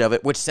the highlight of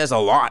it, which says a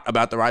lot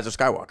about The Rise of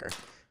Skywalker.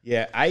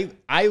 Yeah,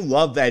 I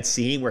love that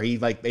scene where he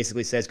like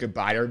basically says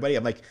goodbye to everybody.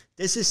 I'm like,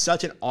 this is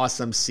such an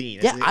awesome scene.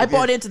 Yeah, I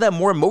bought into that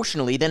more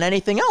emotionally than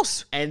anything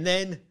else. And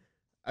then,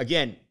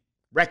 again,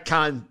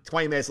 retcon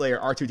 20 minutes later,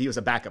 R2D was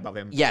a backup of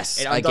him.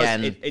 Yes, it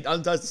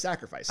undoes the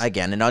sacrifice.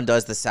 Again, it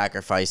undoes the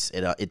sacrifice.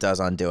 It does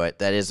undo it.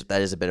 That is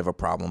a bit of a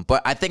problem.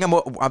 But I think I'm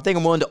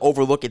willing to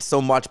overlook it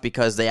so much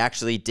because they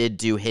actually did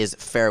do his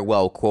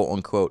farewell, quote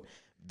unquote,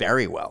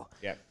 very well.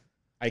 Yeah.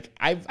 Like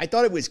I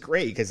thought it was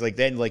great because like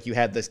then like you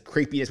had this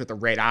creepiness with the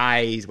red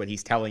eyes when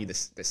he's telling you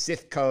the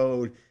Sith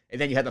code,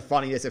 and then you had the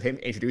funniness of him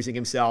introducing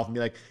himself and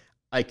be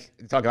like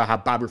talk about how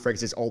Babu Frick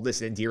is his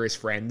oldest and dearest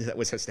friend. That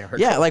was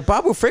hysterical. Yeah, like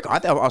Babu Frick. I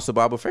thought also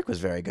Babu Frick was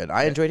very good.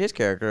 I enjoyed his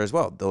character as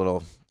well. The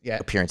little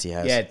appearance he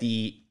has. Yeah, at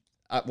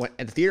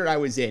the theater I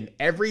was in,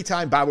 every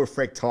time Babu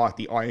Frick talked,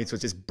 the audience was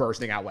just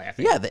bursting out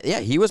laughing. Yeah,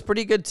 he was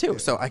pretty good too.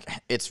 So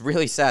it's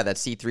really sad that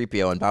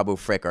C-3PO and Babu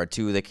Frick are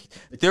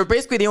they're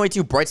basically the only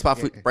two bright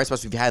spots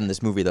we've had in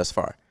this movie thus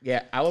far.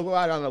 Yeah, I will go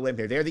out on a limb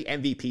here. They're the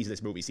MVPs of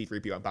this movie,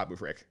 C-3PO and Babu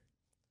Frick.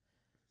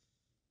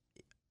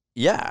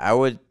 Yeah, I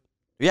would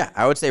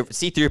say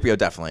C-3PO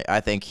definitely.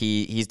 I think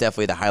he's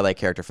definitely the highlight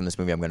character from this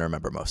movie I'm going to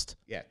remember most.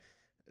 Yeah.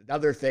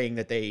 Another thing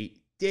that they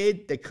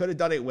could have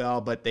done it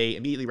well, but they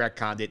immediately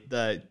retconned it,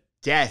 the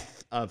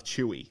death of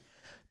Chewie.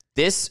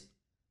 This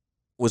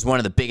was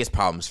one of the biggest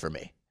problems for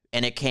me,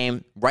 and it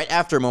came right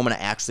after a moment I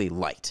actually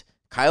liked.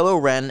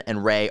 Kylo Ren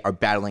and Rey are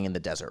battling in the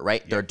desert,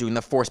 right? Yeah. They're doing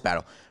the Force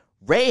battle.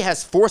 Rey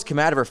has Force come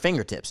out of her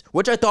fingertips,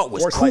 which I thought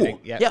was cool. Lightning,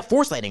 yeah,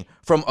 Force lightning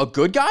from a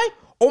good guy?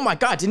 Oh my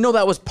God, didn't know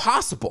that was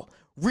possible.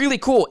 Really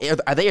cool.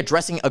 Are they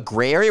addressing a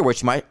gray area where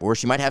she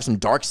might have some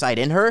dark side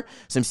in her,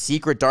 some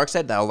secret dark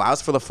side that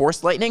allows for the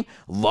Force lightning?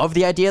 Love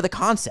the idea of the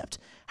concept.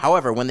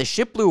 However, when the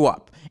ship blew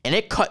up and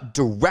it cut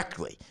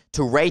directly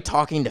to Rey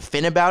talking to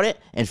Finn about it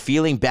and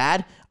feeling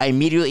bad, I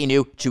immediately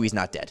knew Chewie's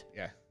not dead.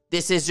 Yeah.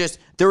 This is just,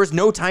 there was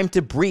no time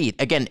to breathe.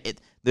 Again,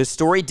 the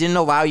story didn't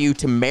allow you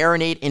to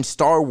marinate in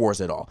Star Wars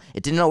at all.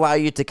 It didn't allow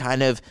you to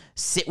kind of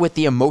sit with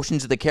the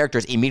emotions of the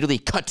characters, immediately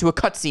cut to a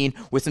cutscene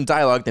with some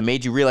dialogue that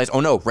made you realize, oh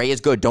no, Rey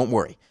is good, don't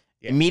worry.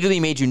 Yeah.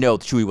 Immediately made you know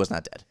Chewie was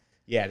not dead.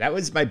 Yeah, that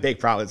was my big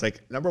problem. It's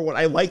like, number one,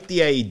 I like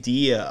the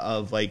idea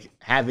of like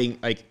having,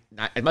 like,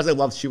 as much as I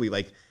love Chewie,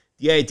 like,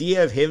 the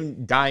idea of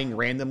him dying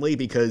randomly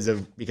because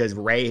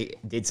Rey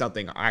did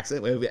something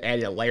accidentally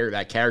added a layer to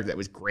that character that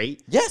was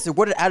great. Yes, it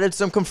would have added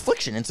some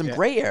confliction and some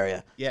gray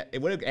area. Yeah,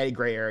 it would have added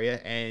gray area.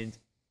 And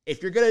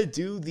if you're gonna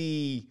do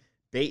the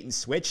bait and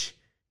switch,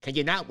 can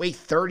you not wait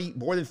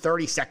more than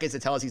 30 seconds to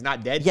tell us he's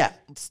not dead? Yeah.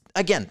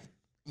 Again,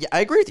 yeah,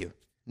 I agree with you.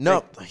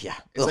 No, yeah.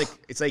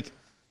 It's like,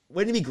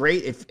 wouldn't it be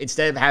great if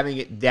instead of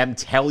having them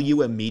tell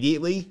you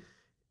immediately,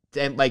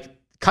 then like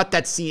cut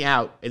that scene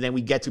out, and then we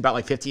get to about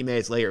like 15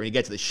 minutes later, and you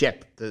get to the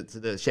ship,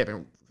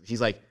 and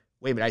she's like,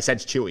 "Wait a minute, I said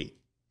Chewie."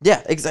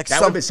 Yeah, exactly. That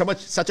would have been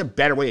such a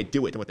better way to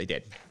do it than what they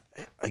did.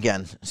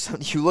 Again,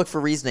 you look for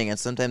reasoning, and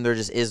sometimes there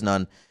just is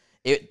none.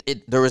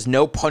 There was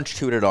no punch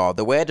to it at all.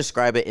 The way I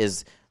describe it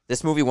is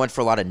this movie went for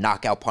a lot of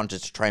knockout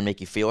punches to try and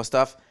make you feel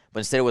stuff,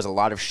 but instead it was a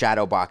lot of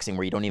shadow boxing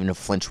where you don't even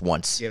flinch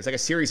once. Yeah, it was like a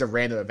series of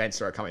random events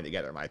that are coming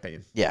together, in my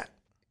opinion. Yeah.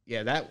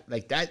 Yeah,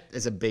 that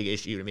is a big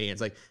issue to me. It's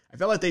like I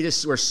felt like they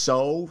just were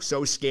so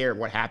scared of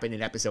what happened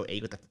in episode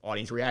 8 with the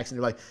audience reaction.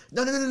 They're like,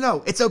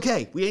 no, it's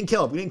okay. We didn't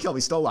kill him.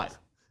 He's still alive.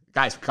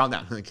 Guys, calm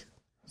down. Like,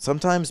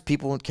 sometimes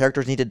people and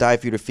characters need to die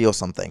for you to feel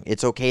something.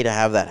 It's okay to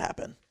have that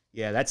happen.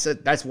 Yeah,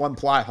 that's one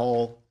plot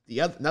hole.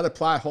 Another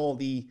plot hole,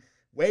 the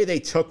way they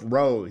took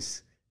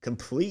Rose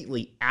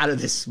completely out of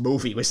this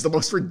movie was the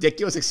most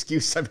ridiculous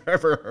excuse I've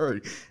ever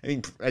heard. I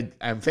mean,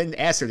 Finn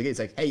asked her to get, it's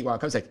like, hey, you want to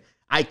come? It's like,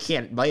 I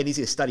can't. Leia needs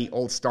to study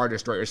old Star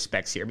Destroyer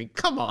specs here. I mean,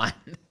 come on.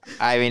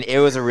 I mean, it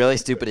was a really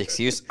stupid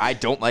excuse. I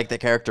don't like the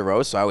character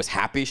Rose, so I was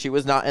happy she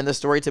was not in the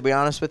story, to be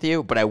honest with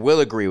you. But I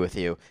will agree with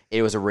you.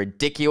 It was a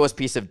ridiculous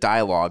piece of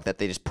dialogue that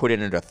they just put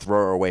in to throw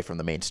her away from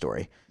the main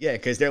story. Yeah,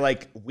 because they're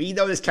like, we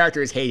know this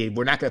character is hated.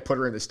 We're not going to put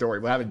her in the story.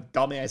 We'll have a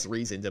dumbass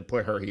reason to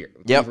put her here.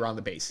 Yep. Leave her on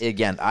the base.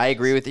 Again, I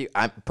agree with you.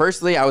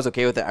 Personally, I was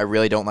okay with it. I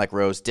really don't like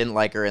Rose. Didn't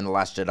like her in The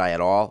Last Jedi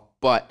at all.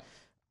 But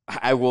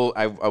I will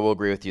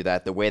agree with you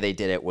that the way they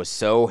did it was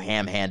so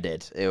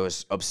ham-handed. It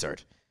was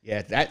absurd.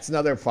 Yeah, that's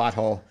another plot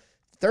hole.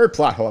 Third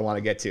plot hole I want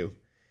to get to.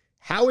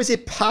 How is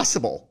it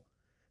possible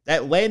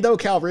that Lando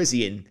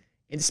Calrissian,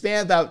 in the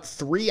span of about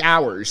 3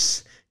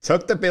 hours,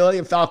 took the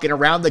Millennium Falcon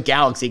around the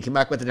galaxy, came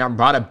back with an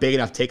armada big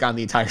enough to take on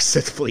the entire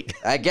Sith fleet.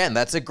 Again,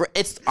 that's a great.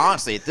 It's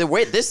honestly the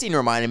way this scene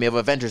reminded me of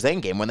Avengers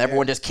Endgame when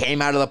everyone just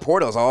came out of the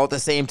portals all at the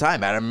same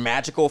time. Had a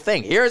magical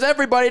thing. Here's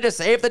everybody to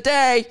save the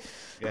day.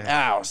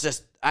 Yeah. It's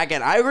just.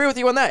 Again, I agree with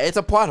you on that. It's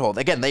a plot hole.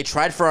 Again, they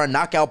tried for a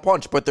knockout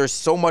punch, but there's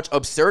so much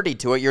absurdity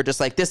to it. You're just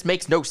like, this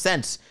makes no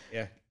sense.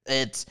 Yeah.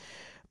 It's,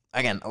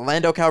 again,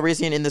 Lando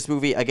Calrissian in this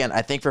movie, again,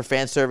 I think for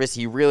fan service,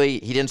 he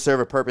didn't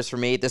serve a purpose for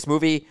me. This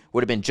movie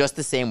would have been just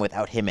the same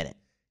without him in it.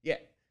 Yeah.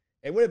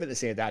 It would have been the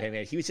same without him in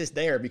it. He was just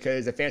there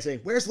because the fans saying,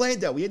 where's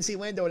Lando? We didn't see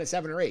Lando in a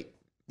 7 or 8.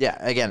 Yeah,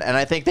 again, and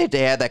I think they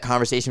had that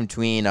conversation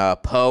between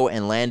Poe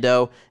and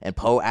Lando, and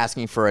Poe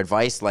asking for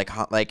advice, like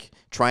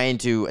trying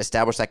to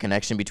establish that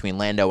connection between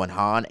Lando and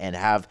Han, and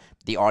have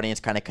the audience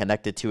kind of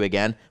connected to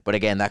again. But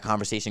again, that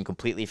conversation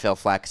completely fell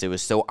flat because it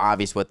was so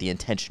obvious what the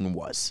intention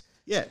was.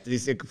 Yeah,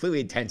 it's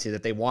completely intensive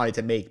that they wanted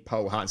to make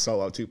Poe Han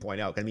Solo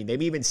 2.0. I mean, they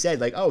even said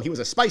like, oh, he was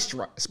a spice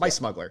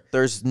smuggler.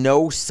 There's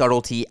no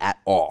subtlety at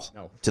all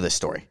to this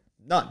story.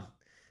 None.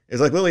 It's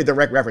like literally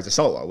direct reference to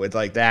Solo with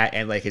like that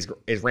and like his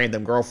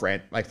random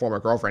girlfriend, like former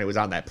girlfriend who was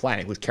on that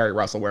planet, who was Kerry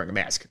Russell wearing a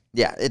mask.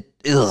 Yeah,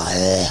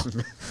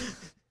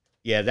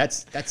 yeah,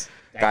 that's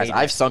guys.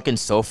 I've sunken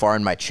so far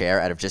in my chair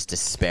out of just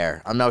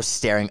despair. I'm now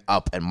staring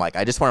up and Mike.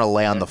 I just want to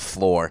lay on the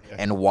floor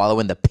and wallow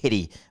in the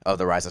pity of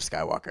the Rise of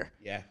Skywalker.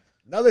 Yeah.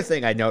 Another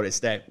thing I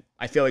noticed that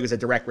I feel like was a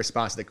direct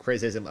response to the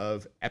criticism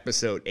of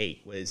Episode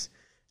 8 was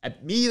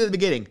immediately at the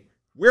beginning,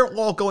 we're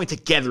all going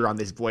together on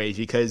this voyage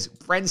because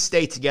friends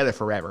stay together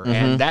forever.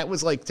 And that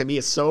was like, to me,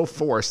 it's so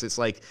forced. It's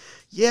like,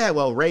 yeah,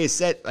 well, Rey is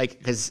set, like,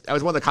 because that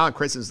was one of the common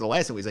criticisms of the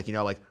last movie. Like, you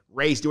know, like,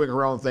 Rey's doing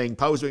her own thing,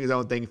 Poe's doing his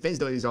own thing, Finn's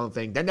doing his own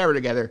thing. They're never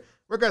together.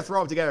 We're going to throw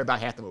them together about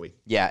half the movie.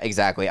 Yeah,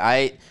 exactly.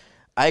 I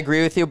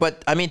agree with you.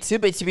 But, I mean, to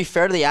be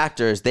fair to the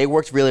actors, they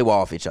worked really well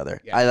with each other.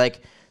 Yeah.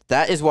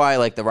 That is why,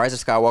 like, The Rise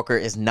of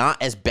Skywalker is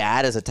not as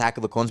bad as Attack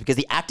of the Clones because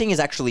the acting is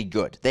actually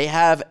good. They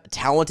have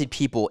talented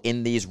people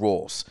in these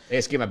roles. They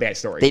just give them a bad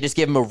story. They just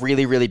give them a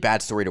really, really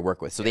bad story to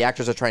work with. So the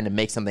actors are trying to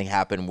make something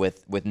happen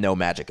with no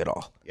magic at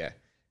all. Yeah.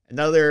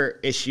 Another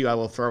issue I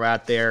will throw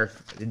out there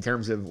in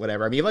terms of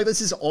whatever. I mean, like,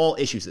 this is all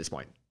issues at this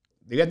point.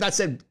 We have not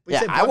said.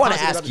 I want to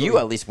ask you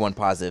at least one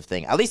positive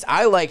thing. At least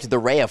I liked the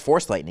Rey of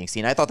Force Lightning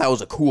scene. I thought that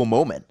was a cool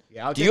moment.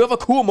 Yeah, Do you have a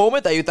cool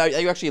moment that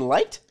you actually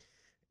liked?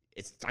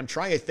 I'm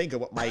trying to think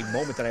of what my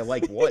moment that I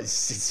liked was.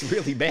 It's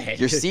really bad.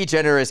 Your C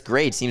generous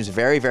grade seems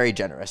very, very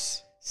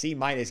generous. C-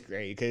 grade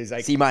because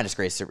C-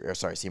 grade.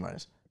 Sorry, C-.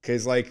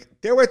 Because like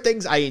there were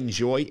things I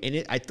enjoyed in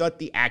it. I thought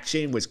the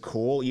action was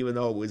cool, even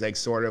though it was like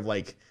sort of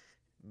like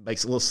a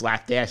little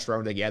slapdash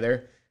thrown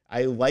together.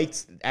 I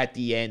liked at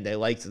the end. I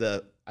liked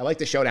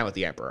the showdown with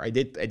the Emperor. I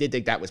did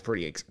think that was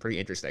pretty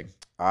interesting.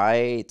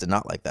 I did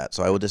not like that,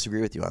 so I will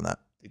disagree with you on that.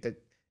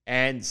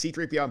 And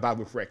C-3PO and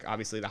Babu Frick,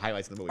 obviously the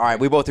highlights of the movie. All right,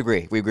 we both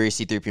agree. We agree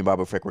C-3PO and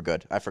Babu Frick were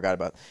good. I forgot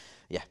about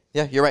Yeah,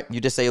 you're right.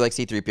 You just say you like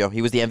C-3PO.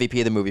 He was the MVP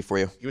of the movie for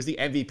you. He was the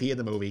MVP of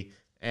the movie.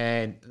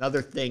 And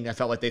another thing I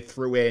felt like they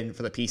threw in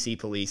for the PC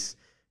police,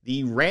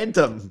 the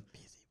random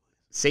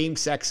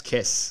same-sex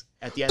kiss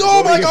at the end of the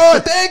movie. Oh, my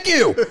God, thank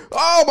you.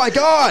 Oh, my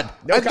God.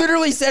 I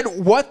literally said,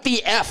 what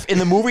the F in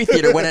the movie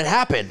theater when it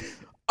happened.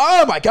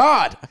 Oh, my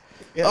God.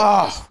 Yeah.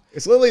 Oh.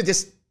 It's literally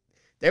just...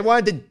 They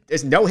wanted to.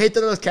 There's no hint that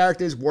those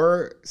characters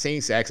were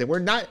same sex, and we're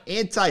not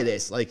anti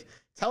this. Like,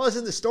 tell us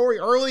in the story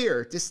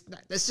earlier.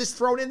 That's just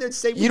thrown in there to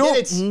say you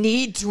don't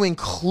need to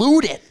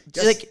include it.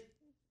 Like,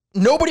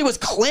 nobody was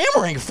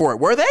clamoring for it,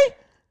 were they?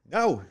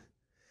 No.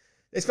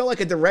 This felt like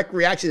a direct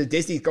reaction to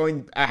Disney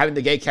having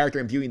the gay character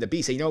imbuing the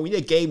beast. So, we need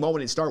a gay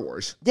moment in Star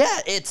Wars.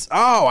 Yeah,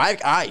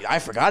 I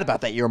forgot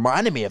about that. You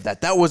reminded me of that.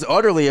 That was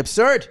utterly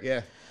absurd.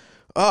 Yeah.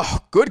 Oh,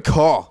 good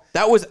call.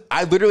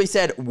 I literally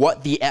said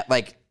what the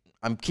like.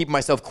 I'm keeping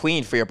myself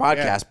clean for your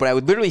podcast, but I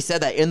would literally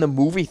said that in the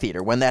movie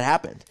theater when that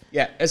happened.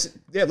 Yeah,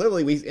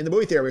 literally, in the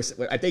movie theater,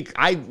 I think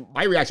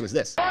my reaction was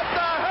this. What the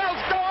hell's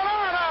going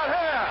on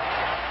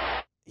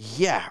out here?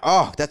 Yeah.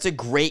 Oh, that's a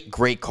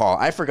great call.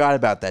 I forgot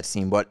about that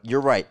scene, but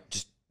you're right.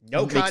 Just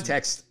no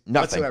context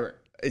whatsoever.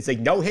 It's like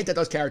no hint that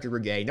those characters were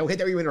gay. No hint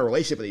that they were even in a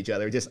relationship with each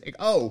other. Just like,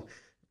 oh,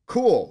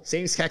 cool,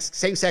 same sex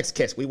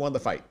kiss. We won the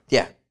fight.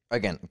 Yeah.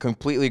 Again,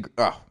 completely.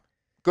 Oh,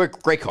 good,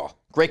 great call.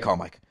 Great call,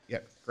 Mike. Yeah,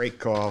 great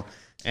call.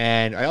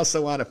 And I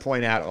also want to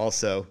point out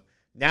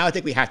now I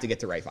think we have to get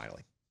to Rey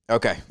finally.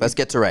 Okay, let's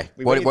get to Rey.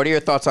 What are your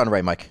thoughts on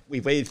Rey, Mike?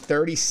 We've waited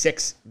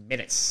 36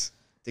 minutes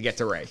to get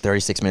to Rey.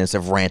 36 minutes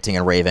of ranting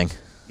and raving.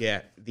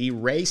 Yeah, the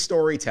Rey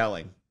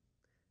storytelling,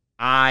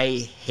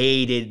 I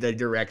hated the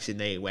direction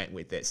they went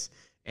with this.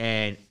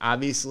 And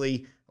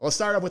obviously, we'll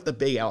start off with the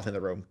big elephant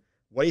in the room.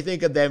 What do you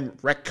think of them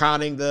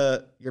retconning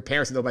your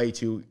parents and nobody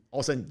to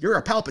all of a sudden, you're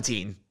a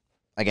Palpatine?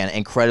 Again,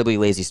 incredibly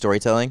lazy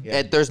storytelling.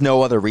 Yeah. There's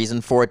no other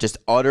reason for it, just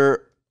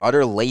utter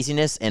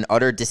laziness and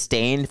utter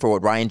disdain for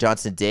what Rian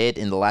Johnson did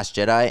in The Last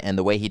Jedi and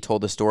the way he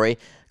told the story.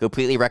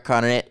 Completely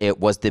retconning it.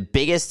 It was the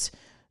biggest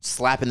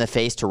slap in the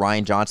face to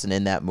Rian Johnson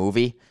in that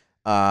movie.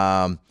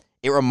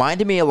 It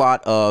reminded me a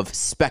lot of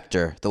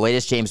Spectre, the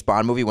latest James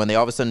Bond movie, when they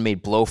all of a sudden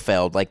made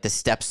Blofeld like the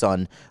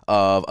stepson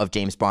of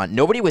James Bond.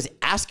 Nobody was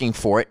asking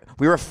for it.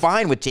 We were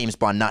fine with James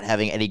Bond not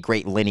having any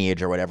great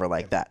lineage or whatever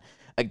like that.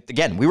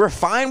 Again, we were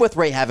fine with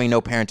Rey having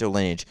no parental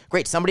lineage.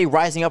 Great, somebody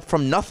rising up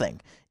from nothing.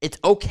 It's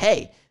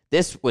okay.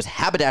 This was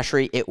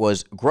haberdashery. It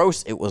was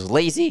gross. It was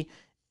lazy.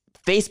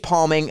 Face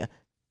palming.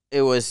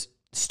 It was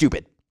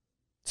stupid.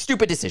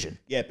 Stupid decision.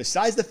 Yeah,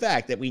 besides the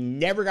fact that we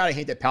never got a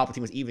hint that Palpatine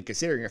was even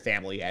considering a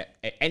family at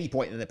any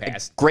point in the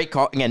past. Great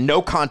call. Again,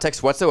 no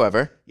context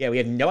whatsoever. Yeah, we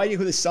have no idea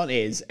who the son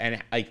is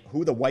and like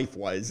who the wife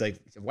was. Like,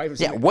 the wife was.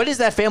 Yeah, what is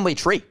that family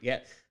tree? Yeah,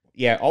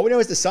 yeah. All we know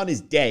is the son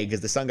is dead because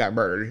the son got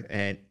murdered,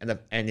 and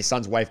his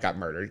son's wife got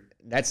murdered.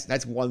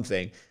 That's one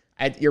thing.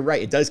 And you're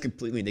right. It does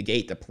completely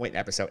negate the point in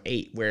episode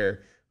 8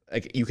 where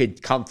like you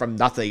could come from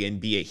nothing and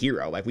be a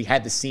hero. Like we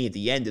had the scene at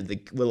the end of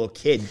the little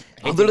kid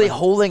literally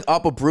holding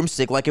up a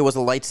broomstick like it was a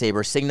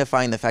lightsaber,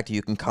 signifying the fact that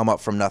you can come up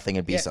from nothing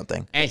and be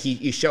something. And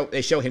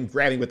they show him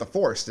grabbing with the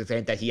Force to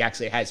hint that he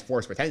actually has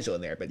Force potential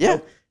in there. But yeah.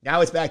 no,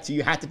 now it's back to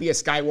you have to be a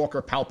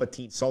Skywalker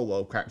Palpatine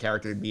solo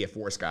character to be a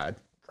Force god.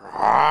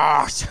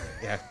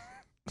 Yeah.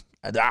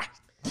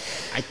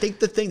 I think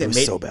the thing that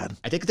made so bad.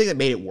 I think the thing that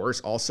made it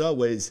worse also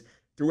was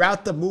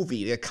throughout the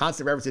movie, the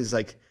constant references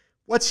like,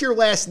 "What's your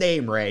last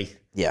name, Rey?"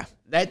 Yeah.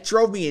 That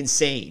drove me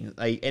insane.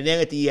 Like, and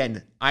then at the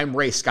end, I'm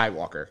Rey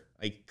Skywalker.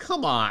 Like,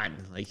 come on.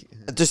 Like,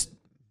 just,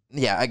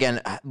 yeah, again,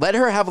 let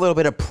her have a little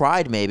bit of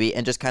pride maybe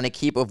and just kind of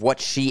keep of what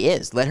she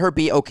is. Let her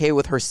be okay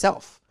with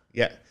herself.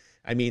 Yeah.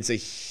 I mean, it's a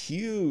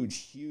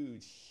huge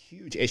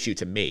issue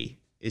to me.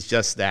 It's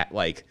just that,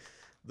 like,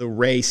 the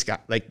Rey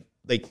Scott, like,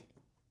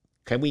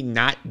 can we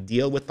not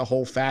deal with the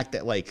whole fact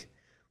that, like,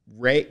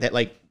 Rey, that,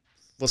 like,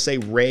 let's say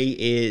Rey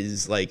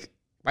is, like,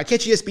 why can't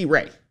she just be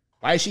Rey?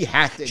 Why does she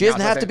have to? She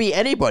doesn't have to be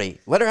anybody.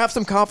 Let her have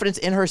some confidence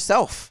in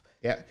herself.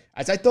 Yeah.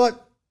 As I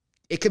thought,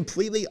 it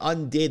completely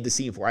undid the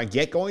scene for her. I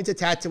get going to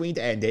Tatooine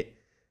to end it.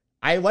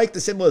 I like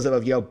the symbolism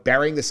of,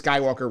 burying the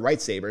Skywalker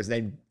lightsabers and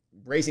then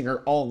raising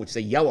her own, which is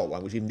a yellow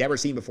one, which we've never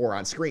seen before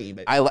on screen.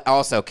 But I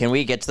also, can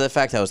we get to the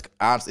fact that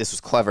this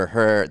was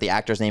clever. The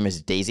actor's name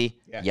is Daisy.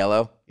 Yeah.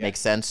 Yellow. Yeah. Makes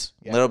sense.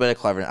 A little bit of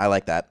clever. I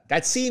like that.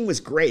 That scene was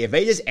great. If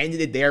they just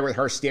ended it there with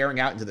her staring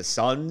out into the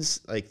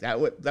suns, like that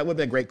would have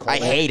been a great call. I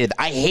hated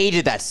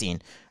that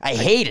scene. I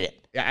hated it.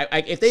 Yeah,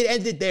 if they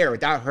ended there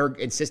without her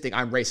insisting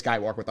I'm Rey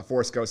Skywalker with the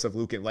Force ghosts of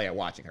Luke and Leia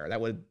watching her, that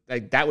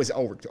was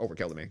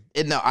overkill to me.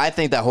 No, I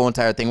think that whole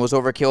entire thing was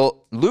overkill.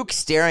 Luke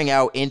staring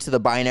out into the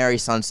binary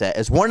sunset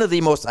is one of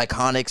the most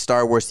iconic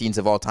Star Wars scenes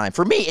of all time.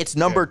 For me, it's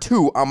number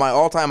 2 on my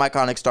all-time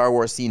iconic Star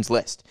Wars scenes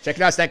list. Check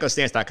it out,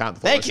 StankoStance.com.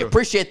 Thank you.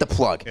 Appreciate the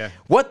plug. Yeah.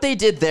 What they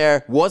did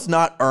there was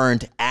not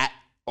earned at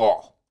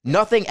all.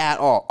 Nothing at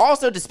all.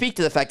 Also, to speak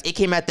to the fact, it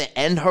came at the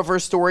end of her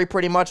story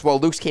pretty much, while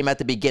Luke's came at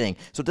the beginning.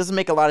 So it doesn't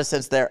make a lot of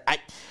sense there.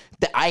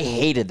 I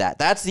hated that.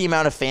 That's the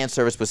amount of fan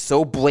service was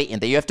so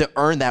blatant that you have to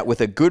earn that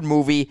with a good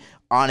movie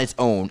on its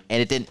own,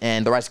 and it didn't.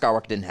 And The Rise of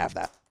Skywalker didn't have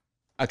that.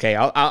 Okay,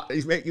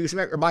 you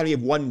remind me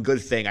of one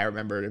good thing I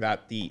remembered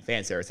about the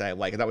fan service that I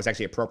like. I thought was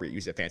actually appropriate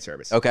use of fan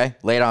service. Okay,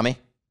 lay it on me.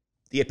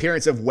 The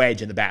appearance of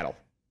Wedge in the battle.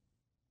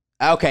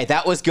 Okay,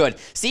 that was good.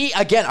 See,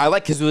 again, I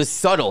like because it was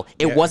subtle.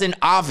 It wasn't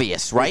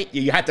obvious, right?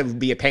 You have to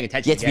be paying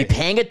attention. You have to be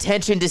paying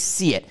attention to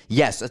see it.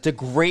 Yes, that's a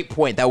great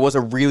point. That was a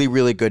really,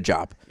 really good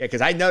job. Yeah, because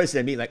I noticed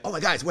it and being like, oh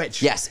my God, it's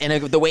Wedge. Yes,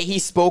 and the way he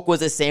spoke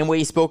was the same way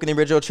he spoke in the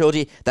original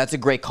trilogy. That's a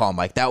great call,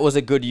 Mike. That was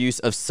a good use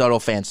of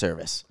subtle fan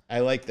service. I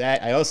like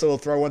that. I also will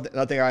throw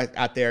another thing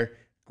out there.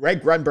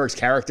 Greg Grunberg's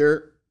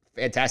character,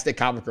 fantastic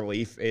comic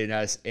relief in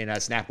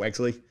Snap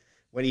Wexley,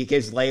 when he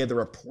gives Leia the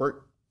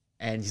report.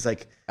 And he's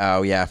like,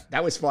 oh, yeah.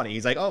 That was funny.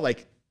 He's like, oh,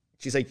 like,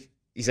 he's like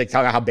talking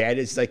about how bad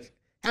it is. He's like,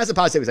 how's it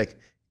positive? He's like,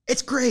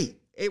 it's great.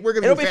 We're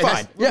going to be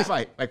fine. We'll be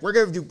fine. Like, we're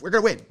going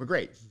to win. We're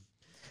great.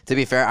 To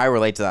be fair, I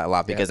relate to that a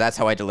lot because that's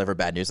how I deliver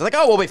bad news. I'm like,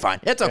 oh, we'll be fine.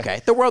 It's okay.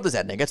 The world is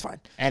ending. It's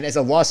fine. And as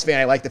a Lost fan,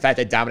 I like the fact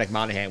that Dominic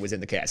Monaghan was in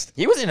the cast.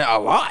 He was in it a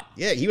lot.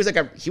 Yeah, he was like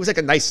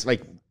a nice,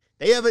 like,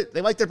 they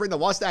like to bring the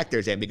Lost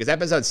actors in because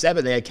episode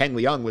 7 they had Ken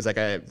Leung was like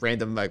a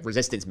random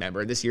Resistance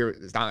member, and this year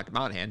it's Dominic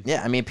Monaghan.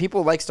 Yeah, I mean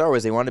people like Star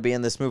Wars, they want to be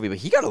in this movie, but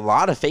he got a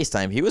lot of face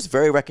time. He was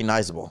very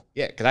recognizable.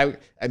 Yeah, because I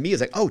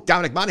was like, oh,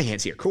 Dominic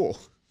Monaghan's here, cool.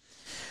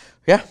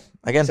 Yeah,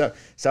 again.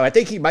 So I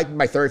think he might be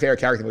my third favorite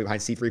character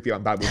behind C-3PO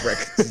and Babu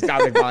Frick.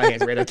 Dominic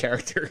Monaghan's random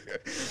character.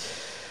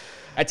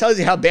 That tells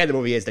you how bad the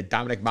movie is that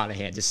Dominic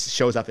Monaghan just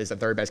shows up as the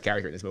third best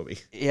character in this movie.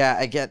 Yeah,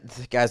 I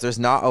get, guys, there's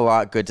not a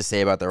lot good to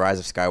say about The Rise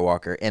of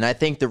Skywalker. And I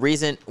think the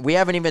reason, we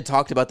haven't even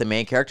talked about the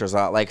main characters a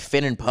lot, like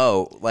Finn and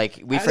Poe.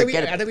 Like, I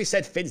think we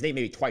said Finn's name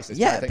maybe twice.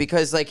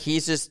 Because, like,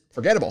 he's just...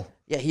 forgettable.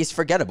 Yeah, he's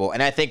forgettable.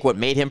 And I think what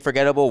made him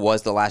forgettable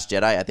was The Last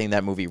Jedi. I think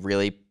that movie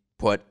really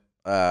put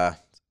a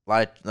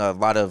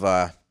lot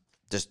of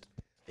just...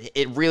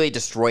 It really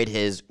destroyed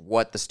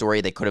what the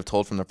story they could have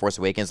told from The Force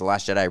Awakens. The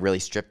Last Jedi really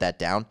stripped that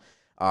down.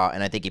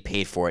 And I think he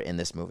paid for it in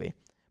this movie.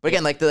 But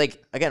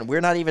again, we're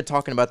not even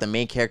talking about the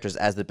main characters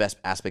as the best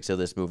aspects of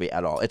this movie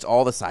at all. It's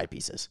all the side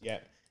pieces. Yeah.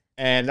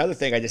 And another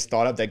thing I just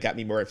thought of that got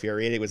me more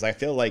infuriated was I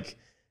feel like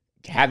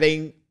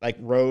having like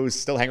Rose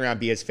still hang around,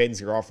 be as Finn's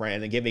girlfriend,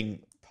 and then giving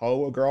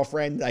Poe a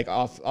girlfriend, like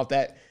off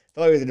that. I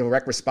feel like it was a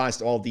direct response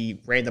to all the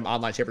random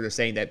online shippers are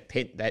saying that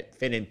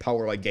Finn and Poe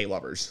are like gay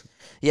lovers.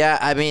 Yeah,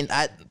 I mean,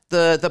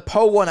 the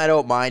Poe one I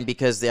don't mind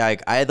because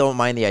I don't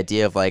mind the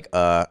idea of like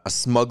a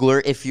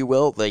smuggler, if you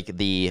will, like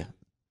the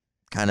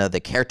kind of the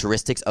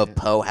characteristics of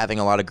Poe having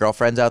a lot of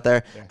girlfriends out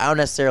there. Yeah. I don't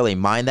necessarily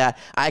mind that.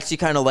 I actually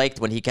kind of liked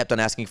when he kept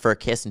on asking for a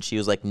kiss and she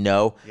was like,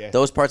 no. Yeah.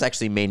 Those parts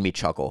actually made me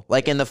chuckle.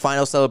 Like in the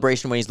final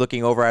celebration when he's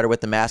looking over at her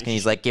with the mask and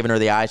he's like giving her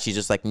the eyes, she's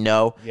just like,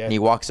 no, and he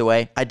walks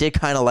away. I did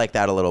kind of like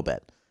that a little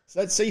bit.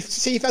 So you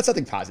found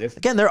something positive.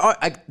 Again, there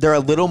are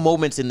little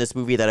moments in this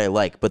movie that I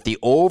like, but the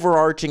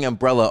overarching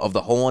umbrella of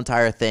the whole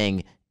entire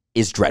thing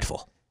is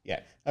dreadful.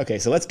 Yeah. Okay,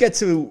 so let's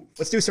do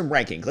some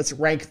ranking. Let's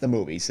rank the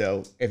movie.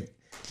 So do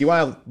you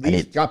want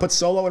to put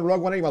Solo and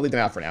Rogue One, or you want to leave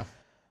them out for now?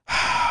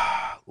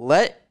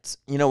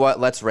 You know what?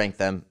 Let's rank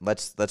them.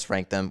 Let's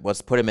rank them.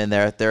 Let's put them in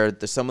there. They're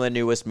some of the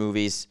newest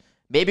movies.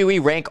 Maybe we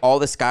rank all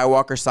the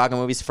Skywalker saga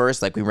movies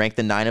first, like we rank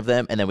the 9 of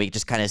them, and then we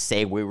just kind of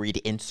say where we'd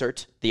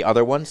insert the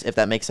other ones, if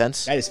that makes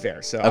sense. That is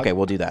fair. So okay,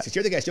 we'll do that. Since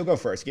you're the guest, you'll go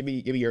first. Give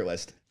me your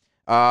list.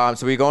 So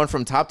we're going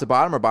from top to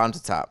bottom or bottom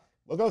to top?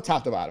 We'll go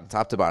top to bottom.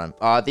 Top to bottom.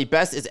 The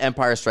best is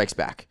Empire Strikes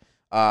Back.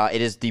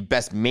 It is the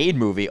best made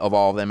movie of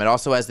all of them. It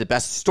also has the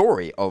best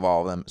story of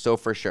all of them, so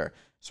for sure.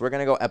 So we're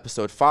going to go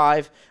episode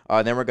 5.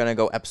 Then we're going to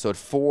go episode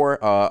 4,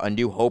 A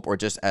New Hope, or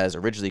just as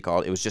originally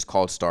called, it was just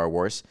called Star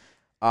Wars.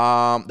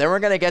 Then we're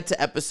going to get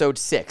to episode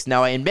 6.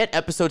 Now, I admit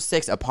episode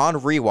 6, upon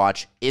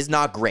rewatch, is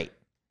not great.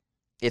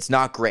 It's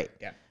not great.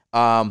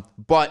 Yeah.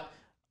 But,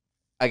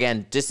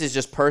 again, this is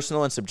just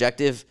personal and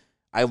subjective.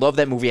 I love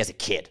that movie as a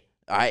kid.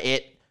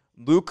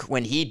 Luke,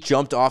 when he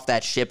jumped off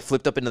that ship,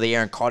 flipped up into the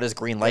air, and caught his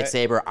green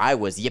lightsaber, I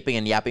was yipping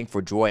and yapping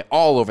for joy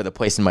all over the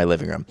place in my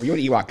living room. Were you an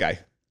Ewok guy?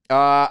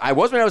 I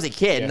was when I was a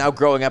kid. Yeah. Now,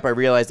 growing up, I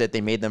realized that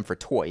they made them for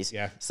toys.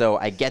 Yeah. So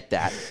I get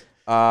that.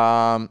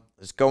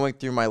 Just going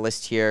through my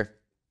list here.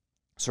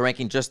 So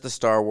ranking just the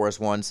Star Wars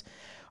ones,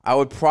 I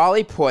would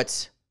probably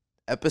put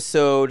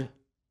episode...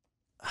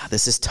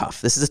 this is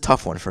tough. This is a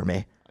tough one for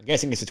me. I'm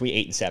guessing it's between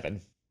 8 and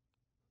 7.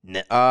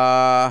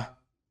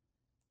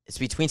 It's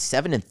between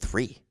 7 and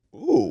 3.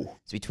 Ooh.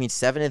 It's between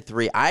 7 and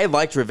 3. I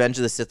liked Revenge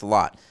of the Sith a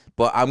lot,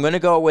 but I'm going to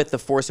go with The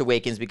Force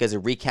Awakens because it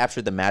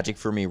recaptured the magic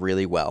for me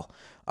really well.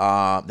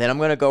 Then I'm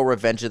going to go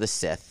Revenge of the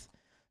Sith.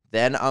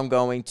 Then I'm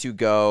going to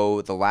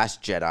go The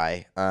Last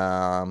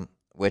Jedi,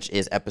 which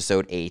is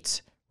episode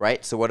 8.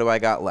 Right? So what do I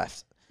got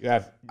left? You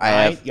have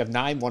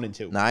 9, 1, and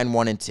 2. 9,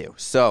 1, and 2.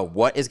 So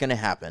what is going to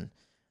happen?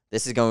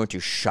 This is going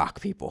to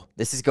shock people.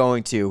 This is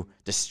going to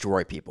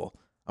destroy people.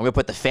 I'm going to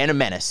put The Phantom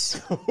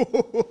Menace.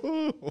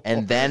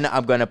 And then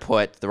I'm going to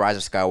put The Rise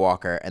of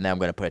Skywalker. And then I'm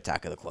going to put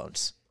Attack of the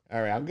Clones.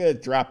 All right. I'm going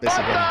to drop this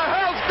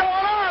again.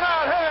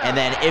 And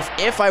then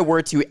if I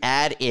were to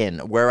add in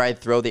where I'd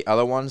throw the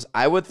other ones,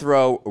 I would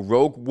throw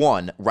Rogue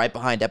One right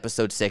behind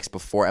episode 6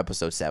 before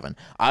episode 7.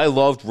 I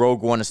loved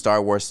Rogue One, A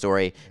Star Wars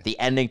Story. The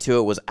ending to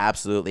it was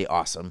absolutely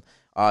awesome.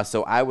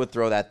 So I would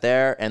throw that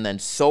there. And then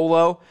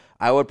Solo,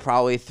 I would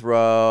probably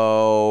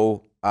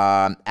throw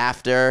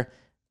after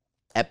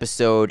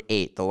episode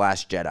 8, The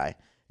Last Jedi.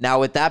 Now,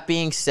 with that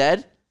being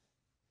said,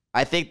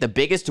 I think the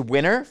biggest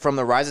winner from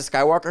The Rise of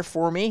Skywalker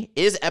for me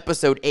is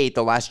episode 8,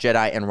 The Last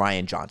Jedi, and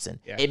Rian Johnson.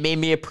 Yeah. It made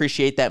me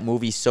appreciate that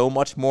movie so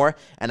much more.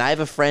 And I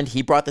have a friend,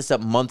 he brought this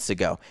up months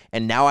ago,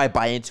 and now I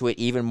buy into it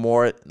even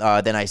more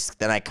than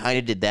I kind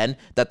of did then,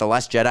 that The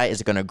Last Jedi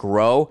is going to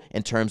grow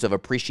in terms of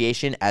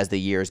appreciation as the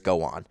years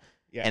go on.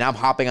 Yeah. And I'm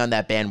hopping on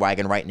that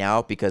bandwagon right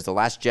now because The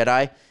Last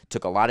Jedi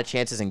took a lot of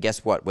chances, and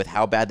guess what? With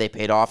how bad they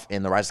paid off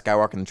in The Rise of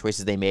Skywalker and the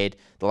choices they made,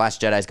 The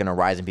Last Jedi is going to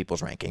rise in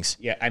people's rankings.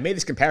 Yeah, I made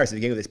this comparison at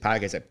the beginning of this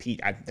podcast at Pete.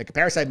 The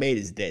comparison I made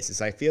is this. Is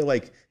I feel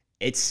like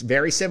it's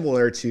very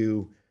similar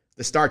to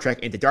the Star Trek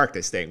Into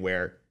Darkness thing,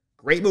 where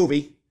great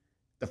movie,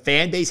 the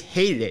fan base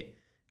hated it,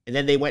 and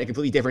then they went a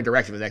completely different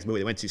direction for the next movie.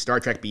 They went to Star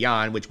Trek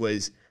Beyond, which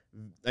was,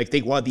 I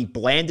think, one of the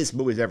blandest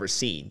movies I've ever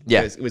seen.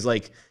 Yeah. It was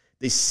like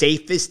the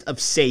safest of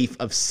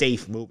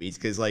safe movies,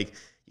 because like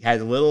you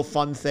had a little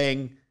fun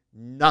thing,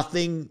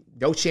 nothing,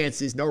 no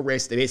chances, no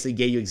risks. They basically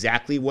gave you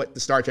exactly what the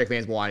Star Trek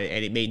fans wanted,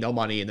 and it made no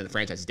money, and then the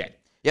franchise is dead.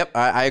 Yep,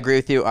 I agree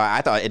with you. I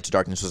thought Into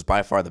Darkness was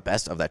by far the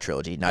best of that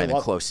trilogy, not even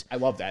close. I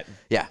love that.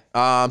 Yeah.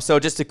 So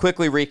just to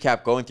quickly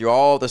recap, going through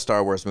all the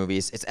Star Wars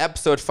movies, it's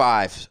episode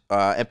 5,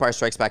 Empire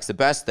Strikes Back's the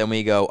best. Then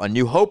we go A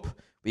New Hope.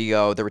 We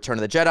go The Return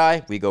of the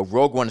Jedi. We go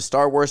Rogue One, A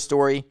Star Wars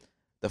Story.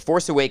 The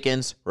Force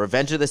Awakens,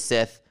 Revenge of the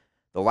Sith,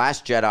 The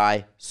Last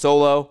Jedi,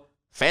 Solo,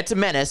 Phantom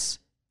Menace,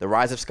 The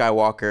Rise of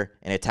Skywalker,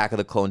 and Attack of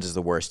the Clones is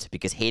the worst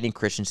because Hayden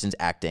Christensen's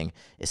acting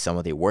is some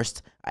of the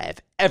worst I have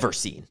ever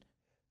seen.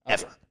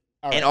 Ever.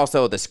 Right. And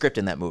also the script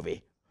in that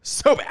movie.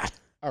 So bad.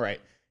 All right.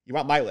 You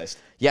want my list?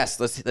 Yes,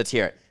 let's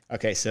hear it.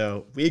 Okay,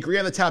 so we agree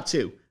on the top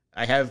 2.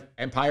 I have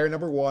Empire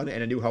number 1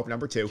 and A New Hope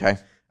number 2. Okay.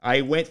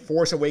 I went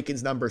Force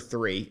Awakens number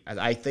 3.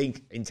 I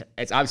think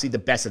it's obviously the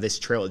best of this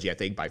trilogy, I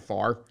think, by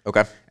far.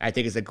 Okay. I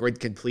think it's a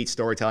good, complete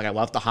storytelling. I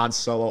love the Han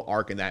Solo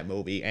arc in that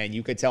movie, and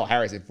you could tell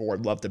Harrison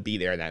Ford loved to be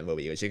there in that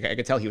movie. I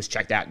could tell he was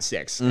checked out in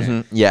 6.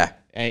 Yeah.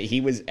 And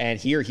he was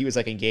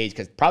like engaged,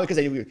 because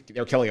they knew they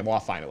were killing him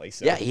off finally.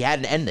 So. Yeah, he had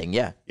an ending,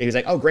 yeah. He was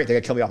like, oh, great, they're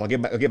going to kill me off.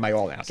 I'll give my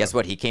all now. Guess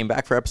what? He came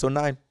back for episode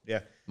 9. Yeah.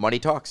 Money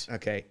talks.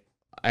 Okay.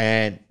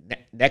 And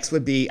next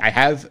would be, I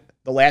have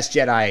The Last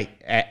Jedi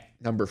at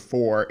number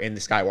 4 in the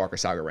Skywalker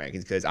Saga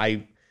rankings, because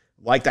I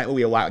like that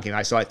movie a lot.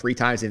 I saw it 3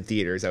 times in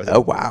theaters.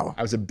 Wow.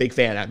 I was a big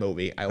fan of that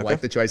movie. I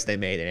like the choice they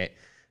made in it.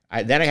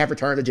 Then I have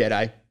Return of the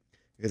Jedi,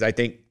 because I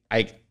think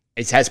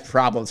it has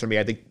problems for me.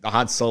 I think the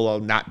Han Solo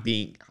not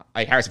being,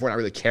 Harrison Ford not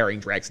really carrying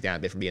drags down a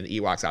bit from being the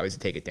Ewoks, obviously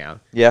take it down.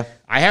 Yeah.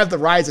 I have The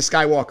Rise of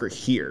Skywalker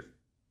here,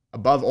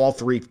 above all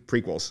 3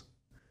 prequels.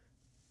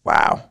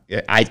 Wow.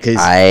 Yeah,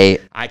 I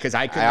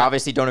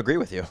obviously don't agree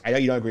with you. I know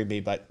you don't agree with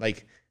me, but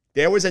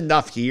there was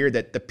enough here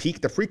that the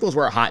prequels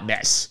were a hot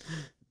mess.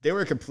 They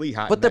were a complete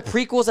hot But mess. the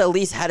prequels at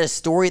least had a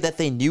story that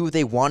they knew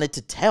they wanted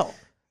to tell.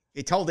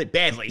 They told it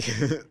badly.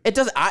 It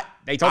does.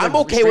 I'm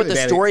okay with the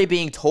story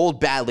being told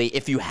badly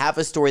if you have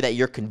a story that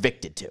you're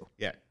convicted to.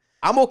 Yeah.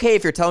 I'm okay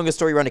if you're telling a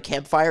story around a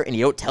campfire and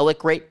you don't tell it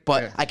great,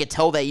 but I could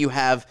tell that you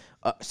have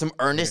some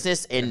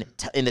earnestness in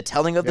the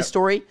telling of the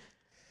story.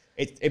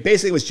 It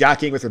basically was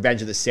jockeying with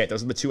Revenge of the Sith.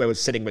 Those are the 2 I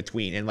was sitting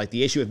between. And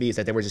the issue with me is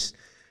that they were just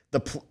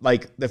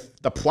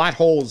the plot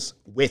holes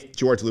with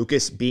George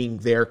Lucas being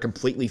there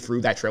completely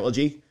through that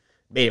trilogy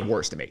made it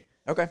worse to me.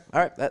 Okay,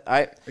 all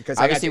right.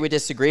 Obviously we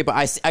disagree,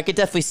 but I could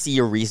definitely see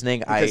your reasoning.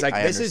 Because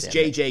this is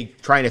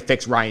JJ trying to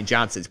fix Rian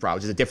Johnson's problem,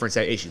 which is a different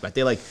set of issues. But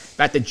the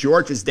fact that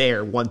George was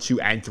there 1,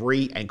 2, and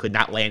 3 and could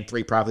not land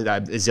 3 properly,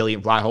 that a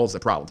zillion plot holes, the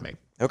problem to me.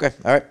 Okay,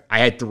 all right. I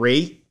had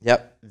 3.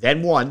 Yep.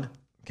 Then 1.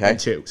 And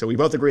 2. So we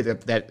both agree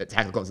that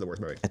Attack of the Clones is the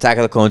worst movie. Attack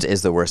of the Clones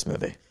is the worst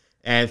movie.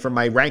 And for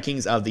my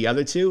rankings of the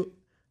other 2,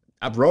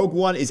 Rogue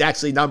One is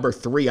actually number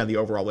 3 on the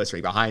overall list,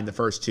 behind the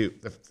first 2,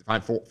 the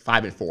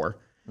 5 and 4.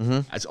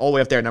 That's all the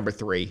way up there, number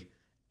 3.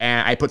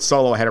 And I put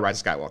Solo ahead of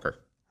Rise of Skywalker.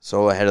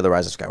 Solo ahead of the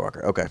Rise of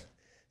Skywalker. Okay.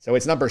 So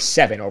it's number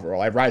 7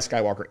 overall. I have Rise of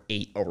Skywalker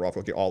 8 overall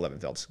for all 11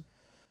 films.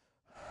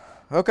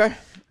 Okay.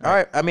 All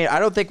right. I mean, I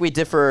don't think we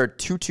differ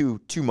too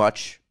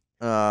much.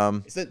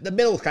 It's the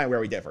middle is kind of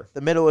where we differ.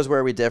 The middle is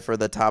where we differ.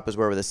 The top is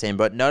where we're the same.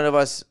 But none of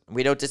us,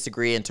 we don't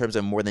disagree in terms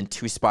of more than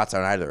 2 spots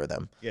on either of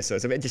them. Yeah, so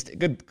it's just a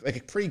good, a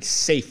pretty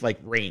safe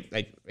range,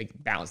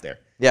 balance there.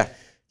 Yeah.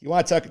 You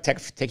want to take a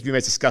few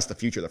minutes to discuss the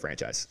future of the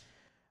franchise?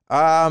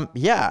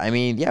 Yeah. I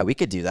mean, yeah, we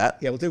could do that.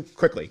 Yeah, we'll do it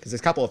quickly because there's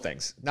a couple of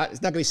things.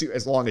 It's not going to be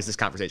as long as this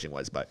conversation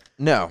was, but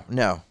no.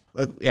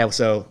 Yeah.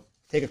 So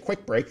take a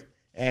quick break,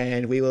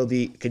 and we will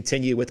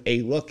continue with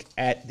a look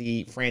at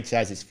the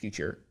franchise's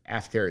future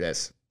after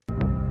this.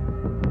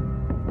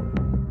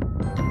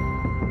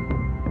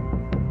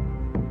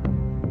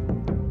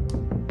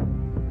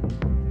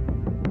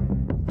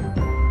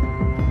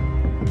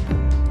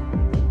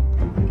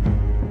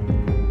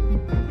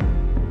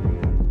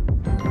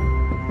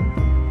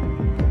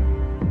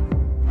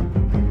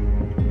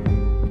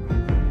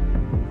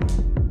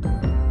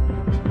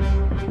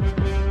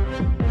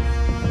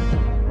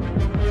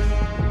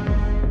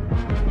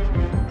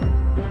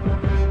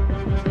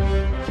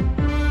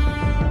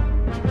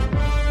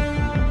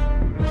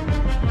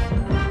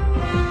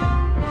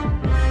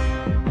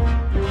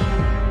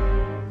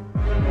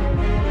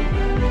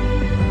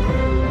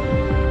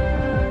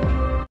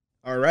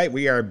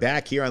 We are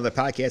back here on the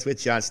podcast with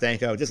John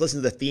Stanko. Just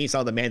listen to the theme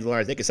song of The Mandalorian.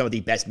 I think it's some of the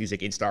best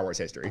music in Star Wars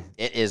history.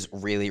 It is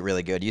really,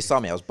 really good. You saw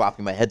me. I was bopping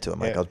my head to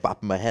him. I was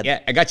bopping my head. Yeah,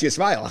 I got you a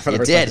smile. You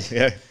did.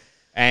 Yeah.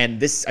 And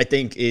this, I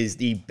think, is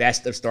the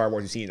best of Star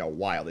Wars we've seen in a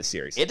while, this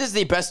series. It is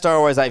the best Star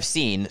Wars I've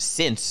seen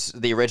since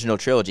the original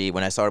trilogy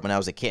when I saw it when I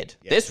was a kid.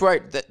 Yeah.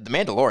 The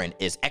Mandalorian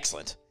is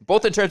excellent,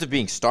 both in terms of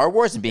being Star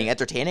Wars and being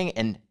entertaining,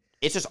 and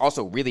it's just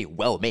also really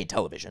well-made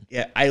television.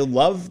 Yeah, I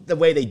love the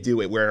way they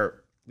do it, where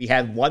we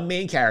have one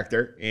main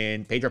character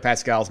in Pedro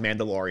Pascal's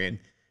Mandalorian.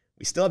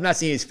 We still have not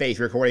seen his face,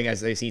 recording as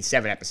they've seen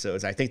 7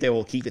 episodes. I think they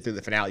will keep it through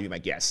the finale, be my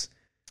guess.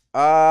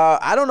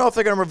 I don't know if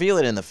they're going to reveal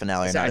it in the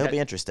finale or not. It'll be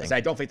interesting.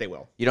 I don't think they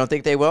will. You don't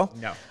think they will?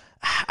 No.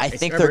 I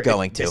think they're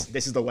going to.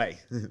 This is the way.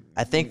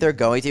 I think they're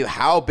going to.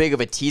 How big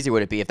of a teaser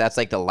would it be if that's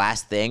the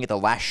last thing? The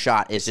last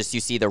shot is just you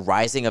see the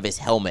rising of his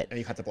helmet. And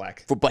you cut to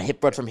black.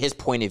 But from his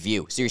point of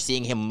view. So you're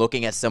seeing him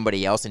looking at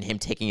somebody else and him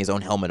taking his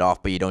own helmet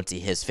off, but you don't see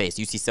his face.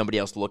 You see somebody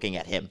else looking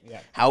at him.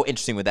 Yeah. How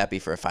interesting would that be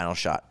for a final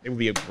shot? It would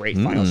be a great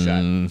final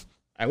shot.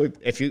 I would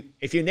if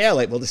you nail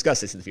it, we'll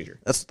discuss this in the future.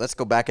 Let's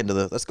go back into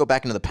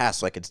the past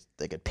so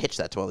they could pitch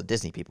that to all the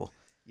Disney people.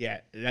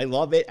 Yeah, and I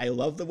love it. I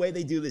love the way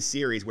they do this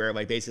series where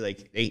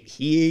basically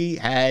he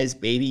has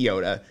Baby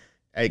Yoda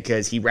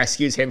because he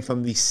rescues him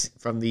from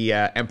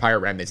the Empire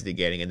remnants at the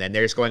beginning, and then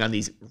they're just going on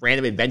these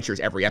random adventures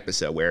every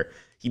episode where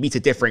he meets a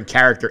different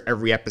character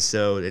every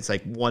episode. It's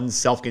one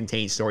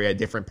self-contained story at a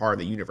different part of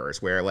the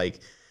universe where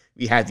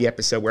we had the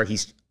episode where he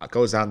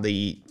goes on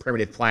the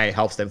primitive planet,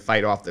 helps them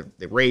fight off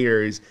the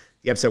raiders.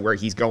 The episode where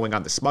he's going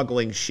on the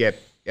smuggling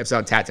ship episode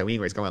on Tatooine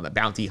where he's going on the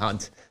bounty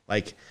hunt.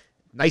 Like,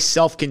 nice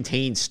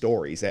self-contained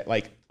stories that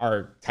like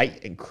are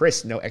tight and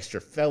crisp, no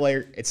extra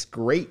filler. It's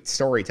great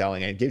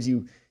storytelling and it gives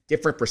you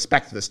different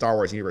perspective of the Star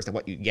Wars universe than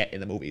what you get in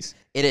the movies.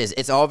 It is.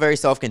 It's all very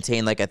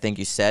self-contained, like I think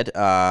you said.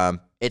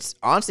 It's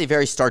honestly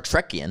very Star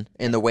Trekian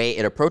in the way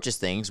it approaches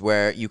things,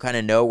 where you kind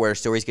of know where a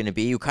story's going to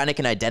be. You kind of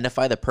can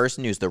identify the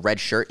person who's the red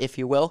shirt, if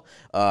you will,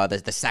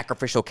 the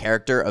sacrificial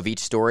character of each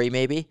story,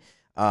 maybe.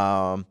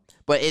 But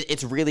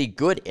it's really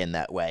good in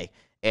that way.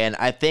 And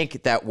I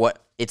think that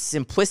what its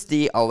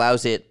simplicity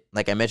allows it,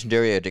 like I mentioned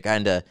earlier, to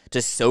kind of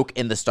just soak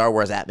in the Star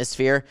Wars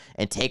atmosphere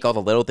and take all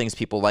the little things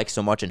people like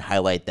so much and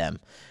highlight them.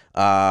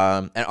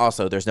 And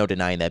also, there's no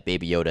denying that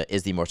Baby Yoda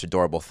is the most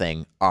adorable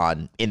thing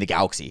in the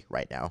galaxy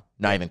right now.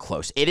 Not even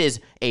close. It is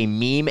a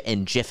meme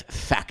and GIF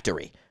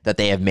factory that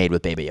they have made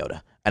with Baby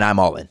Yoda, and I'm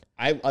all in.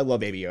 I love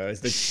Baby Yoda.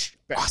 It's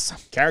the awesome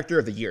character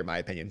of the year, in my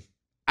opinion.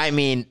 I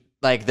mean,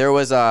 like there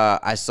was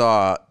I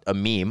saw a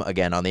meme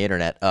again on the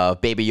internet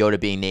of Baby Yoda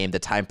being named the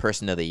Time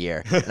Person of the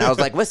Year, and I was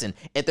like, listen,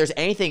 if there's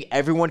anything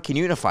everyone can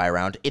unify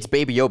around, it's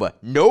Baby Yoda.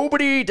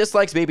 Nobody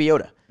dislikes Baby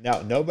Yoda.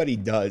 No, nobody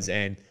does,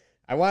 and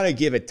I want to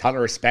give a ton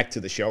of respect to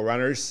the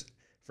showrunners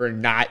for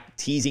not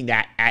teasing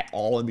that at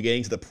all in the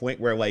beginning, to the point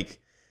where,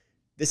 like,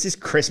 this is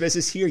Christmas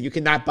is here. You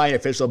cannot buy an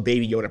official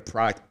Baby Yoda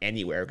product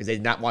anywhere because they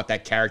did not want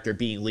that character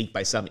being leaked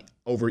by some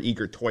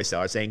overeager toy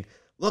seller saying,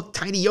 look,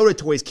 tiny Yoda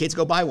toys, kids,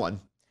 go buy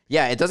one.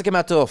 Yeah, it doesn't come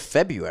out till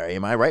February.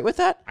 Am I right with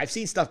that? I've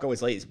seen stuff go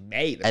as late as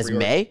May. As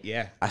May?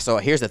 Yeah. So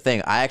here's the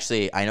thing. I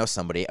know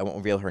somebody, I won't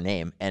reveal her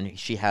name, and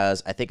she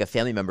has, I think, a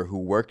family member who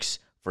works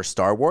for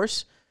Star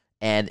Wars,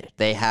 and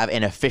they have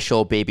an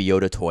official Baby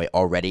Yoda toy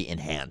already in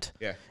hand.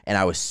 Yeah. And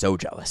I was so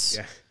jealous.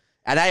 Yeah.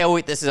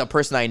 And this is a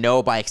person I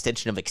know by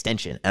extension of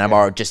extension, and I'm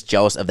already just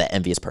jealous of that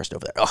envious person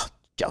over there. Oh,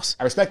 jealous.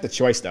 I respect the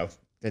choice, though,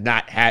 to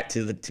not have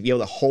to be able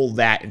to hold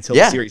that until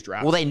the series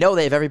drops. Well, they know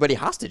they have everybody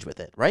hostage with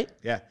it, right?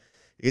 Yeah.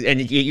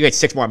 And you get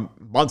 6 more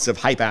months of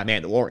hype on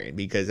Mandalorian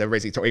because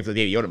everybody's waiting for the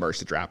Baby Yoda merch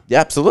to drop. Yeah,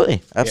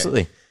 absolutely.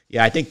 Absolutely.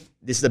 Yeah, I think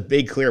this is a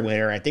big clear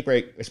winner. I think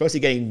we're supposed to be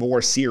getting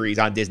more series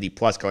on Disney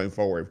Plus going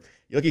forward.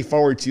 You're looking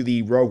forward to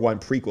the Rogue One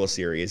prequel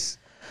series.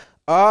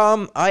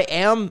 I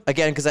am,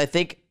 again, because I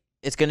think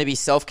it's going to be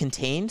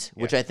self-contained,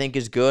 which I think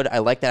is good. I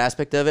like that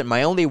aspect of it.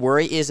 My only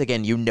worry is,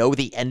 again, you know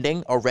the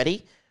ending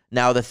already.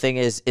 Now, the thing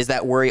is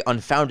that worry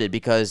unfounded?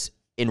 Because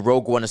in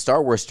Rogue One, a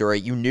Star Wars story,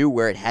 you knew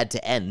where it had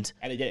to end.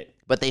 And they did it.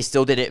 But they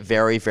still did it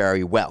very,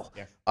 very well.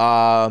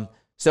 Yeah.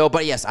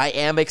 But yes, I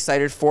am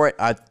excited for it.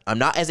 I'm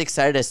not as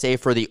excited as, say,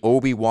 for the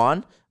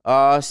Obi-Wan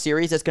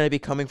series that's going to be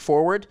coming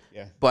forward.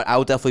 Yeah. But I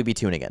will definitely be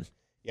tuning in.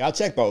 Yeah, I'll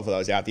check both of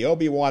those out. The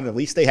Obi-Wan, at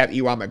least they have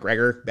Ewan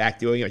McGregor back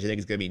doing it, which I think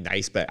is going to be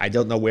nice, but I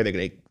don't know what they're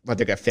going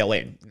to fill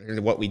in,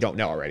 what we don't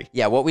know already.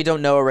 Yeah, what we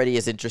don't know already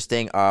is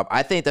interesting.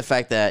 I think the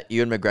fact that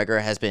Ewan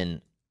McGregor has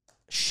been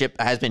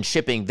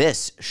shipping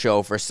this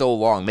show for so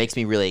long makes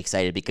me really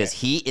excited because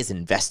he is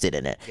invested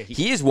in it. Yeah,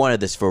 he has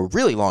wanted this for a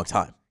really long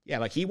time. Yeah,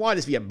 like he wanted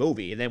this to be a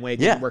movie, and then when it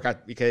didn't work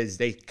out because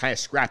they kind of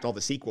scrapped all the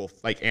sequel,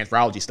 like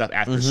anthology stuff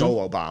after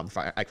Solo bombed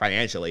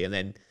financially, and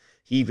then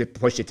he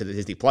pushed it to the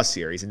Disney Plus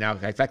series, and now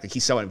the fact that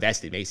he's so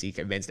invested makes me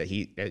convinced that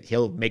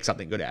he'll make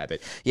something good out of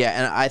it. Yeah,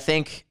 and I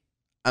think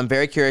I'm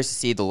very curious to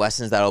see the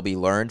lessons that'll be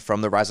learned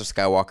from the Rise of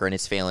Skywalker and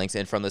its failings,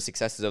 and from the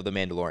successes of The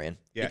Mandalorian.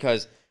 Yeah.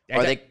 Because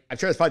I'm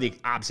sure it's probably the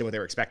opposite of what they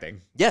were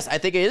expecting. Yes, I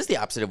think it is the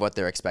opposite of what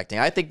they're expecting.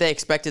 I think they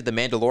expected The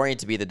Mandalorian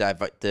to be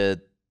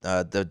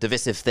the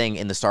divisive thing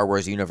in the Star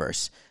Wars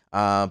universe,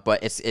 but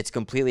it's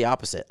completely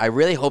opposite. I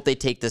really hope they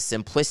take the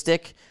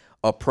simplistic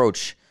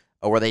approach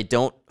where they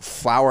don't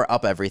flower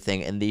up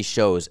everything in these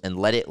shows and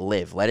let it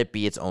live, let it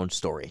be its own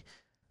story.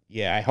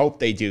 Yeah, I hope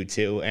they do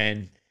too,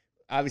 and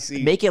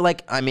obviously make it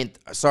like the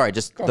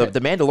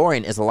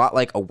Mandalorian is a lot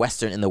like a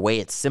Western in the way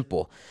it's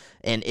simple.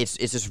 And it's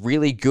just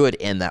really good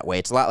in that way.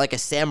 It's a lot like a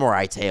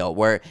samurai tale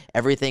where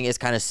everything is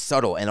kind of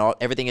subtle and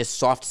everything is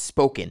soft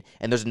spoken.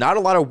 And there's not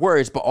a lot of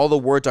words, but all the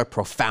words are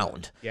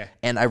profound. Yeah.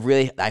 And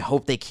I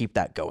hope they keep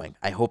that going.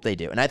 I hope they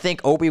do. And I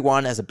think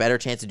Obi-Wan has a better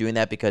chance of doing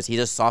that because he's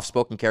a soft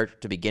spoken character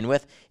to begin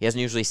with. He doesn't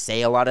usually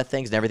say a lot of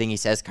things, and everything he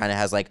says kind of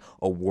has like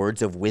a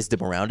words of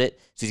wisdom around it.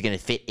 So he's going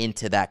to fit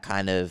into that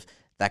kind of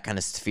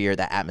sphere,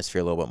 that atmosphere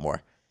a little bit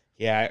more.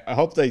 Yeah, I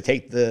hope they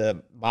take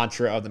the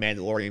mantra of the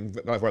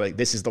Mandalorian where like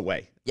this is the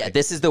way. Yeah,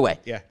 this is the way.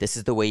 Yeah. This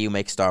is the way you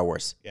make Star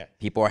Wars. Yeah.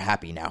 People are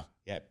happy now.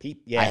 Yeah,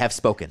 I have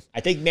spoken.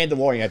 I think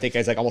Mandalorian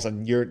has like almost a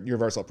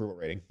universal approval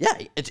rating. Yeah,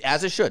 it's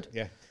as it should.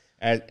 Yeah.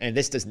 And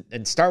this does,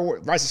 and Star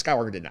Wars Rise of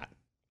Skywalker did not.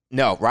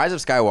 No, Rise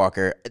of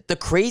Skywalker. The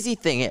crazy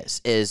thing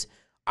is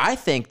I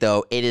think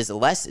though it is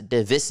less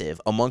divisive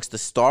amongst the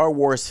Star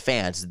Wars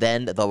fans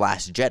than The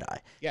Last Jedi.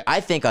 Yeah. I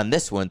think on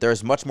this one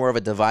there's much more of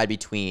a divide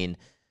between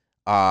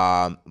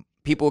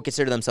people who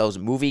consider themselves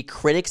movie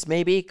critics,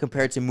 maybe,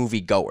 compared to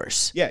movie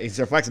goers. Yeah, it's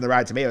reflecting the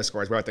Rotten Tomato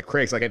scores, where with the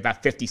critics, like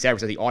about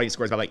 57%, the audience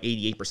scores about like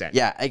 88%.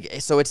 Yeah,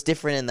 so it's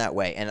different in that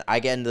way. And I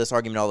get into this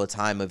argument all the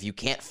time of you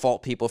can't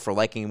fault people for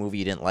liking a movie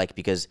you didn't like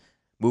because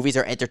movies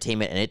are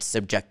entertainment and it's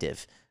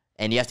subjective.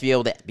 And you have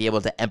to be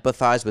able to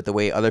empathize with the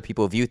way other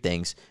people view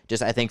things.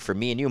 Just I think for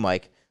me and you,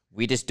 Mike,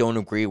 We just don't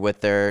agree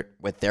with their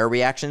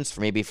reactions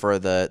for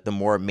the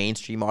more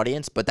mainstream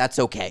audience, but that's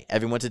okay.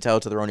 Everyone's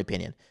entitled to their own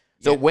opinion.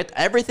 So with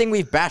everything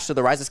we've bashed to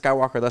The Rise of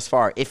Skywalker thus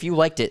far, if you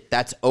liked it,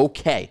 that's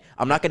okay.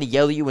 I'm not going to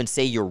yell at you and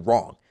say you're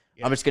wrong.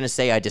 I'm just going to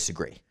say I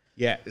disagree.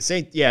 Yeah, it's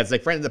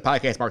like friend of the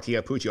podcast,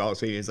 Martio Pucci,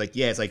 always is like,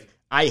 it's like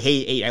I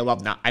hate 8,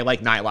 I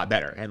like 9 a lot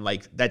better, and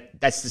like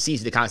that's the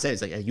season of the concept.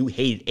 It's like you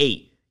hate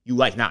 8, you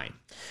like 9.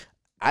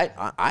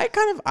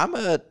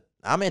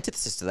 I'm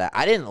antithesis to that.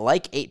 I didn't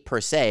like 8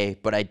 per se,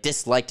 but I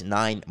disliked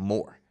 9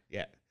 more.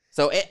 Yeah.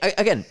 So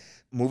again,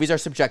 movies are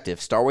subjective.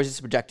 Star Wars is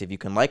subjective. You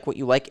can like what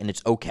you like, and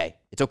it's okay.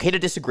 It's okay to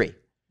disagree.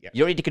 Yeah.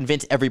 You don't need to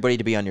convince everybody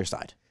to be on your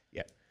side.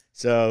 Yeah.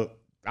 So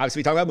obviously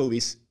we talk about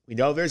movies. We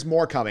know there's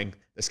more coming.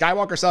 The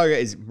Skywalker saga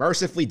is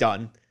mercifully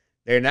done.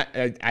 They're not.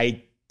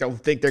 I don't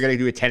think they're going to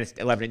do a 10,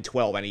 11, and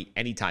 12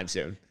 anytime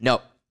soon.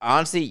 No.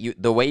 Honestly,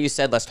 the way you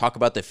said, let's talk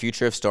about the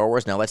future of Star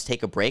Wars. Now let's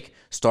take a break.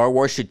 Star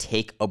Wars should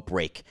take a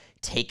break.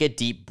 Take a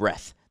deep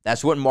breath.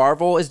 That's what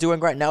Marvel is doing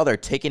right now. They're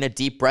taking a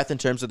deep breath in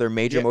terms of their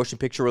major motion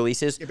picture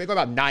releases. They've got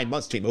about 9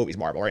 months between movies,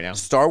 Marvel, right now.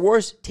 Star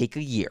Wars, take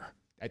a year.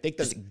 I think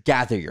just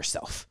gather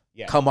yourself.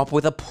 Yeah. Come up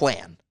with a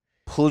plan.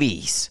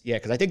 Please. Yeah,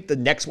 because I think the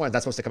next one is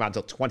not supposed to come out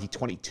until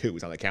 2022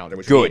 is on the calendar,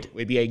 which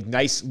would be a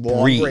nice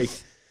long break.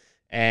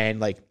 And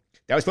like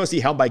that was supposed to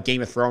be held by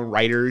Game of Thrones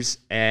writers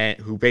and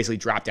who basically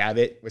dropped out of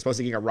it. We're supposed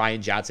to get a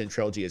Rian Johnson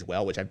trilogy as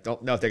well, which I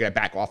don't know if they're going to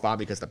back off on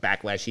because of the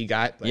backlash he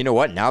got. But. You know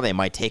what? Now they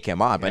might take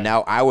him on, but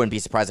now I wouldn't be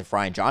surprised if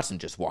Rian Johnson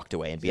just walked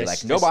away and be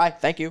like, no, bye,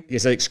 thank you.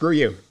 It's like, screw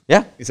you.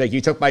 Yeah. It's like,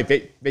 you took my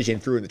vision,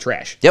 threw it in the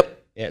trash. Yep.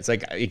 Yeah, it's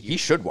like he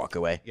should walk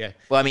away. Yeah.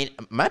 Well, I mean,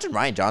 imagine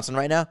Rian Johnson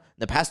right now. In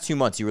the past 2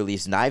 months, he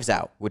released Knives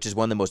Out, which is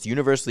one of the most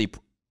universally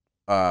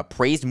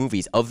praised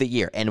movies of the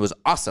year, and it was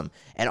awesome.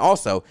 And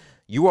also,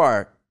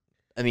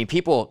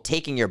 people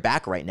taking your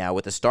back right now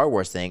with the Star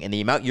Wars thing and the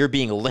amount you're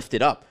being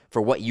lifted up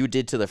for what you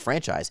did to the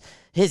franchise.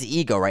 His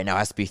ego right now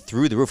has to be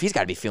through the roof. He's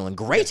got to be feeling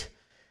great.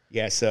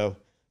 Yeah. So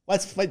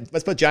let's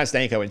put John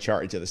Stanko in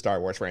charge of the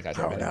Star Wars franchise.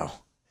 Oh no.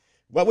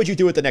 What would you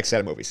do with the next set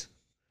of movies?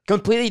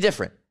 Completely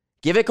different.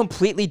 Give it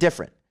completely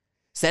different.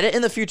 Set it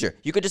in the future.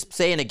 You could just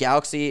say in a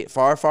galaxy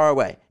far, far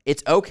away.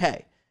 It's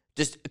okay.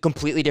 Just a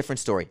completely different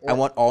story. I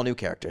want all new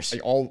characters.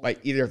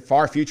 Either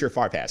far future or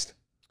far past.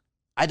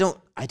 I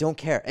don't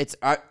care. It's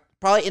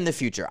probably in the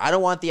future. I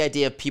don't want the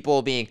idea of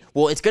people being,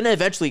 well, it's going to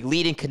eventually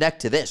lead and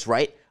connect to this,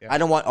 right? Yeah. I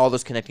don't want all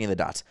those connecting the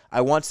dots.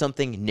 I want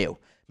something new.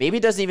 Maybe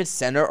it doesn't even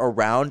center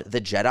around the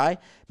Jedi.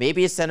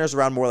 Maybe it centers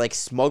around more like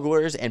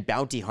smugglers and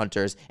bounty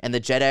hunters, and the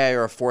Jedi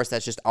are a force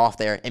that's just off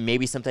there, and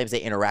maybe sometimes they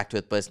interact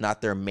with, but it's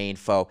not their main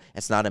foe.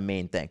 It's not a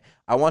main thing.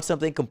 I want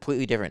something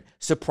completely different.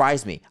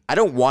 Surprise me. I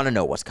don't want to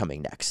know what's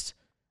coming next.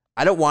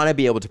 I don't want to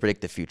be able to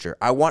predict the future.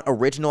 I want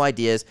original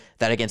ideas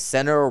that, again,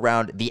 center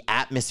around the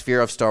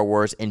atmosphere of Star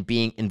Wars and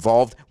being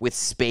involved with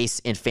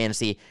space and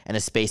fantasy and a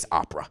space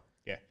opera.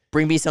 Yeah.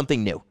 Bring me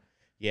something new.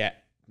 Yeah.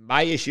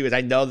 My issue is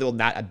I know they will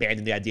not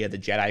abandon the idea of the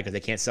Jedi because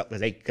they can't sell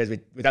because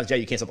without the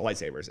Jedi you can't sell the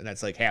lightsabers, and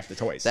that's like half the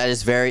toys.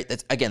 That's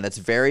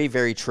very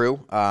very true.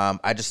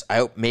 I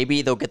hope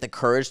maybe they'll get the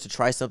courage to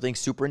try something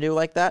super new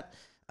like that.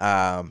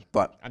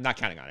 But I'm not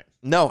counting on it.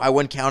 No, I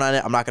wouldn't count on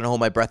it. I'm not going to hold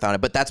my breath on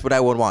it. But that's what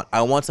I would want.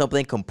 I want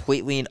something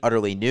completely and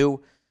utterly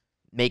new.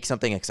 Make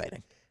something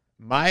exciting.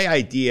 My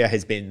idea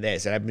has been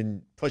this, and I've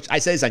been pushed. I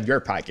said this on your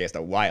podcast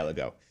a while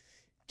ago.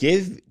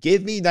 Give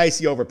me Knights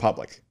of the Old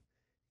Republic.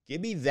 Give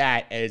me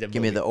that as a movie.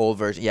 Give me the old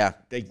version. Yeah.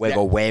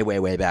 Go way, way,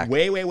 way back.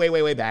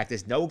 Way back.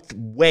 There's no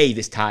way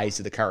this ties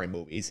to the current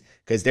movies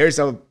because there's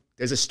a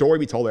story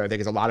we told there. I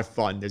think it's a lot of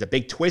fun. There's a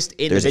big twist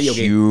in the video game. There's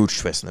a huge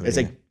twist in the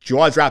video game. There's a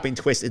jaw-dropping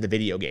twist in the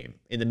video game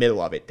in the middle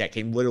of it that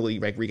can literally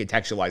like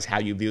recontextualize how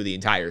you view the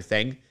entire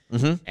thing.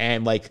 Mm-hmm.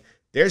 And like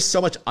there's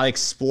so much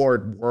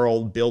unexplored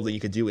world building you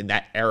could do in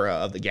that era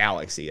of the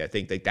galaxy. I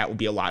think that would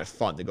be a lot of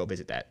fun to go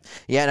visit that.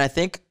 Yeah, and I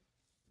think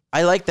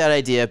I like that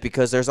idea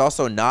because there's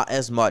also not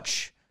as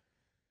much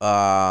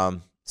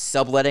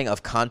subletting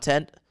of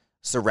content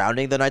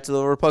surrounding the Knights of the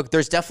Old Republic.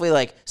 There's definitely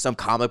like some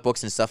comic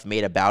books and stuff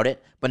made about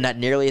it, but not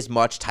nearly as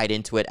much tied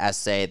into it as,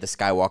 say, the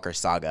Skywalker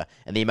saga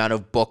and the amount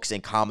of books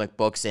and comic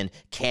books and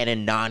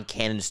canon,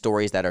 non-canon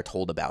stories that are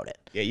told about it.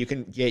 Yeah,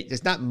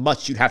 there's not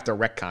much you'd have to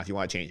retcon if you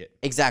want to change it.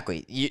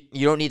 Exactly.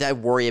 You don't need to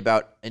worry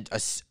about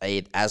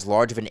as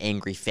large of an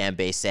angry fan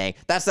base saying,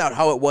 that's not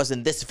how it was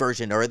in this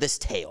version or this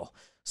tale.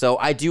 So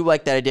I do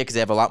like that idea because they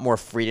have a lot more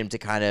freedom to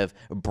kind of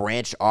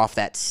branch off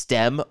that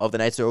stem of the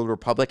Knights of the Old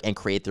Republic and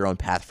create their own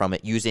path from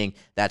it using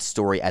that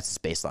story as its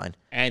baseline.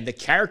 And the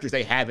characters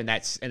they have in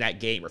that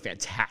game are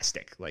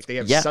fantastic. Like they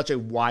have such a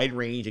wide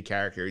range of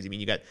characters. I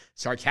mean, you got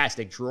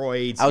sarcastic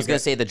droids. I was going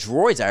to say the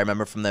droids I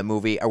remember from that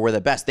movie were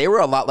the best. They were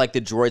a lot like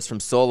the droids from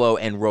Solo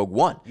and Rogue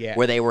One,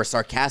 where they were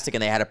sarcastic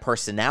and they had a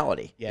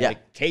personality. Yeah.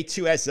 Like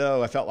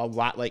K2SO, I felt a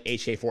lot like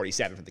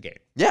HK-47 from the game.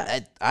 Yeah,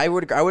 I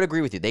would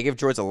agree with you. They give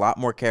droids a lot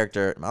more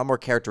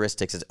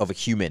characteristics of a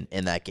human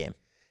in that game.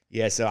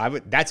 Yeah, so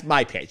that's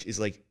my pitch. Is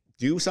like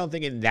do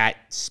something in that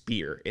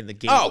sphere in the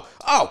game. Oh!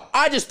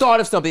 I just thought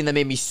of something that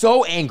made me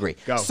so angry.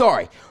 Go.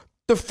 Sorry,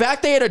 the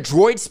fact they had a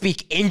droid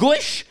speak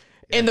English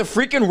in the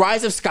freaking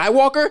Rise of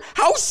Skywalker.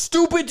 How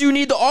stupid do you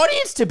need the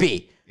audience to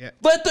be? Yeah.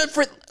 Let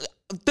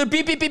the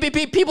beep, beep, beep, beep,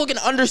 beep, people can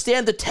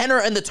understand the tenor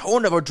and the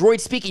tone of a droid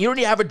speaking. You don't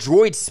need to have a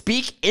droid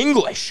speak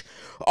English.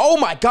 Oh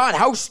my God,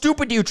 how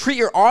stupid do you treat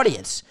your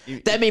audience?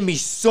 That made me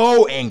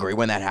so angry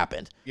when that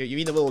happened. You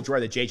mean the little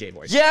droid, the JJ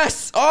voice?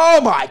 Yes.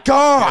 Oh my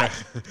God.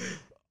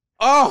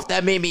 Oh,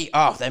 that made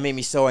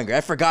me so angry.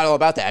 I forgot all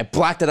about that. I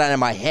blacked it out in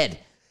my head.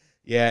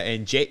 Yeah,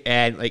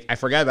 and like I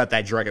forgot about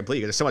that droid completely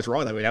because there's so much wrong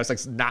with that movie. That was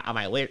like not on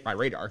my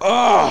radar.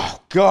 Oh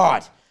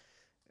God.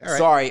 Right.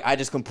 Sorry, I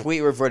just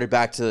completely reverted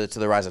back to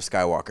the Rise of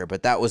Skywalker,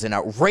 but that was an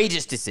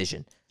outrageous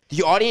decision.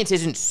 The audience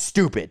isn't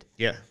stupid.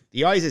 Yeah,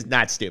 the audience is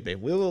not stupid.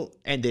 We will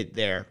end it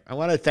there. I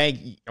want to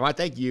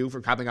thank you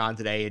for coming on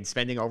today and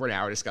spending over an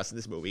hour discussing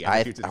this movie.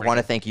 I want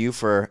to thank you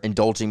for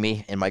indulging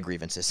me in my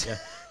grievances.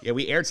 Yeah,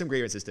 we aired some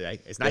grievances today.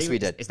 We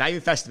did. It's not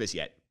even Festivus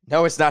yet.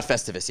 No, it's not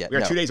Festivus yet. We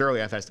are 2 days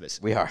early on Festivus.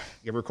 We are.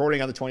 You're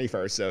recording on the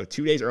 21st, so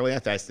 2 days early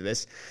on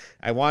Festivus.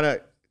 I want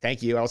to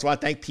thank you. I also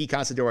want to thank Pete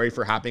Considori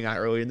for hopping on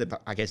early in the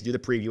podcast to do the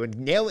preview and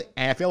nail it.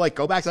 And I feel like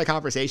go back to that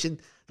conversation.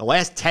 The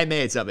last 10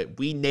 minutes of it,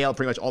 we nailed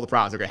pretty much all the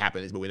problems that are going to happen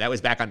in this movie. That was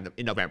back in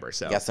November.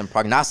 So got some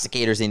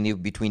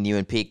prognosticators between you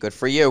and Pete. Good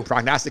for you.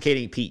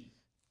 Prognosticating Pete.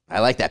 I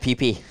like that,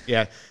 PP.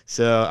 Yeah.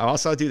 So I'll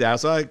also do that. I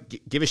also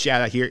give a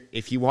shout out here.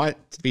 If you want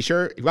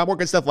more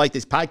good stuff like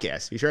this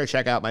podcast, be sure to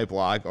check out my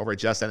blog over at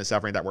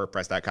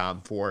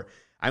justandthesuffering.wordpress.com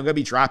I'm going to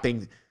be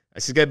dropping,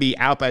 this is going to be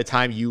out by the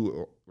time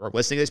you are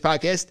listening to this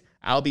podcast.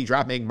 I'll be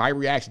dropping my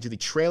reaction to the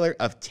trailer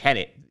of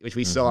Tenet, which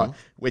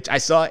I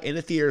saw in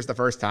the theaters the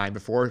first time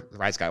before The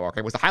Rise of Skywalker.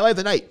 It was the highlight of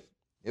the night.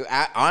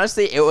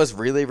 Honestly, it was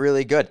really,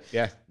 really good.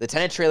 Yeah. The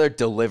Tenet trailer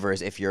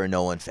delivers if you're a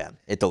Nolan fan.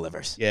 It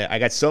delivers. Yeah, I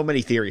got so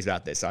many theories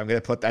about this. So I'm going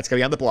to that's going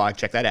to be on the blog.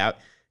 Check that out.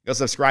 You'll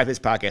subscribe to this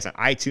podcast on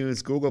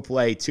iTunes, Google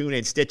Play,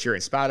 TuneIn, Stitcher,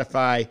 and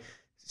Spotify.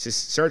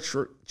 Just search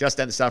for Just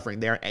End the Suffering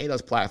there on any of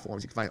those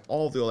platforms. You can find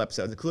all of the old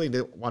episodes, including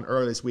the one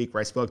earlier this week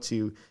where I spoke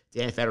to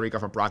Dan Federico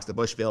from Bronx to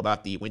Bushville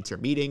about the winter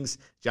meetings.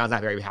 John's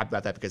not very happy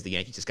about that because the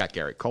Yankees just got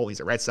Garrett Cole. He's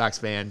a Red Sox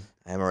fan.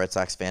 I am a Red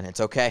Sox fan.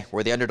 It's okay.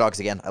 We're the underdogs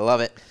again. I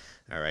love it.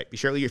 All right. Be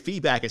sure to leave your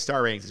feedback and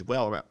star ratings as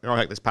well. We're going to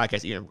make this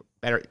podcast even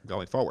better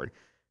going forward.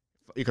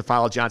 You can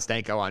follow John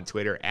Stanko on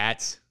Twitter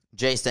at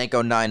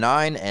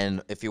jstanko99,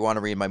 and if you want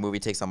to read my movie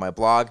takes on my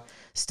blog,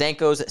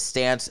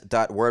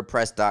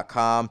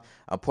 stankosstance.wordpress.com.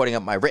 I'm putting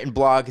up my written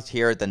blog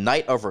here the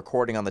night of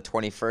recording on the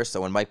 21st, so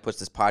when Mike puts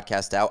this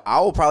podcast out, I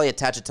will probably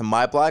attach it to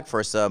my blog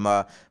for some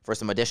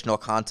additional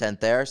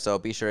content there, so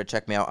be sure to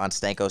check me out on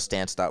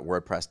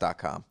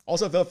stankosstance.wordpress.com.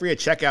 Also, feel free to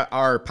check out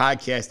our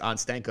podcast on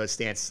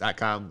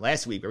stankosstance.com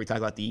last week where we talked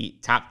about the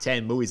top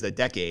 10 movies of the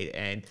decade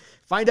and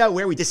find out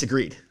where we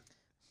disagreed.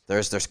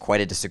 There's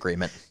quite a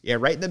disagreement. Yeah,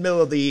 right in the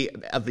middle of the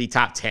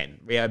top 10.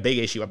 We have a big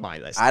issue with my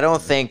list. I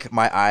don't think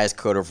my eyes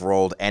could have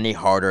rolled any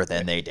harder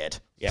than they did.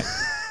 Yeah.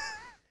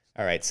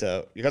 All right,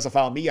 so you can also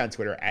follow me on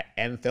Twitter at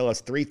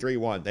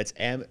mphillips331. That's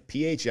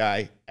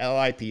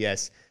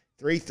MPHILIPS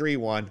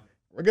 331.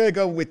 We're going to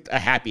go with a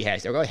happy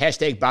hashtag. We're going to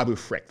hashtag Babu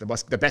Frick,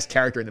 the best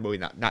character in the movie,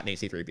 not named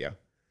C-3PO.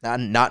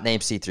 Not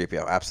named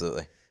C-3PO,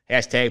 absolutely.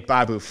 Hashtag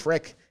Babu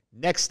Frick.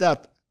 Next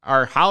up,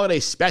 our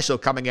holiday special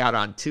coming out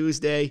on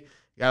Tuesday.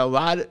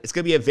 It's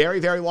going to be a very,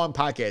 very long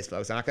podcast,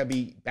 folks. I'm not going to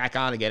be back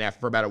on again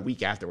for about a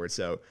week afterwards.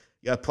 So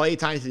you have plenty of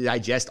time to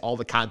digest all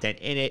the content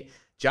in it.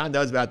 John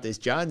knows about this.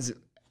 John's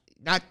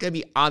not going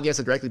to be on the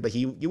episode directly, but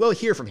you will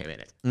hear from him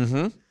in it.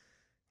 Mm-hmm.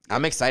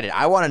 I'm excited.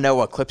 I want to know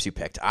what clips you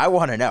picked. I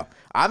want to know.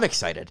 I'm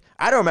excited.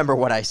 I don't remember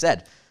what I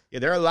said. Yeah,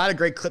 there are a lot of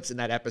great clips in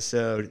that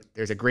episode.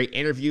 There's a great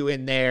interview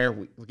in there.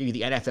 We'll give you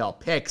the NFL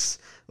picks.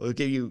 We'll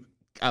give you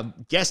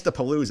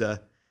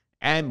Guest-a-Palooza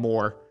and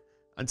more.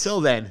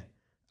 Until then,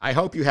 I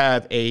hope you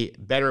have a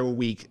better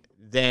week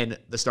than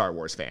the Star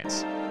Wars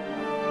fans.